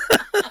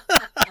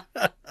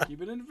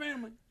 Keep it in the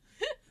family.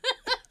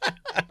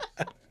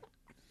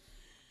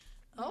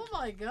 Oh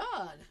my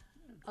god.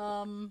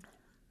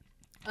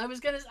 I was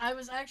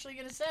actually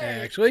gonna say,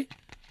 Actually,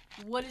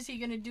 what is he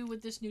gonna do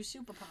with this new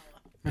superpower?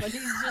 But he's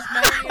just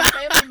marrying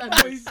family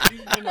members.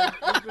 He's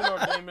been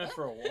ordained minister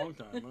for a long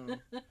time.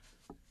 I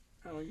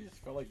don't know, he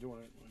just felt like doing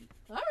it.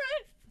 All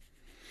right.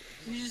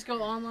 You just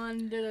go online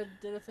and did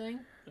a thing.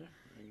 Yeah.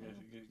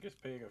 You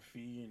just pay a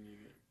fee and you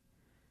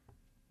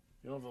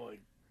don't have to like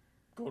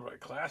go to a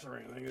class or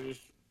anything.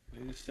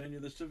 They just send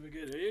you the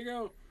certificate. Here you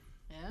go.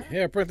 Yeah.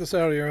 yeah, print this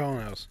out of your own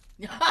house.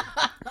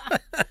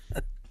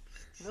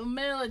 We'll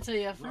mail it to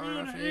you for Run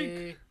out a of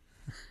fee.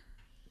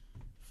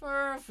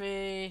 For a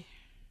fee.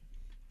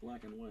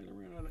 Black and white. I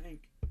ran out of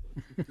ink.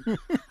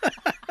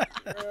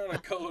 I ran out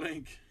of colored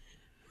ink.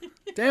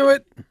 Damn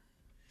it.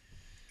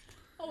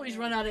 Always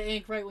run out of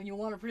ink right when you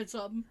want to print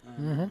something.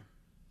 Mm-hmm.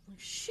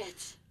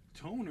 Shit.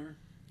 Toner.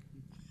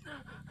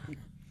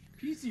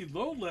 PC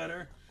low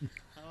letter.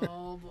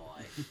 Oh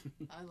boy.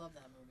 I love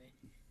that movie.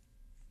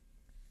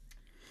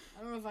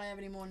 I don't know if I have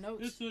any more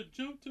notes. It's a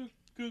jump to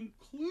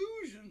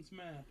conclusions,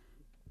 Matt.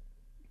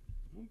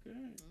 Okay.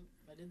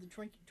 I did the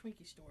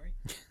Twinkie story.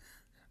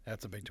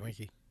 That's a big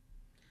Twinkie.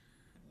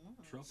 Oh,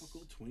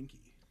 Tropical Twinkie.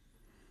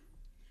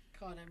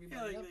 Caught Yeah,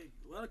 everybody up.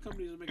 a lot of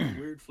companies are making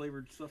weird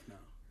flavored stuff now.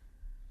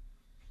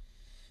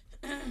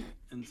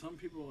 And some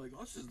people are like,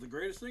 oh, this is the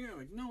greatest thing. I'm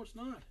like, no, it's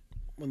not.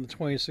 When the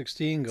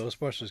 2016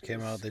 Ghostbusters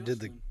came out, they did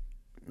the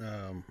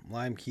Disgusting.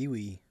 lime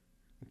kiwi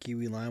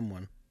lime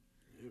one.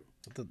 Ew.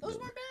 Those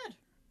weren't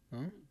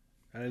bad.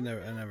 I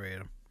never ate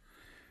them.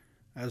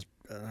 I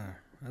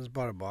just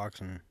bought a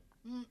box and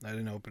I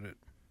didn't open it.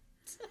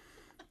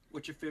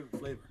 What's your favorite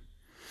flavor?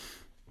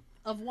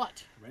 Of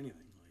what? Of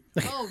anything.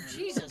 Like, Oh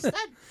Jesus,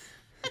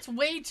 that's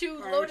way too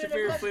all right, what's loaded.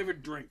 your a favorite question.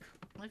 flavored drink?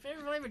 My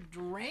favorite flavored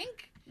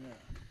drink? Yeah.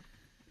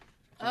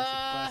 Uh,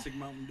 Classic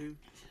Mountain Dew.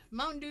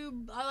 Mountain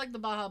Dew. I like the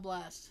Baja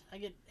Blast. I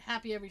get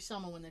happy every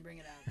summer when they bring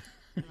it out,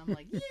 and I'm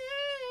like, yay,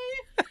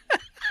 yay!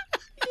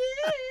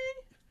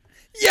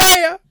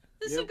 Yeah!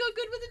 This will go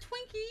good with a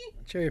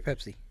Twinkie. Cherry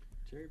Pepsi.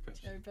 Cherry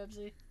Pepsi. Cherry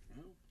Pepsi.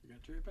 Oh, you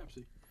got Cherry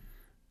Pepsi.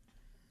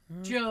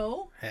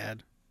 Joe.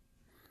 Had.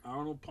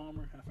 Arnold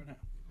Palmer, half and half.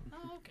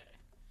 Oh,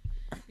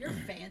 okay. You're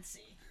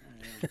fancy.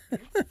 Yeah.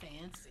 You're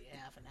fancy,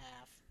 half and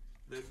half.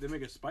 They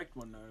make a spiked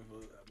one now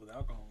with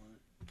alcohol in it.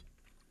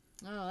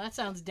 Oh, that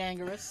sounds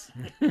dangerous.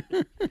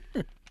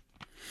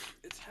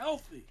 It's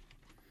healthy.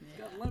 It's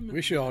got lemon.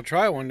 We should all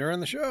try one during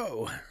the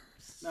show.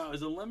 Now,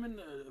 is a lemon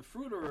a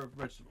fruit or a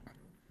vegetable?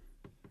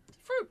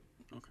 fruit.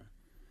 Okay.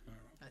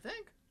 I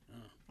think.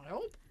 Oh. I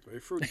hope. Very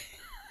fruity.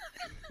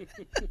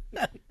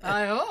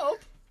 I hope.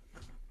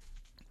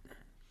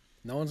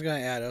 No one's gonna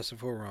add us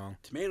if we're wrong.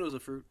 Tomatoes are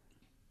fruit.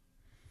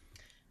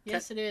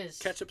 Yes, it is.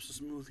 Ketchup's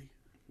a smoothie.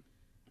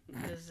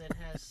 Because it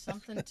has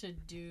something to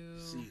do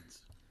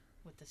Seeds.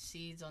 with the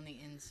seeds on the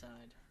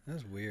inside.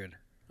 That's weird.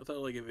 I thought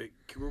like if it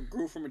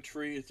grew from a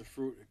tree, it's a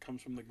fruit. It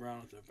comes from the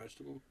ground, it's a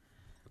vegetable.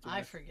 That's what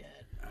I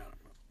forget. I don't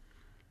know.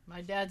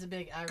 My dad's a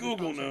big agriculture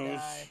Google knows.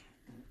 guy.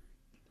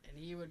 And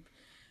he would...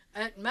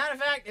 matter of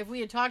fact, if we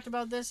had talked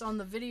about this on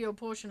the video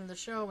portion of the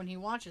show when he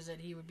watches it,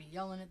 he would be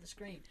yelling at the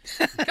screen.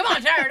 Come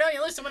on, Tara, don't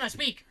you listen when I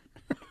speak.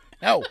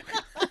 No,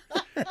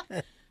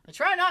 I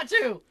try not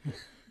to.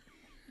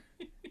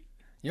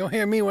 you don't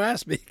hear me when I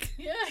speak.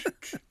 Yeah.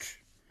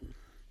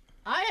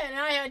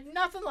 I had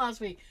nothing last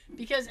week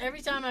because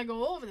every time I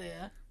go over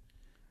there,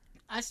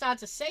 I start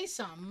to say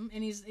something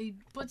and he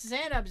puts his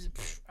hand up and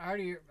says, I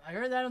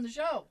heard that on the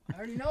show. I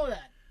already know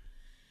that.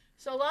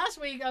 So last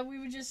week we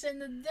were just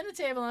sitting at the dinner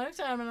table and I looked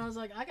at him and I was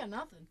like, I got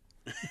nothing.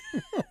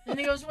 And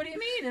he goes, what do you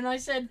mean? And I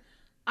said,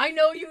 I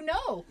know you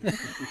know.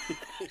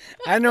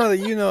 I know that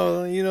you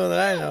know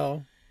that I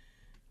know.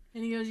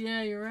 And he goes,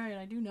 yeah, you're right.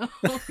 I do know.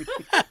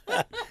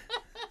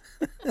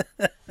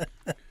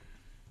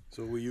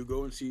 So will you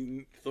go and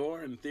see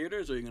Thor in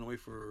theaters, or are you gonna wait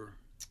for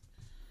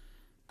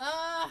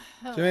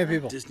Too many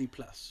people. Disney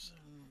Plus?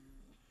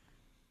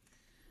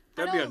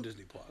 That'd be on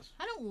Disney Plus.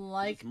 I don't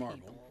like It's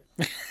Marvel.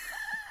 people.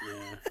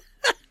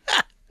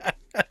 Yeah.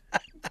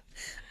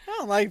 I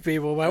don't like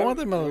people, but I want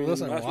them to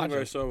listen and last watch movie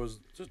I it. saw was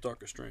just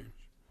Doctor Strange.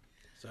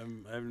 So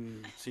I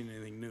haven't seen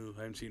anything new.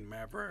 I haven't seen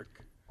Maverick.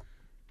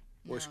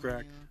 Voice No,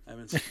 crack. yeah. I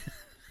haven't seen.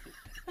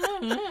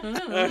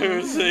 I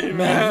haven't seen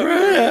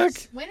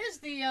Maverick. When is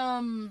the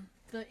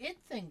It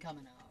thing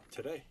coming out?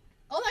 Today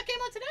Oh, that came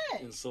out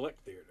today. in select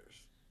theaters.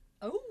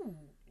 Oh.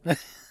 I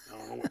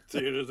don't know what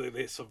theaters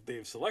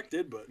they've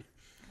selected, but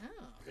Oh.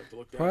 you have to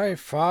look that Probably up.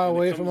 far And it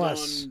away from comes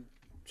us. on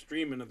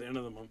streaming at the end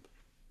of the month.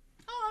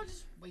 Oh, I'll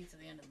just wait till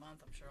the end of the month.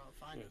 I'm sure I'll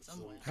find Yeah, it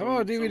somewhere. How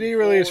about a some DVD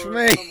release for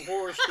horror- me? Some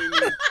horror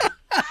streaming.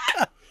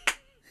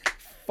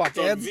 Fuck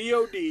Some it.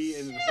 VOD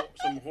and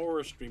some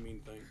horror streaming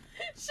thing.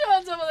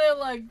 Sean's over there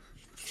like,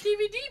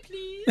 DVD,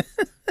 please.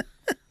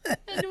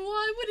 And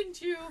why wouldn't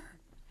you?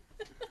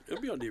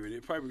 It'll be on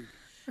DVD. Probably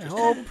I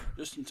hope.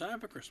 just in time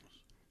for Christmas.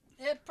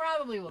 It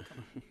probably will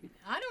come.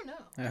 I don't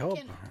know. I hope.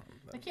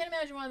 I can't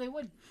imagine why they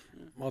wouldn't.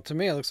 Well, to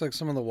me, it looks like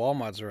some of the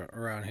Walmarts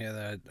around here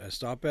that I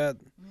stop at,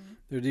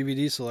 their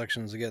DVD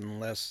selections are getting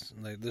less.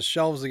 Like the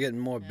shelves are getting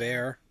more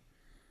bare,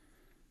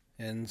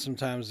 and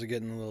sometimes they're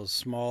getting a little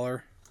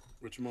smaller.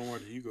 Which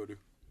Walmart do you go to?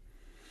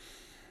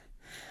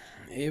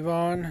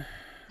 Avon,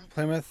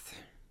 Plymouth,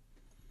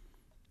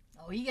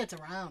 Oh, he gets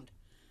around.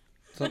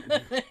 some,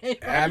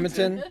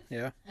 Abington.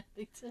 Yeah,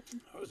 Abington.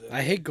 I was there.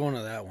 I hate going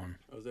to that one.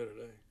 I was there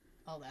today.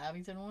 Oh, the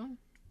Abington one?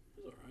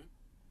 It was alright.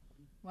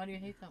 Why do you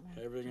hate that one?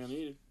 Everything I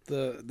needed.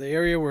 The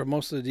area where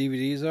most of the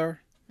DVDs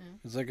are, Yeah.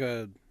 it's like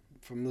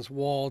from this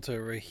wall to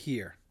right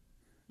here.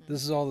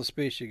 This is all the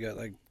space you got,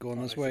 like going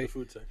Oh, this next to way. The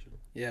food section.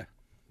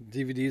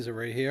 DVDs are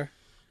right here.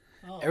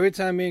 Oh. Every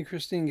time me and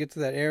Christine get to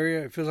that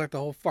area, it feels like the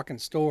whole fucking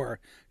store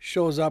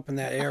shows up in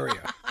that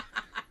area.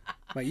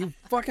 Like, you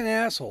fucking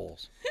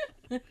assholes.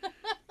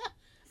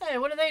 Hey,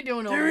 what are they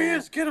doing over There he there?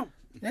 is. Get him.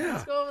 Yeah.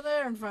 Let's go over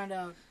there and find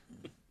out.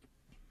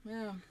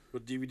 Yeah.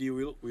 What DVD were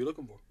you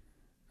looking for?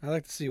 I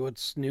like to see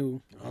what's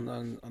new on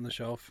the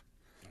shelf.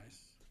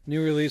 Nice.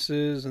 New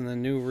releases and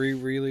then new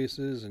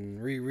re-releases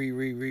and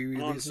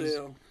re-releases. On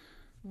sale.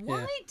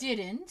 Why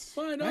didn't?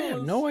 $5. I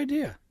have no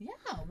idea. Yeah,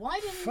 why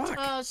didn't Fuck.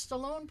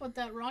 Stallone put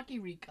that Rocky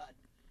recut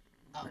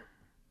out?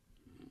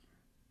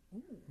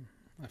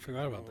 I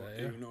forgot about that,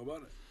 Do yeah. you know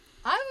about it?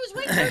 I was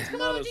waiting for it to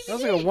come out on Not DVD. a- That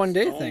was like a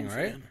one-day Stone thing,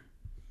 right? fan.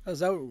 That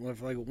was out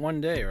with like one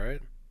day, right?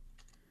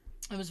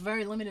 It was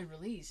very limited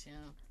release,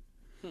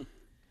 yeah.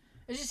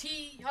 It's just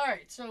all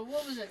right, so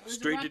what was it? Was it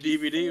Straight to Rocky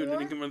DVD. It 4?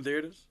 didn't come in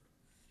theaters.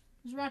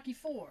 It was Rocky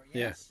 4,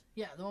 yes.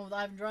 Yeah, the one with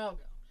Ivan Drago.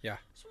 Yeah.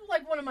 It's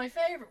like one of my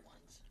favorite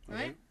ones,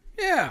 right?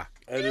 Yeah.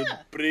 I didn't Yeah.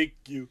 break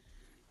you.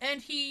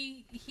 And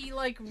he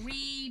like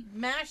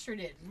remastered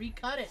it,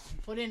 recut it,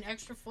 and put in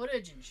extra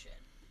footage and shit.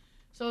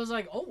 So I was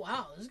like, oh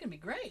wow, this is gonna be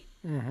great.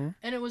 Mm-hmm.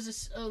 And it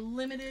was a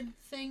limited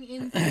thing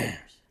in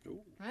theaters,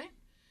 Ooh. right?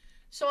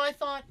 So I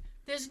thought,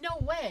 there's no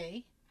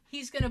way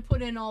he's gonna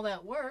put in all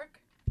that work,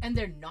 and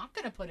they're not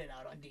gonna put it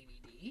out on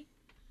DVD.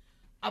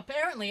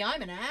 Apparently,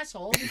 I'm an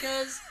asshole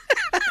because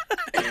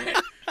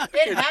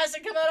it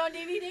hasn't come out on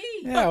DVD.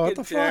 Yeah, what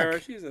the Fucking Tara,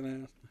 fuck? she's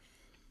an ass.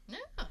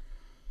 Yeah.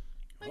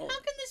 Like, Oh. how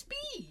can this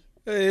be?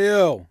 Hey,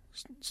 yo.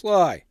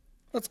 Sly.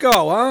 Let's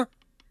go, huh?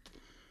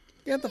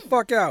 Get the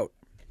fuck out.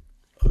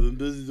 I've been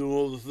busy doing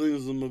all the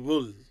things on my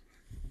buddies.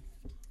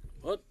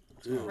 What?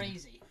 Dude.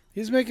 Crazy.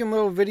 He's making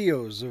little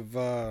videos of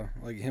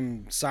like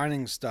him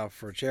signing stuff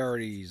for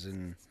charities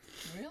and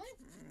Really?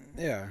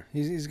 yeah,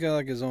 he's got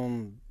like his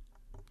own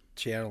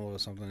channel or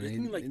something. Isn't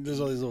He, he, like, he does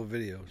all these little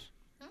videos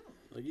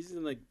Like he's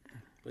in like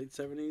late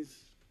 70s.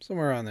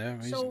 somewhere around there.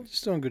 He's So-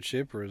 still in good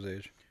shape for his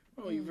age.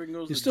 Oh, he freaking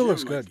goes He to still the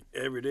looks gym, good.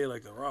 like, every day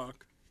like The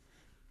Rock.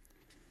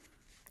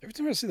 Every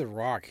time I see The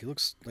Rock, he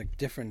looks like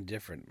different.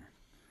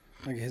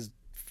 Like his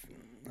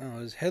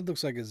head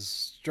looks like it's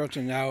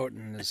stretching out,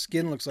 and his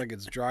skin looks like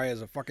it's dry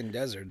as a fucking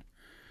desert.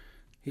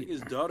 I think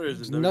his daughter is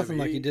It's in WWE. nothing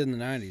like he did in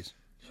the 90s.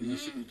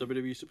 She's a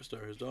WWE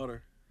superstar. His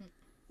daughter.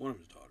 One of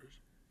his daughters.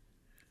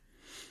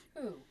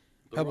 Who?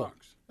 The Pebble.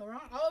 Rock's. The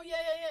Rock? Oh, yeah.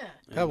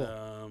 And, Pebble.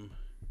 I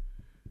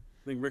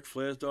think Ric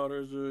Flair's daughter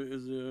is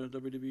a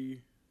WWE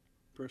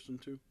person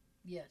too.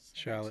 Yes. I think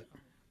Charlotte.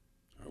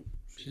 so. Oh,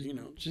 you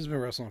know. She's been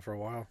wrestling for a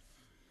while.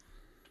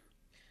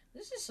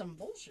 This is some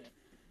bullshit.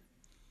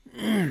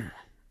 Yeah,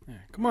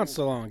 come on,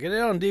 Stallone. Get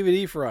it on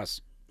DVD for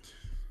us.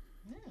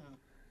 Yeah.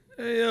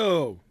 Hey,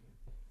 yo.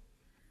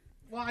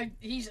 Well,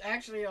 he's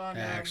actually on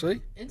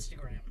Actually?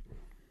 Instagram.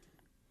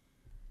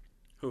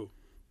 Who?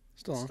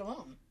 Stallone.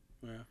 Stallone.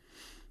 Yeah.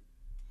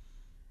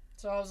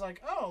 So I was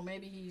like, oh,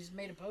 maybe he's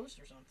made a post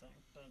or something.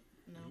 But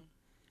no.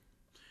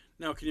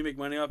 Now, can you make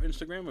money off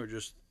Instagram or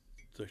just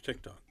the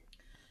TikTok?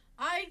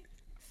 I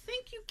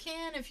think you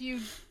can if you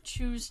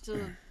choose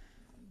to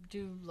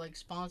do like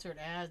sponsored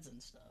ads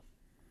and stuff.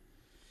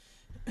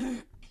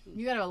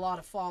 You gotta have a lot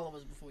of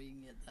followers before you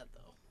can get that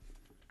though.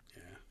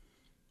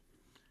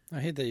 Yeah.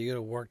 I hate that you got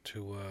to work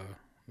to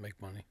make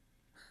money.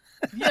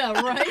 Yeah,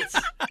 right?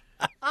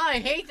 I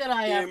hate that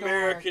I The have to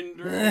work. American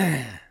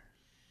dream.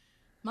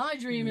 My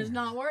dream is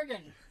not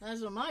working.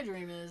 That's what my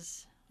dream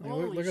is. Hey,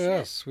 Holy look shit. at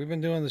us. We've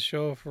been doing the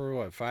show for,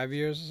 what, 5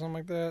 years or something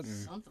like that? And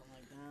Something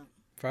like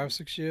that. 5,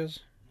 6 years?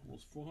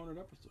 Almost 400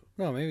 episodes.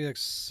 No, maybe like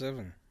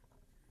 7.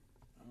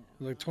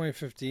 Like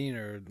 2015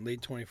 or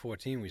late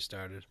 2014 we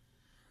started.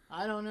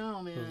 I don't know,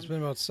 So man. it's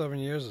been about 7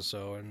 years or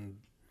so. And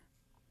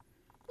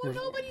Well,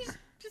 nobody's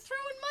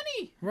throwing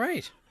money.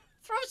 right.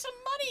 Throw some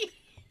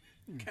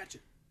money. Catch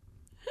it.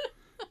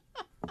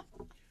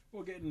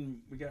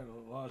 We got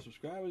a lot of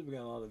subscribers. We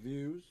got a lot of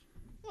views.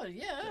 Well,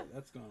 yeah. Yeah,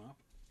 that's gone up.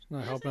 It's not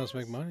Yes, helping it us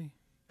make is. money.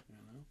 You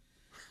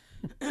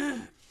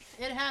know.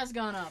 It has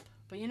gone up.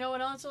 But you know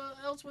what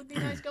else would be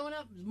nice going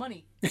up? Is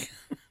money.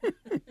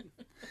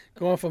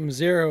 Going from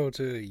 0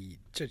 to Yeah,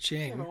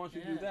 cha-ching. but once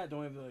we do Yeah. that, don't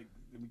we have to, like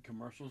be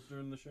commercials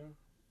during the show?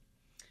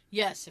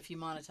 Yes, if you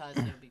monetize,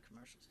 there'll be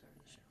commercials during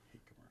the show. I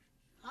hate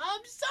commercials.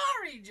 I'm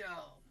sorry,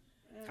 Joe.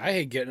 I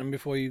hate getting them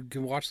before you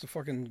can watch the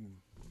fucking...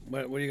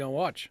 What are you going to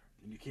watch?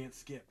 And you can't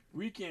skip.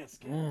 We can't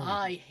skip. Mm.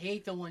 I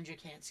hate the ones you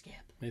can't skip.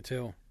 Me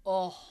too.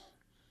 Oh,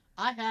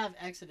 I have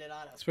exited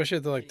out of. Especially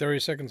if they're like 30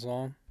 seconds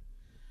long.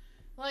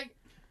 Like,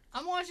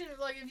 I'm watching it.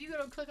 Like, if you go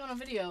to click on a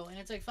video and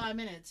it's like 5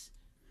 minutes,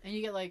 and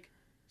you get like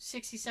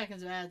 60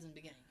 seconds of ads in the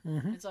beginning,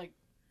 Mm-hmm. it's like,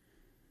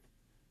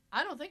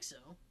 I don't think so.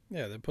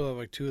 Yeah, they put up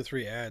like 2 or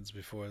 3 ads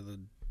before the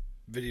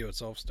video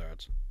itself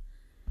starts.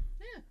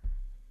 Yeah.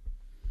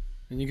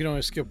 And you can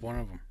only skip one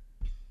of them.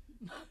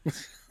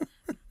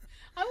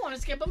 I want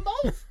to skip them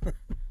both.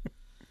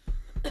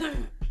 Both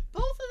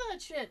of that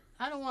shit.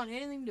 I don't want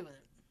anything to do with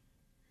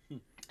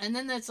it. And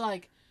then that's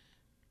like,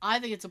 I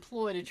think it's a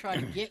ploy to try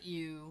to get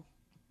you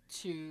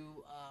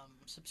to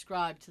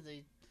subscribe to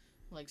the,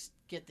 like,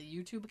 get the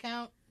YouTube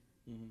account.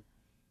 Mhm.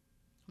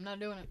 I'm not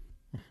doing it.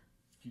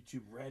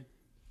 YouTube Red.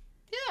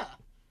 Yeah.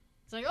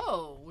 It's like,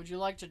 oh, would you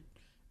like to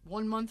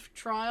 1 month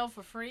trial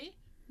for free?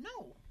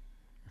 No.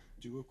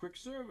 Do a quick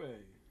survey.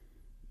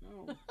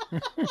 No.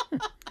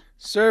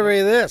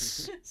 Survey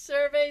this.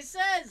 Survey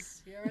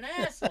says you're an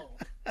asshole.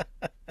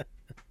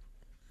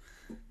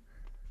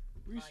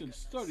 Recent goodness.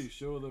 studies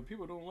show that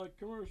people don't like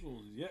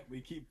commercials, yet we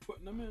keep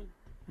putting them in.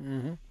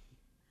 Mm-hmm.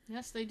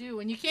 Yes, they do.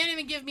 And you can't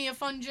even give me a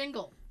fun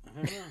jingle. I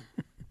don't know.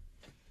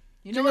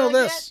 You know Jingle what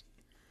I this. get?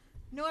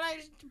 You know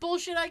what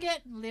bullshit I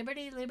get?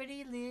 Liberty,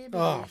 liberty, liberty.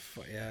 Oh,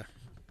 yeah.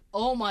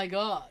 Oh my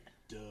god.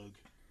 Doug.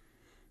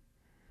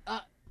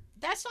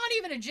 That's not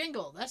even a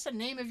jingle. That's the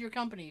name of your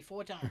company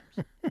 4 times.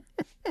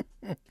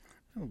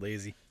 I'm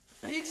lazy.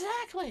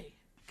 Exactly.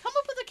 Come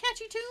up with a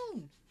catchy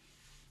tune.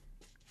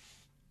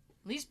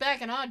 At least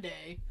back in our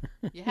day,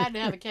 you had to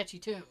have a catchy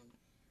tune.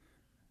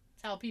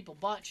 That's how people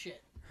bought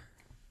shit.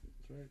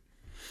 That's right.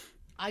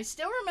 I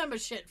still remember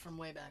shit from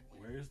way back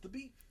when. Where's the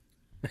beef?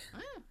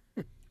 Ah.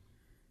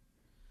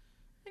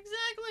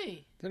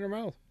 Exactly. It's in her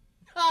mouth.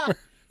 Ah,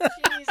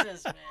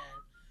 Jesus, man.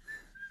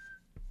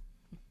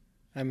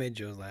 I made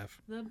Joe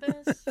laugh. The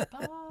best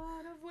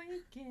part of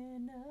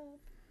waking up.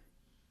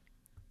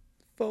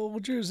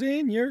 Folgers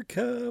in your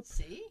cup.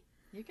 See?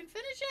 You can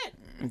finish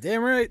it.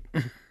 Damn right.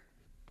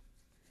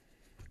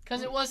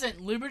 Because it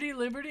wasn't liberty,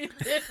 liberty,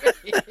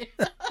 liberty.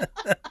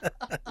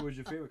 What was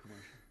your favorite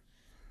commercial?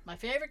 My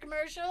favorite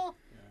commercial?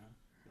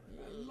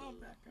 Yeah. I love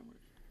that commercial.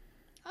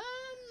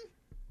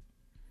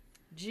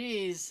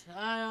 Geez.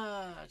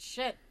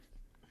 Shit.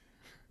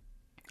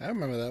 I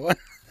remember that one.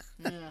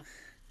 Yeah.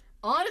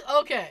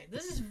 Okay,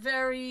 this is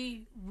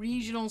very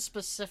regional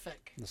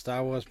specific. The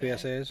Star Wars Okay.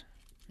 PSAs.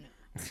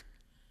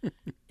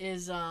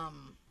 Is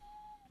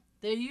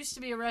there used to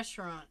be a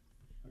restaurant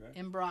Okay.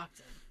 in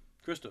Brockton.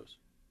 Christos.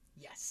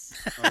 Yes.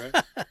 All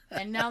right.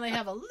 And now they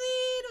have a little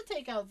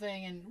takeout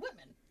thing in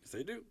Whitman. Yes,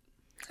 they do.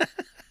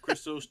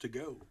 Christos to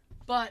go.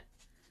 But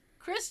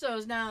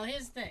Christo's now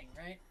his thing,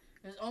 right?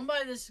 It was owned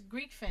by this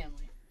Greek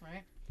family,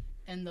 right?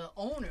 And the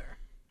owner,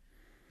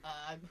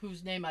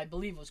 whose name I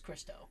believe was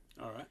Christo,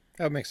 All right.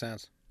 That makes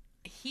sense.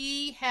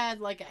 he had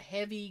like a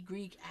heavy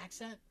Greek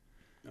accent,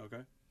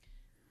 Okay.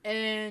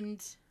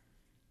 and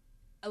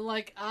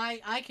like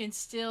I can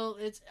still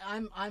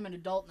I'm an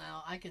adult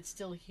now. I can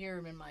still hear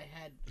him in my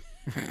head.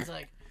 It's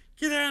like,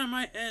 Get out of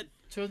my head.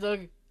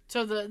 the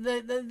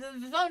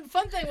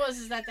fun thing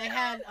was that they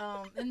had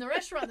in the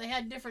restaurant they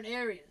had different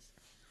areas.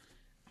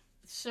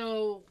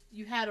 So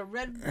you had a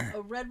red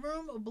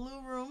room, a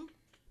blue room,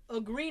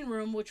 a green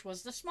room, which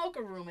was the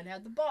smoker room and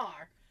had the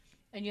bar,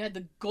 and you had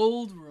the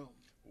gold room.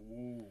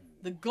 Ooh.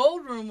 The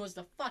gold room was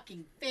the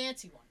fucking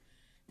fancy one,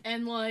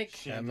 and like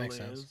That makes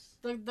Chandeliers.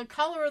 the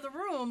color of the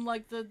room,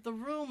 like the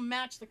room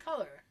matched the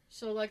color.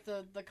 So like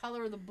the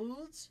color of the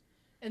booths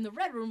in the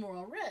red room were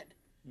all red.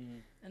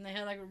 Mhm. And they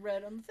had like a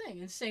red on the thing.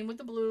 And same with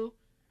the blue,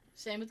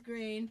 same with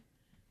green.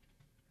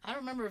 I don't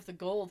remember if the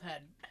gold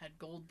had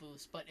gold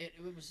booths, but it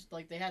was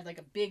like they had like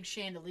a big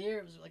chandelier.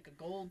 It was like a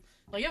gold,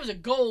 like it was a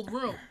gold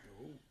room.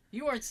 Ooh.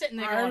 You weren't sitting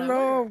there I going, wonder,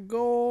 love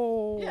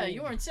gold. yeah,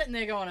 you weren't sitting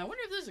there going, I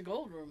wonder if there's a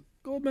gold room.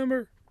 Gold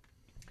member.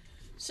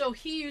 So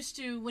he used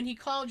to, when he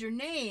called your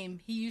name,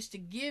 he used to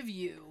give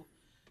you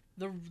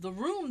the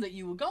room that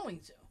you were going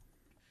to.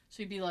 So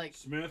he'd be like,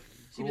 Smith.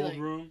 She'd be Gold like-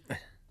 room.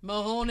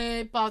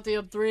 Mahoney, party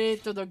up 3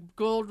 to the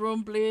gold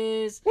room,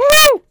 please.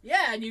 Woo!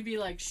 Yeah, and you'd be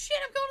like, shit,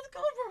 I'm going to the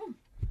gold room.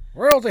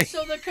 Royalty.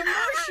 So the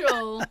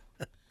commercial,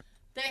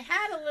 they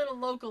had a little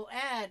local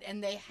ad,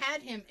 and they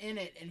had him in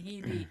it, and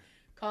he'd be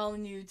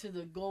calling you to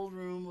the gold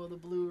room or the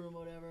blue room, or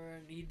whatever,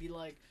 and he'd be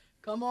like,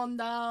 come on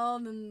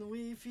down, and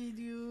we feed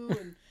you,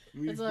 and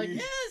it's like,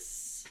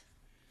 yes!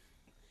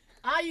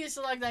 I used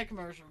to like that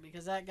commercial,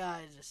 because that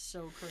guy is just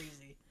so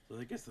crazy. So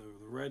I guess the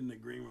red and the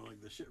green were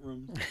like the shit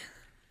rooms.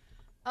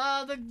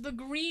 The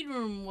green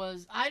room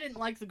was, I didn't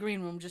like the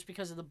green room just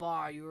because of the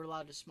bar. You were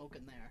allowed to smoke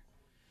in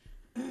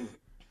there.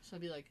 So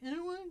I'd be like, I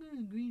don't want to go to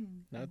the green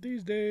room. Not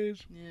these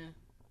days. Yeah.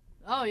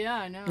 Oh, yeah,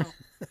 I know.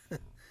 You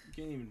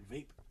can't even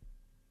vape.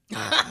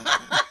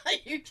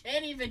 You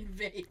can't even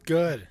vape.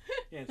 Good.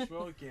 Can't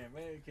smoke, can't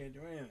vape, can't do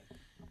anything.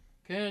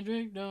 Can't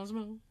drink, don't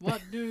smoke.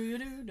 What do you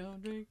do?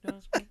 Don't drink,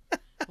 don't smoke.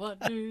 What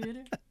do you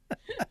do?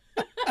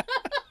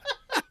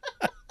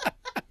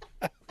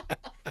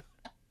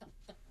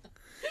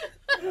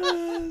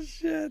 Oh,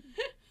 shit.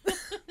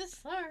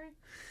 Sorry.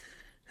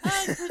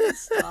 I couldn't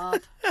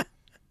stop.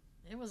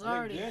 It was They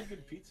already. had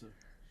good pizza.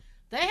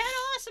 They had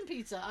awesome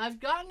pizza. I've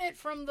gotten it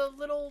from the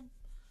little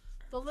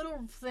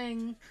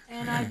thing,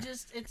 and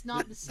it's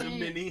not the same.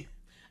 The mini.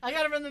 I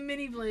got it from the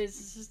mini place.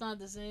 It's just not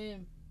the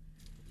same.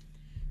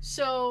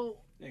 So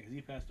Yeah, because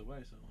he passed away,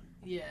 so like,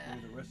 yeah,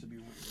 maybe the recipe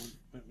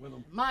went with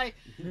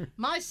him.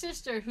 my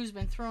sister, who's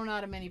been thrown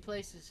out of many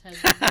places,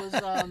 was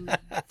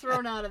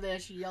thrown out of there.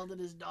 She yelled at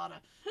his daughter.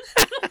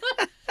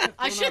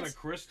 I Thrown should. out of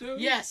Christo?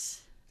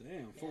 Yes.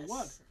 Damn, for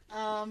Yes.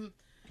 what?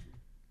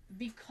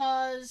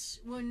 Because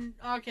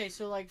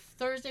so like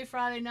Thursday,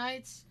 Friday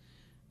nights,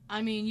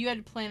 I mean, you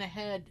had to plan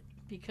ahead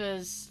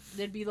because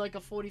there'd be like a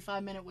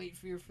 45-minute wait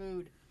for your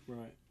food.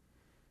 Right.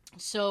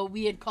 So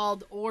we had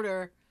called to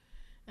order,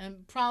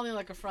 and probably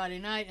like a Friday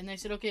night, and they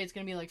said, okay, it's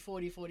going to be like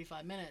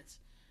 45 minutes.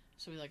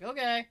 So we're like,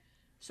 okay.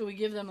 So we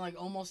give them like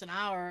almost an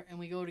hour, and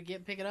we go to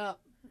pick it up,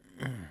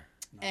 Not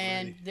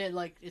and ready. they're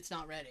like, it's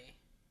not ready.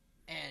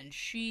 And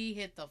she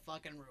hit the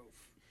fucking roof.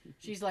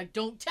 She's like,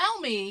 don't tell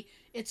me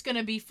it's going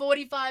to be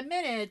 45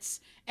 minutes,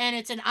 and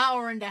it's an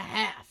hour and a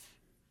half.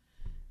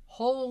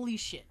 Holy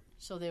shit.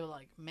 So they were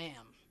like, ma'am.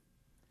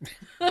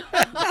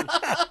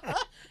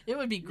 It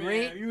would be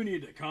great. Man, you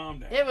need to calm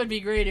down. It would be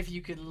great if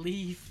you could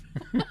leave.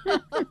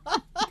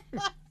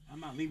 I'm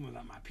not leaving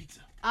without my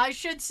pizza. I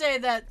should say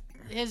that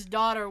his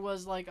daughter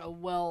was like a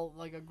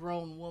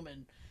grown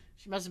woman.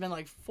 She must have been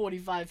like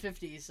 45,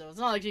 50, so it's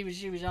not like she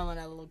was yelling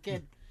at a little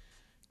kid.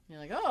 You're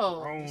like,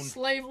 oh, Grown.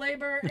 slave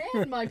labor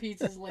and my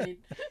pizza's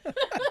late.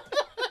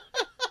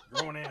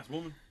 Grown ass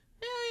woman.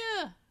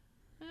 Yeah.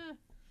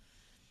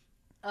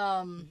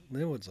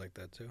 Linwood's like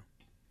that too.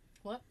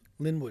 What?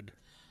 Linwood.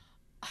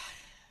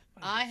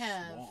 I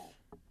have. Small.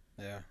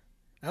 Yeah.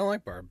 I don't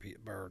like bar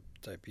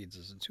type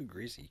pizzas. It's too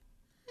greasy.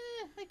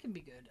 It can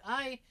be good.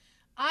 I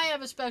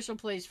have a special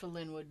place for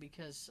Linwood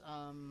because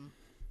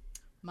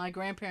my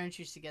grandparents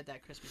used to get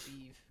that Christmas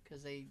Eve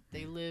because they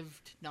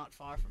lived not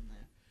far from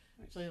there.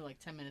 It's only like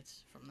 10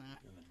 minutes from there.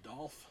 And the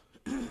Dolph.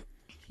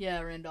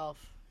 Yeah,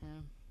 Randolph. Yeah.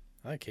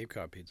 I like Cape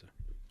Cod pizza.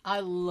 I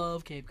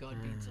love Cape Cod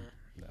pizza.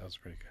 That was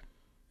pretty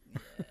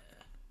good.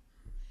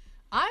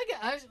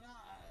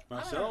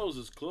 Marcello's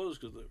is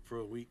closed for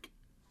a week.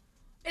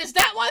 Is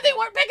that why they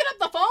weren't picking up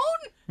the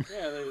phone?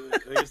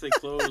 Yeah, I guess they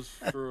closed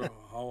for a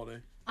holiday.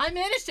 I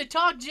managed to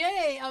talk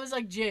Jay. I was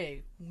like,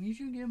 Jay, we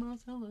should get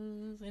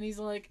Marcella's. And he's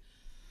like,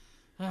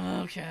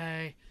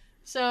 okay.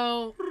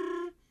 So,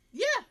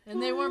 yeah.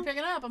 And they weren't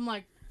picking up. I'm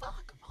like,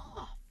 fuck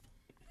off.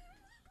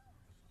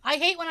 I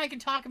hate when I can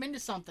talk him into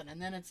something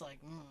and then it's like,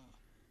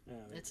 Yeah,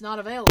 it's not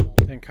available.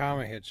 Then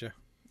karma hit you.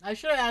 I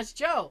should have asked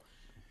Joe.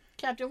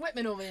 Captain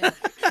Whitman over here.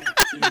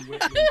 in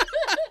Whitman.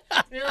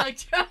 You're like,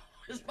 Tara,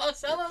 is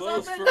Marcelo's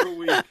Closed open? for a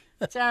week.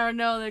 Tara,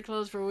 no, they're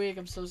closed for a week.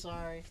 I'm so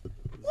sorry.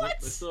 What?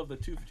 They still have the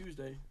Tooth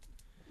Tuesday,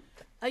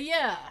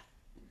 Yeah.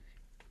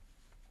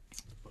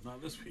 but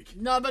not this week.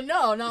 No, but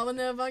no, not when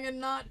they're fucking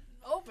not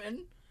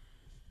open.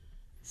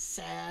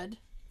 Sad.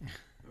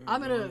 I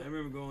I'm gonna-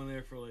 remember going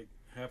there for like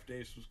half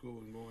days from school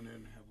and going there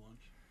and have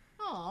lunch.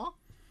 Aw,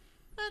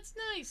 that's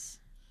nice.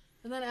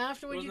 And then There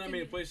afterward, wasn't you that can.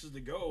 many places to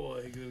go.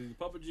 Like there was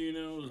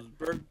Papagino's, there was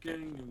Burger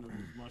King, and there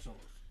was Marcello's.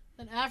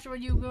 Then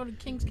afterward, you go to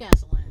King's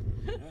Castle Land.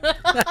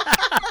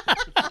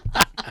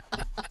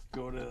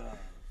 Go to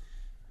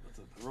what's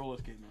it? The roller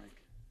skating rink.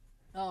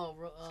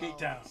 Skate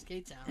Town.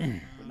 Skate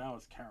Town. But now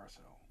it's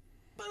Carousel.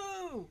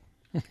 Boo!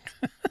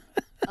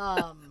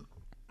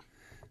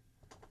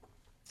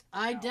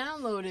 I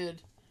downloaded.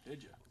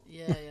 Did you?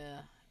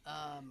 Yeah.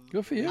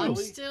 Good for you. I'm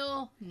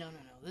still no.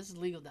 This is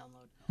legal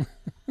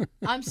download.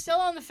 I'm still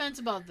on the fence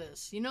about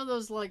this. You know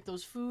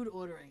those food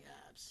ordering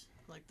apps,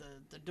 like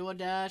the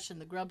DoorDash and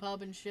the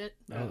Grubhub and shit.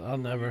 I'll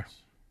never.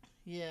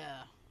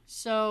 Yeah.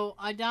 So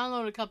I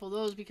download a couple of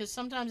those because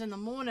sometimes in the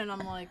morning I'm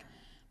like,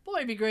 boy,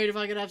 it'd be great if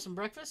I could have some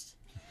breakfast.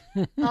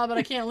 But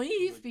I can't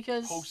leave Like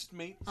because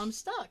Postmates. I'm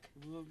stuck.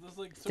 There's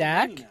like so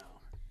Stack? many now.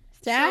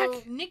 Stack?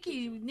 So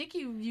Nikki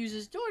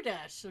uses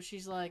DoorDash, so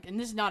she's like, and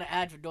this is not an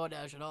ad for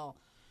DoorDash at all.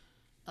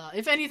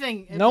 If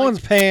anything, No one's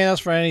paying us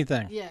for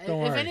anything. Yeah,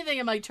 Don't if worry. anything,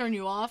 it might turn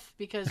you off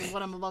because of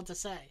what I'm about to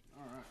say.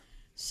 All right.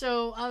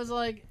 So I was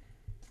like,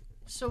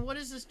 so what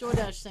is this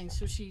DoorDash thing?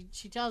 So she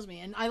tells me,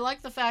 and I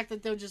like the fact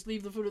that they'll just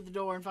leave the food at the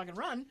door and fucking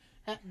run.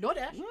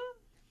 DoorDash.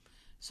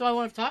 So I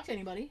won't have to talk to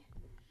anybody.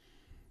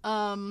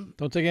 Don't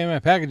take any of my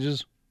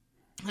packages.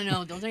 I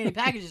know, don't take any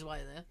packages while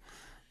you're there.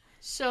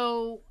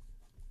 So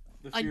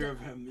The I fear d- of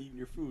him eating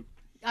your food.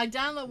 I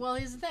download. Well,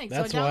 here's the thing.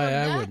 That's so I why downloaded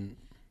I that, wouldn't.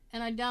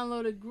 and I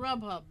downloaded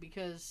Grubhub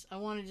because I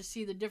wanted to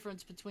see the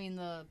difference between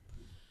the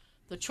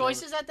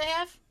choices that they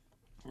have.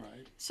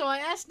 Right. So I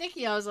asked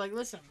Nikki, I was like,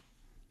 listen,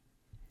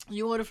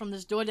 you order from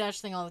this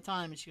DoorDash thing all the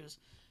time? And she goes,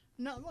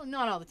 no, well,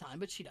 not all the time,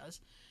 but she does.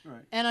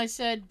 Right. And I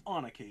said,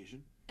 On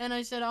occasion.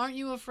 aren't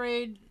you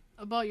afraid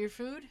about your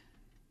food?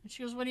 And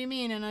she goes, what do you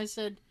mean? And I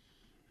said,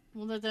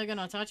 well, that they're going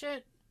to touch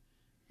it?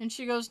 And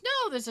she goes,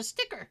 no, there's a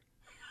sticker.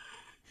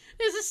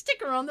 There's a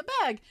sticker on the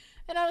bag.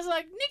 And I was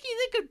like, Nikki,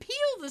 they could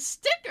peel the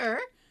sticker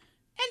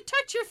and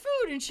touch your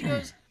food. And she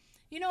goes,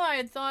 you know, I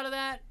had thought of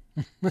that.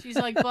 She's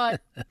like,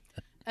 but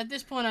at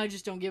this point, I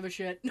just don't give a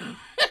shit.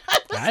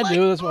 I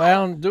do. That's why I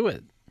don't do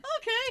it.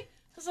 Okay.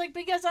 I was like,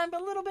 because I'm a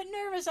little bit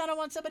nervous. I don't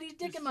want somebody's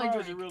dick These in my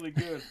fries drink. are really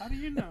good. How do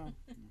you know?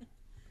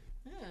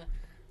 Yeah.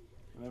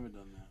 I've never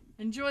done that.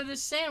 Enjoy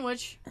this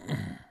sandwich.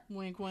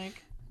 Wink,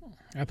 wink.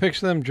 I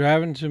picture them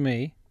driving to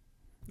me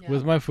Yeah.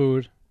 with my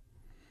food,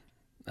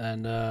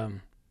 and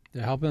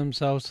they're helping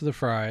themselves to the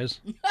fries.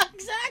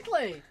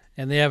 Exactly.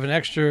 And they have an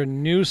extra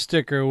new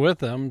sticker with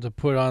them to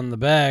put on the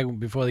bag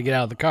before they get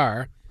out of the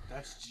car.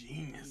 That's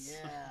genius.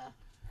 Yeah.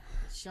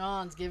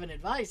 Sean's giving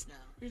advice now.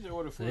 I usually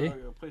order for See?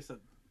 a place that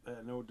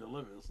I know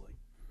delivers, like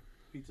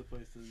pizza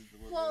places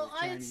deliver, Well,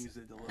 like Chinese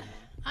they deliver.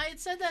 I had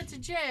said that to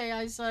Jay.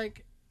 I was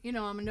like, you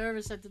know, I'm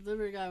nervous that the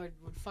delivery guy would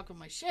fuck with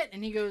my shit.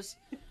 And he goes,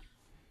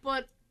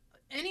 but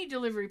any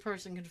delivery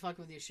person can fuck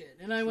with your shit.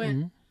 And I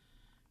went,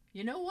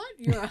 you know what?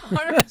 You're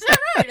 100%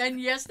 right. And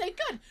yes, they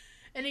could.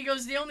 And he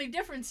goes, the only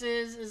difference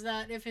is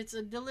that if it's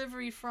a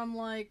delivery from,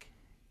 like,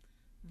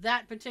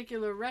 that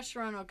particular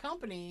restaurant or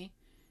company,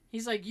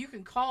 he's like, you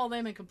can call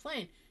them and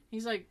complain.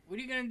 He's like, what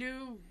are you going to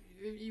do?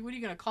 What are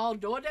you going to call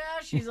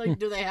DoorDash? He's like,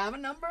 do they have a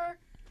number?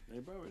 They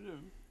probably do.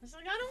 I was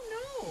like, I don't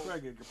I know.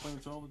 probably get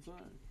complaints all the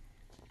time.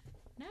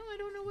 Now I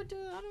don't know what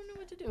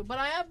to do. But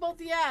I have both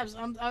the apps.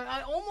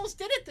 I almost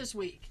did it this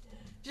week.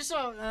 Just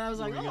so, and I was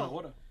like, What are you gonna oh,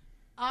 order?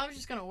 I was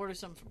just going to order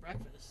something for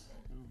breakfast.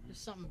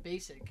 Just something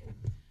basic.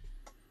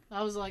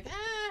 I was like,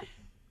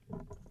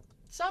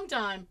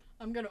 sometime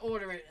I'm going to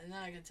order it, and then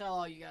I can tell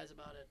all you guys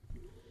about it.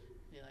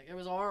 Be like, it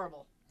was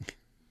horrible.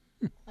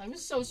 I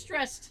was so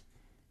stressed.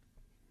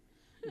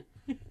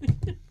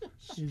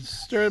 He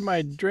stirred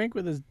my drink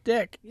with his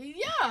dick. Yeah,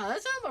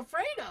 that's what I'm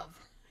afraid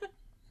of.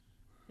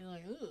 You're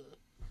like,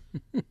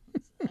 ugh.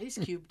 Ice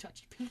Cube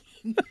touched pee.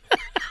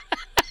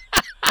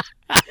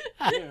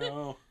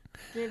 Yeah.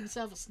 Gave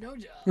himself a snow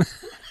job.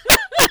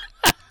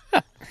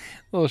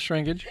 Little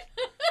shrinkage.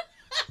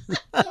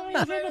 I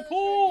was in the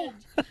pool.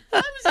 I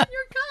was in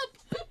your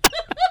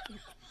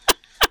cup.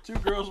 2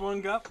 girls,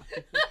 1 cup.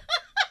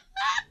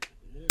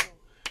 Yeah.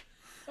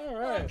 All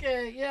right.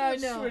 Okay, yeah, I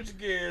Let's know. switch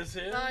gears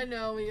here. I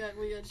know. We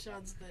got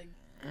Sean's thing.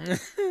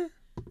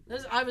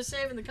 I was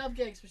saving the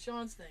cupcakes for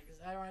Sean's thing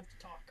because I don't have to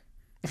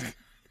talk.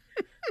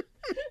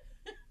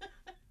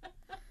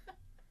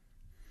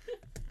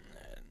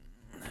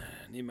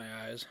 I need my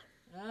eyes.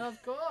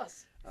 Of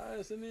course.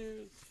 Eyes and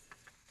ears.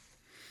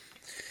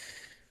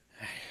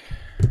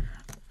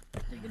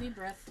 Take a deep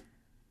breath.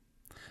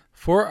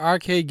 4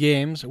 arcade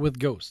games with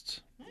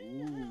ghosts.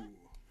 Ooh.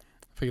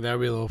 Figured that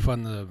would be a little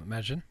fun to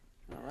mention.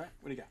 All right.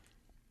 What do you got?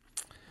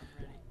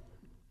 I'm ready.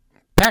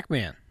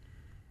 Pac-Man.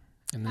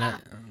 And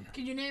that,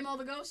 Can you name all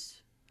the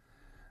ghosts?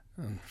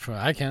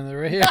 I can.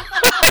 They're right here.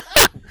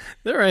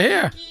 They're right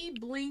here.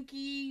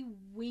 Blinky,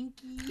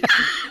 Blinky, Winky.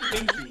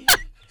 Pinky.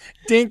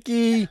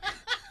 Dinky,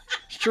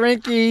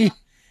 Shrinky.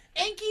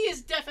 Inky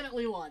is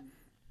definitely one.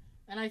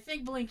 And I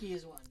think Blinky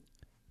is one.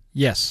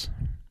 Yes.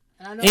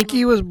 And I know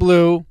Inky was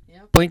blue.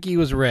 Yep. Blinky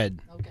was red.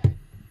 Okay.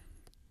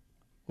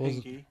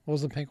 Pinky. What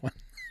was the pink one?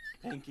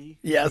 Pinky.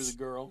 Yes. Was a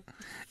girl.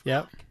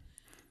 Yep.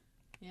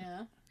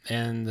 Yeah.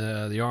 And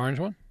the orange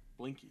one?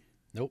 Blinky.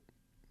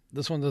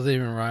 This one doesn't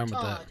even rhyme with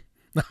Todd.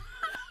 that.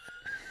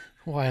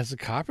 Why is the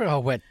carpet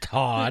all wet,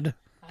 Todd?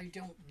 I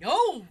don't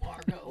know,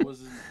 Margo. What was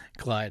his name?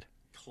 Clyde.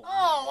 Clyde.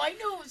 Oh, I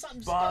knew it was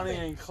something Bonnie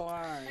stupid. and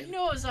Clyde. I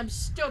knew it was something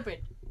stupid.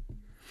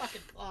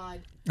 Fucking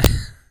Clyde.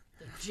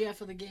 The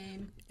Jeff of the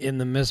game. In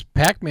the Miss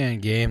Pac-Man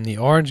game, the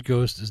orange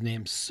ghost is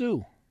named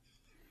Sue.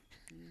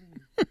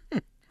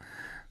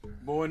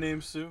 Boy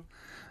named Sue.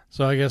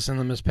 So I guess in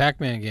the Miss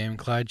Pac-Man game,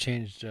 Clyde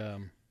changed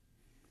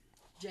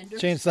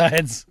Gender.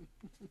 sides.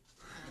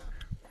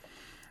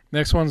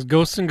 Next one's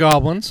Ghosts and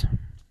Goblins,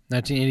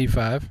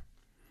 1985.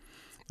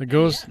 The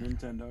ghost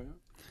Nintendo.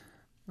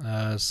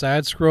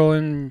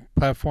 side-scrolling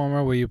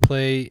platformer where you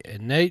play a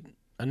knight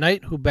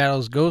who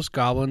battles ghosts,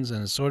 goblins,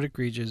 and assorted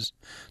creatures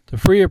to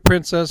free a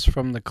princess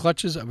from the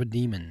clutches of a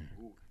demon.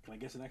 Ooh, can I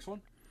guess the next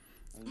one?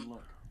 I didn't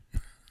look.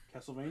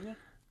 Castlevania?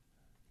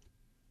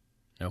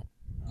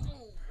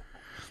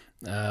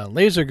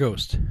 Laser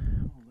Ghost.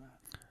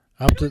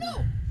 Oh,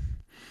 that.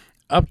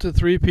 Up to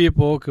 3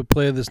 people could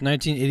play this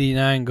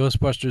 1989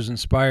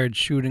 Ghostbusters-inspired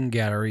shooting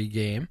gallery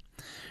game,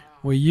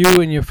 where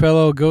you and your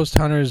fellow ghost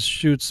hunters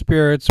shoot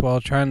spirits while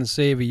trying to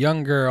save a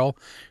young girl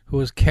who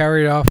was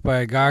carried off by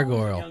a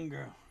gargoyle. Young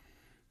girl.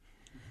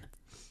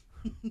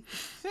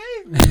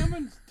 Save me! I'm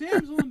in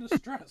damsel in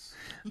distress.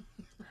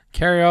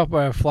 Carried off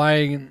by a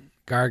flying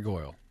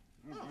gargoyle.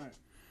 All right.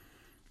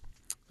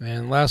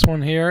 And last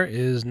one here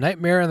is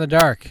Nightmare in the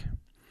Dark.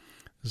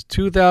 It's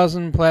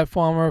 2000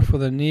 platformer for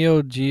the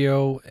Neo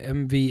Geo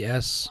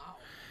MVS.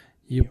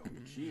 You,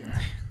 Geo.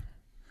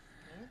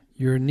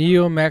 your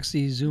Neo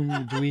Maxi Zoom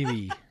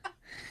Dweeby.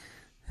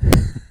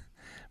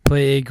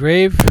 Play a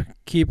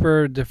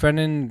gravekeeper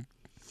defending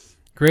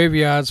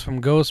graveyards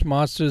from ghosts,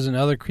 monsters, and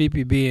other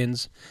creepy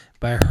beings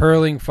by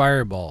hurling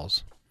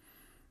fireballs.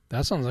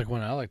 That sounds like one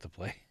I like to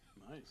play.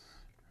 Nice.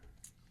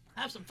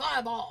 Have some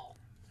fireball.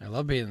 I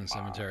love being in the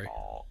cemetery.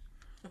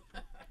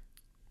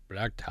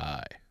 Black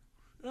tie.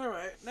 All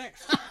right,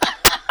 next.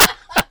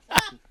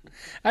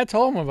 I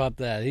told him about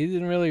that. He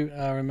didn't really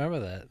remember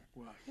that.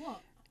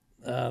 What?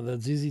 The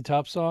ZZ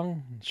Top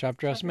song, Shop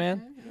Dress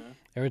Man. Yeah.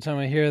 Every time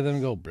I hear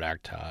them go,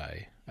 black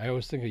tie, I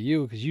always think of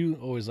you because you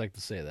always like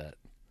to say that.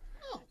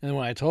 Oh. And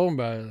when I told him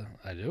about it,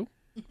 I do.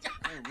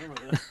 I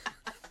remember that.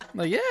 I'm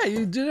like, yeah,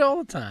 you did it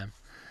all the time.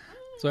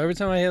 So every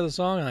time I hear the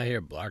song and I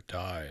hear black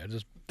tie, I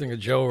just think of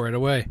Joe right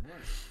away.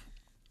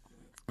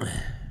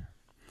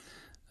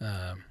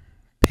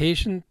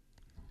 Patience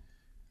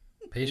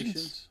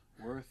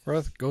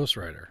Worth,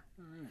 Ghostwriter.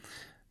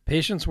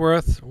 Patience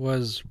Worth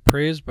was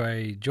praised by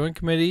a joint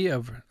committee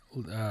of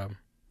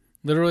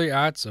literary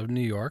arts of New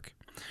York,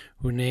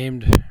 who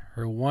named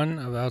her one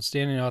of the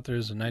outstanding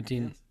authors of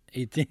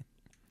 1918.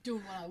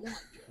 Doing what I want,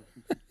 Joe.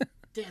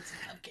 Dancing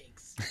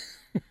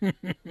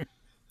cupcakes.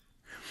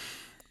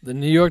 The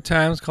New York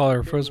Times called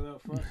her first.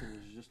 Without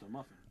frosting is just a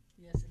muffin.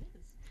 Yes,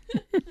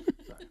 it is.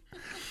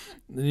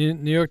 The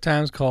New York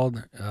Times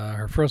called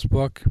her first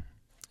book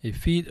a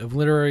feat of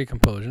literary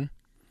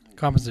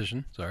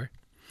composition. Sorry,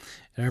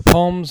 and her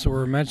poems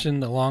were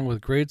mentioned along with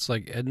greats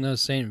like Edna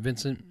St.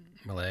 Vincent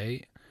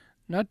Millay.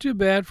 Not too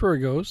bad for a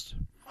ghost.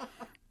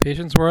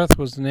 Patience Worth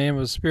was the name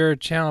of a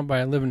spirit channeled by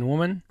a living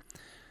woman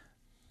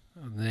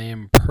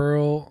named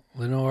Pearl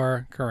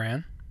Lenore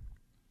Curran.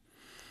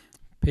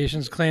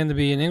 Patience claimed to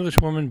be an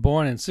English woman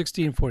born in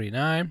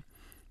 1649.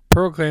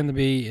 Pearl claimed to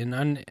be an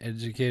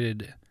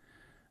uneducated,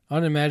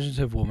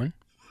 unimaginative woman.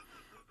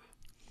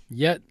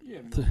 Yet, You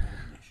have no imagination.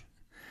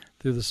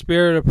 through the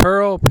spirit of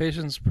Pearl,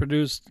 Patience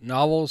produced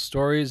novels,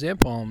 stories, and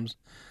poems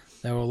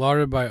that were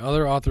lauded by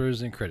other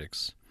authors and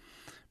critics.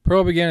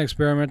 Pearl began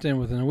experimenting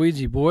with an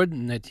Ouija board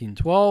in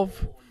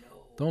 1912.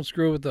 Don't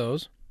screw with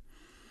those.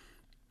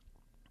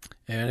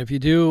 And if you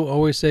do,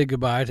 always say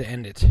goodbye to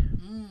end it.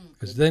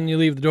 Because then you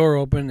leave the door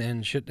open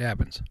and shit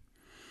happens.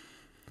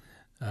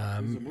 There's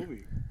a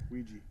movie,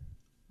 Ouija.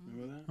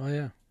 Remember that? Oh,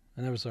 yeah.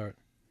 I never saw it.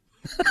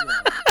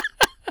 Yeah.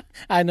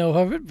 I know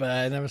of it, but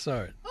I never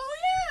saw it. Oh,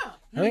 yeah.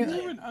 I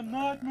think I'm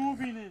not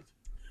moving it.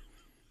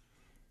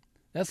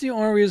 that's the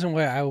only reason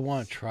why I would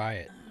want to try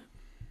it.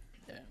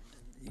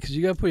 Because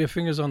you got to put your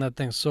fingers on that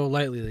thing so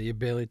lightly that you're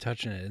barely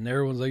touching it. And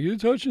everyone's like, you're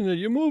touching it.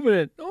 You're moving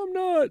it. No, I'm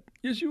not.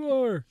 Yes, you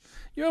are.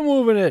 You're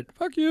moving it.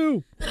 Fuck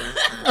you.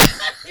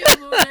 You're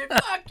moving it.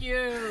 Fuck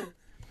you.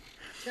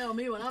 Tell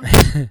me what I'm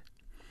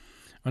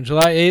On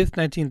July 8th,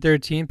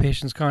 1913,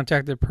 patients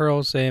contacted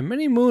Pearl saying,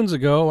 many moons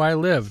ago, I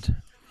lived.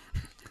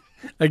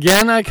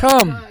 Again, I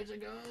come. guys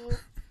ago.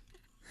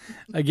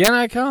 Again,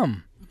 I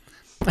come.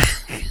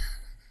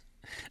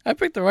 I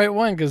picked the right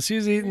one because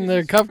she's eating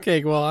the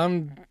cupcake while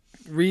I'm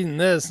reading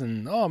this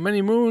and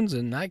many moons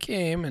and I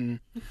came and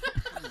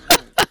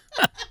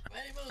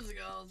Many moons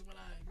ago is when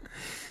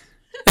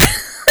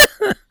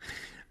I.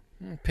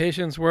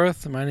 Patience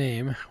worth my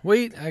name.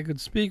 Wait, I could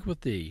speak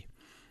with thee.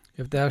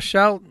 If thou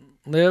shalt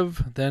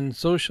live, then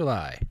so shall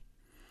I.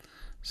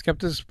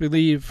 Skeptics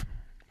believe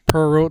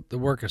Pearl wrote the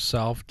work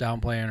herself,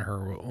 downplaying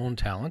her own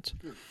talent.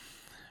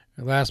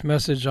 Her last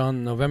message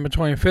on November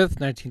 25th,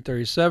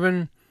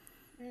 1937.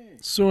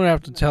 Soon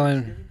after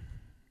telling,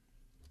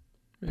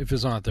 if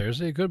it's on a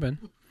Thursday, it could have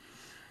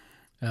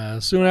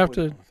been. Soon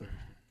after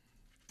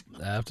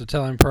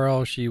telling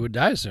Pearl she would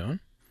die soon,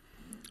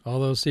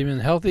 although seeming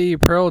healthy,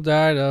 Pearl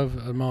died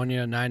of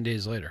pneumonia 9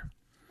 days later.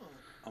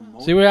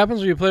 See what happens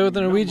when you play with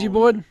an Ouija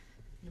board?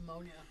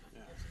 Pneumonia.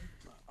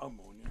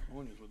 Ammonia.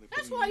 Ammonia is what they put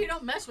That's in why the you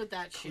don't mess with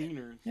that shit.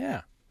 cleaners.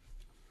 Yeah.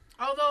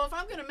 Although, if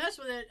I'm going to mess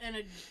with it and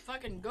a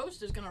fucking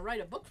ghost is going to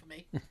write a book for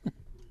me,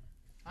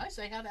 I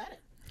say have at it.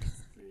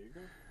 There you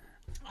go.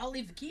 I'll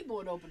leave the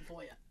keyboard open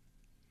for you.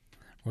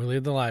 We'll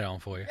leave the light on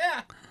for you.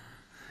 Yeah.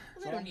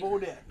 They don't, need the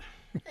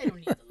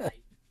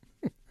light.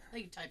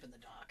 They can type in the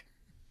dark.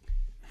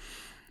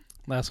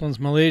 Last one's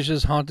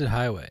Malaysia's Haunted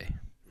Highway.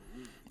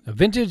 A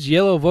vintage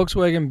yellow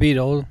Volkswagen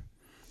Beetle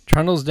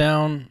trundles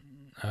down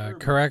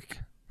Karak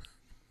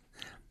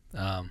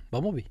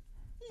Bumblebee.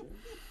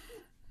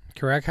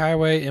 Karak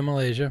Highway in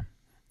Malaysia.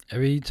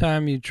 Every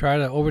time you try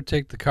to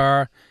overtake the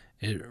car,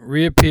 it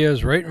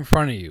reappears right in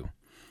front of you.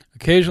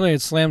 Occasionally,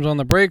 it slams on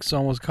the brakes,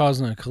 almost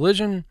causing a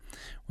collision.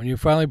 When you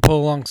finally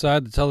pull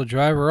alongside to tell the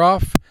driver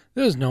off,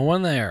 there's no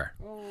one there.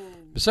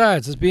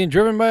 Besides, it's being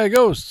driven by a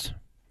ghost.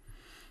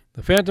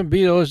 The Phantom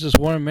Beetle is just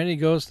one of many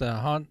ghosts that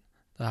haunt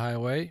the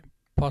highway,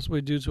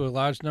 possibly due to a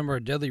large number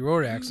of deadly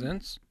road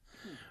accidents.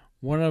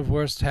 One of the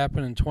worst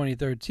happened in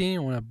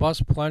 2013 when a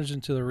bus plunged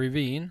into the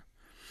ravine,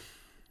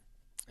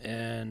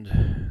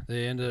 and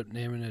they ended up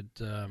naming it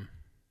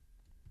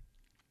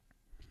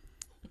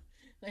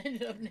They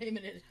ended up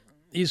naming it.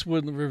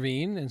 Eastwood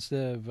Ravine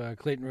instead of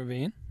Clayton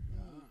Ravine.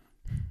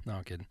 No,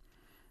 I'm kidding.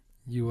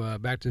 You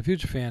Back to the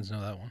Future fans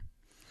know that one.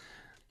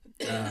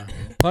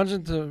 Plunged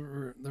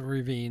into the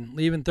ravine,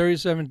 leaving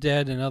 37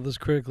 dead and others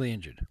critically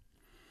injured.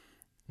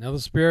 Another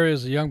spirit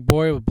is a young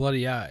boy with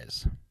bloody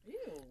eyes.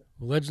 Ew.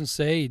 Legends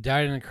say he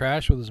died in a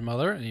crash with his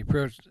mother, and he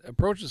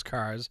approaches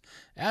cars,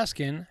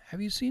 asking,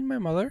 "Have you seen my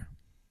mother?"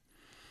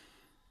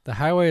 The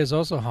highway is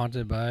also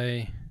haunted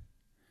by...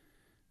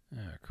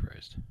 Oh,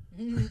 Christ.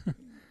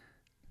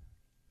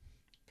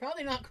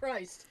 Probably not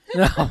Christ.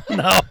 No.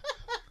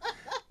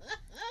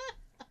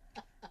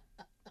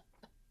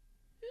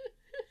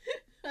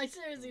 I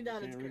seriously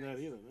doubt it's Can't read Christ.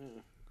 that either.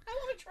 Yeah. I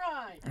want to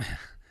try.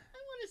 I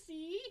want to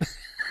see.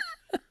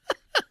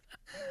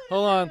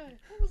 Hold on.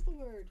 What was the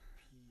word?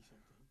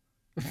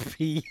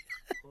 P.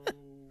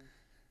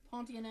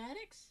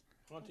 Pontianatics?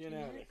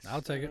 Pontianatics.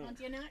 I'll take it.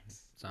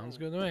 Pontianacs? Sounds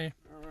good to me.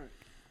 All right.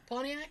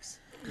 Pontiacs?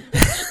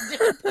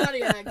 Different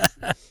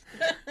Pontiacs.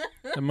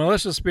 The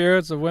malicious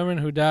spirits of women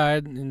who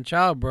died in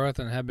childbirth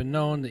and have been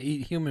known to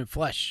eat human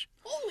flesh.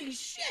 Holy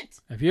shit!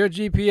 If your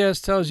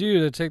GPS tells you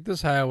to take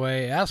this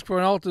highway, ask for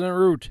an alternate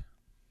route.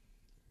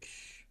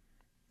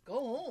 Go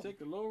home. Take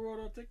the low road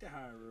or take the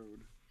high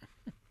road.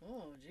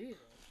 Oh, Jesus.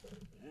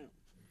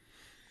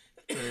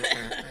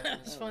 Yeah.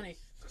 It's funny.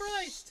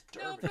 Christ!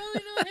 No,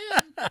 probably not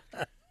him.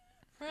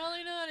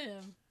 Probably not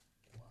him.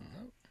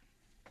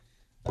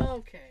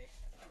 Okay.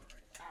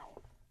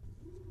 Ow.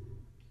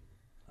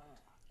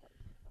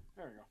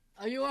 There we go.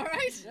 Are you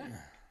alright?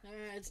 Yeah.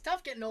 It's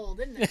tough getting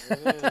old, isn't it?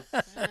 It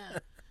is. Yeah.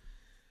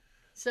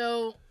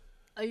 So,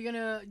 are you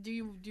gonna do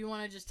you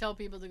want to just tell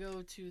people to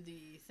go to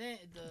the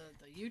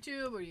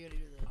YouTube, or are you gonna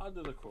do the? I'll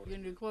do the quote. You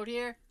gonna do the quote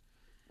here?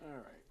 All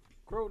right.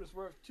 Quote is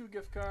worth 2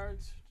 gift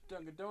cards to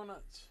Dunkin'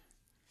 Donuts.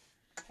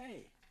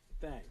 Hey,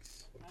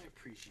 thanks. I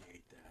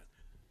appreciate that.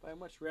 But I'd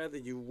much rather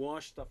you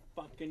wash the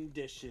fucking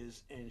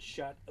dishes and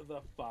shut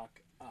the fuck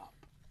up.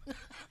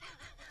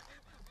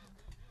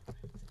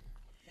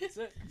 That's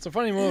it. It's a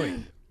funny movie.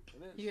 It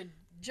is. You could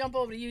jump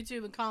over to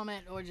YouTube and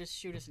comment, or just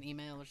shoot us an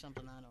email or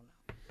something. I don't know.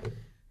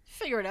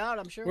 Figure it out.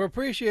 I'm sure. We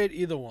appreciate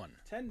either one.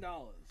 $10.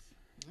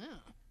 Yeah.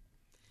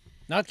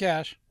 Not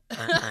cash. No.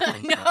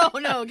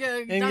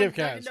 gift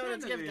cards.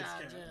 Donuts gift Dunkin' cards.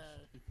 cards.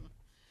 Yeah.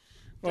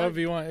 Well,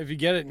 if you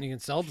get it and you can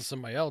sell it to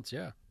somebody else,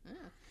 yeah.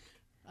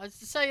 I was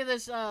to sell you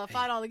this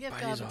 $5 gift buy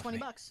card these for off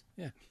 $20.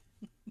 me.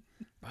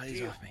 Buy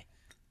these off me.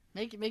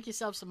 Make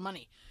yourself some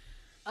money.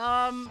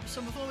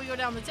 So before we go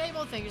down the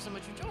table, thank you so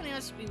much for joining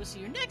us. We will see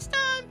you next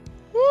time.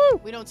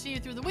 Woo! We don't see you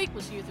through the week.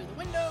 We'll see you through the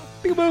window.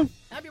 Peekaboo!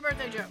 Happy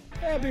birthday, Joe.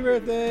 Happy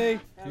birthday!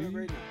 Have a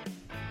great night.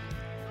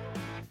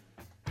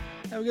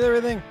 Have a good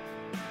everything.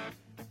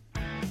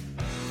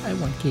 I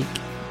want cake.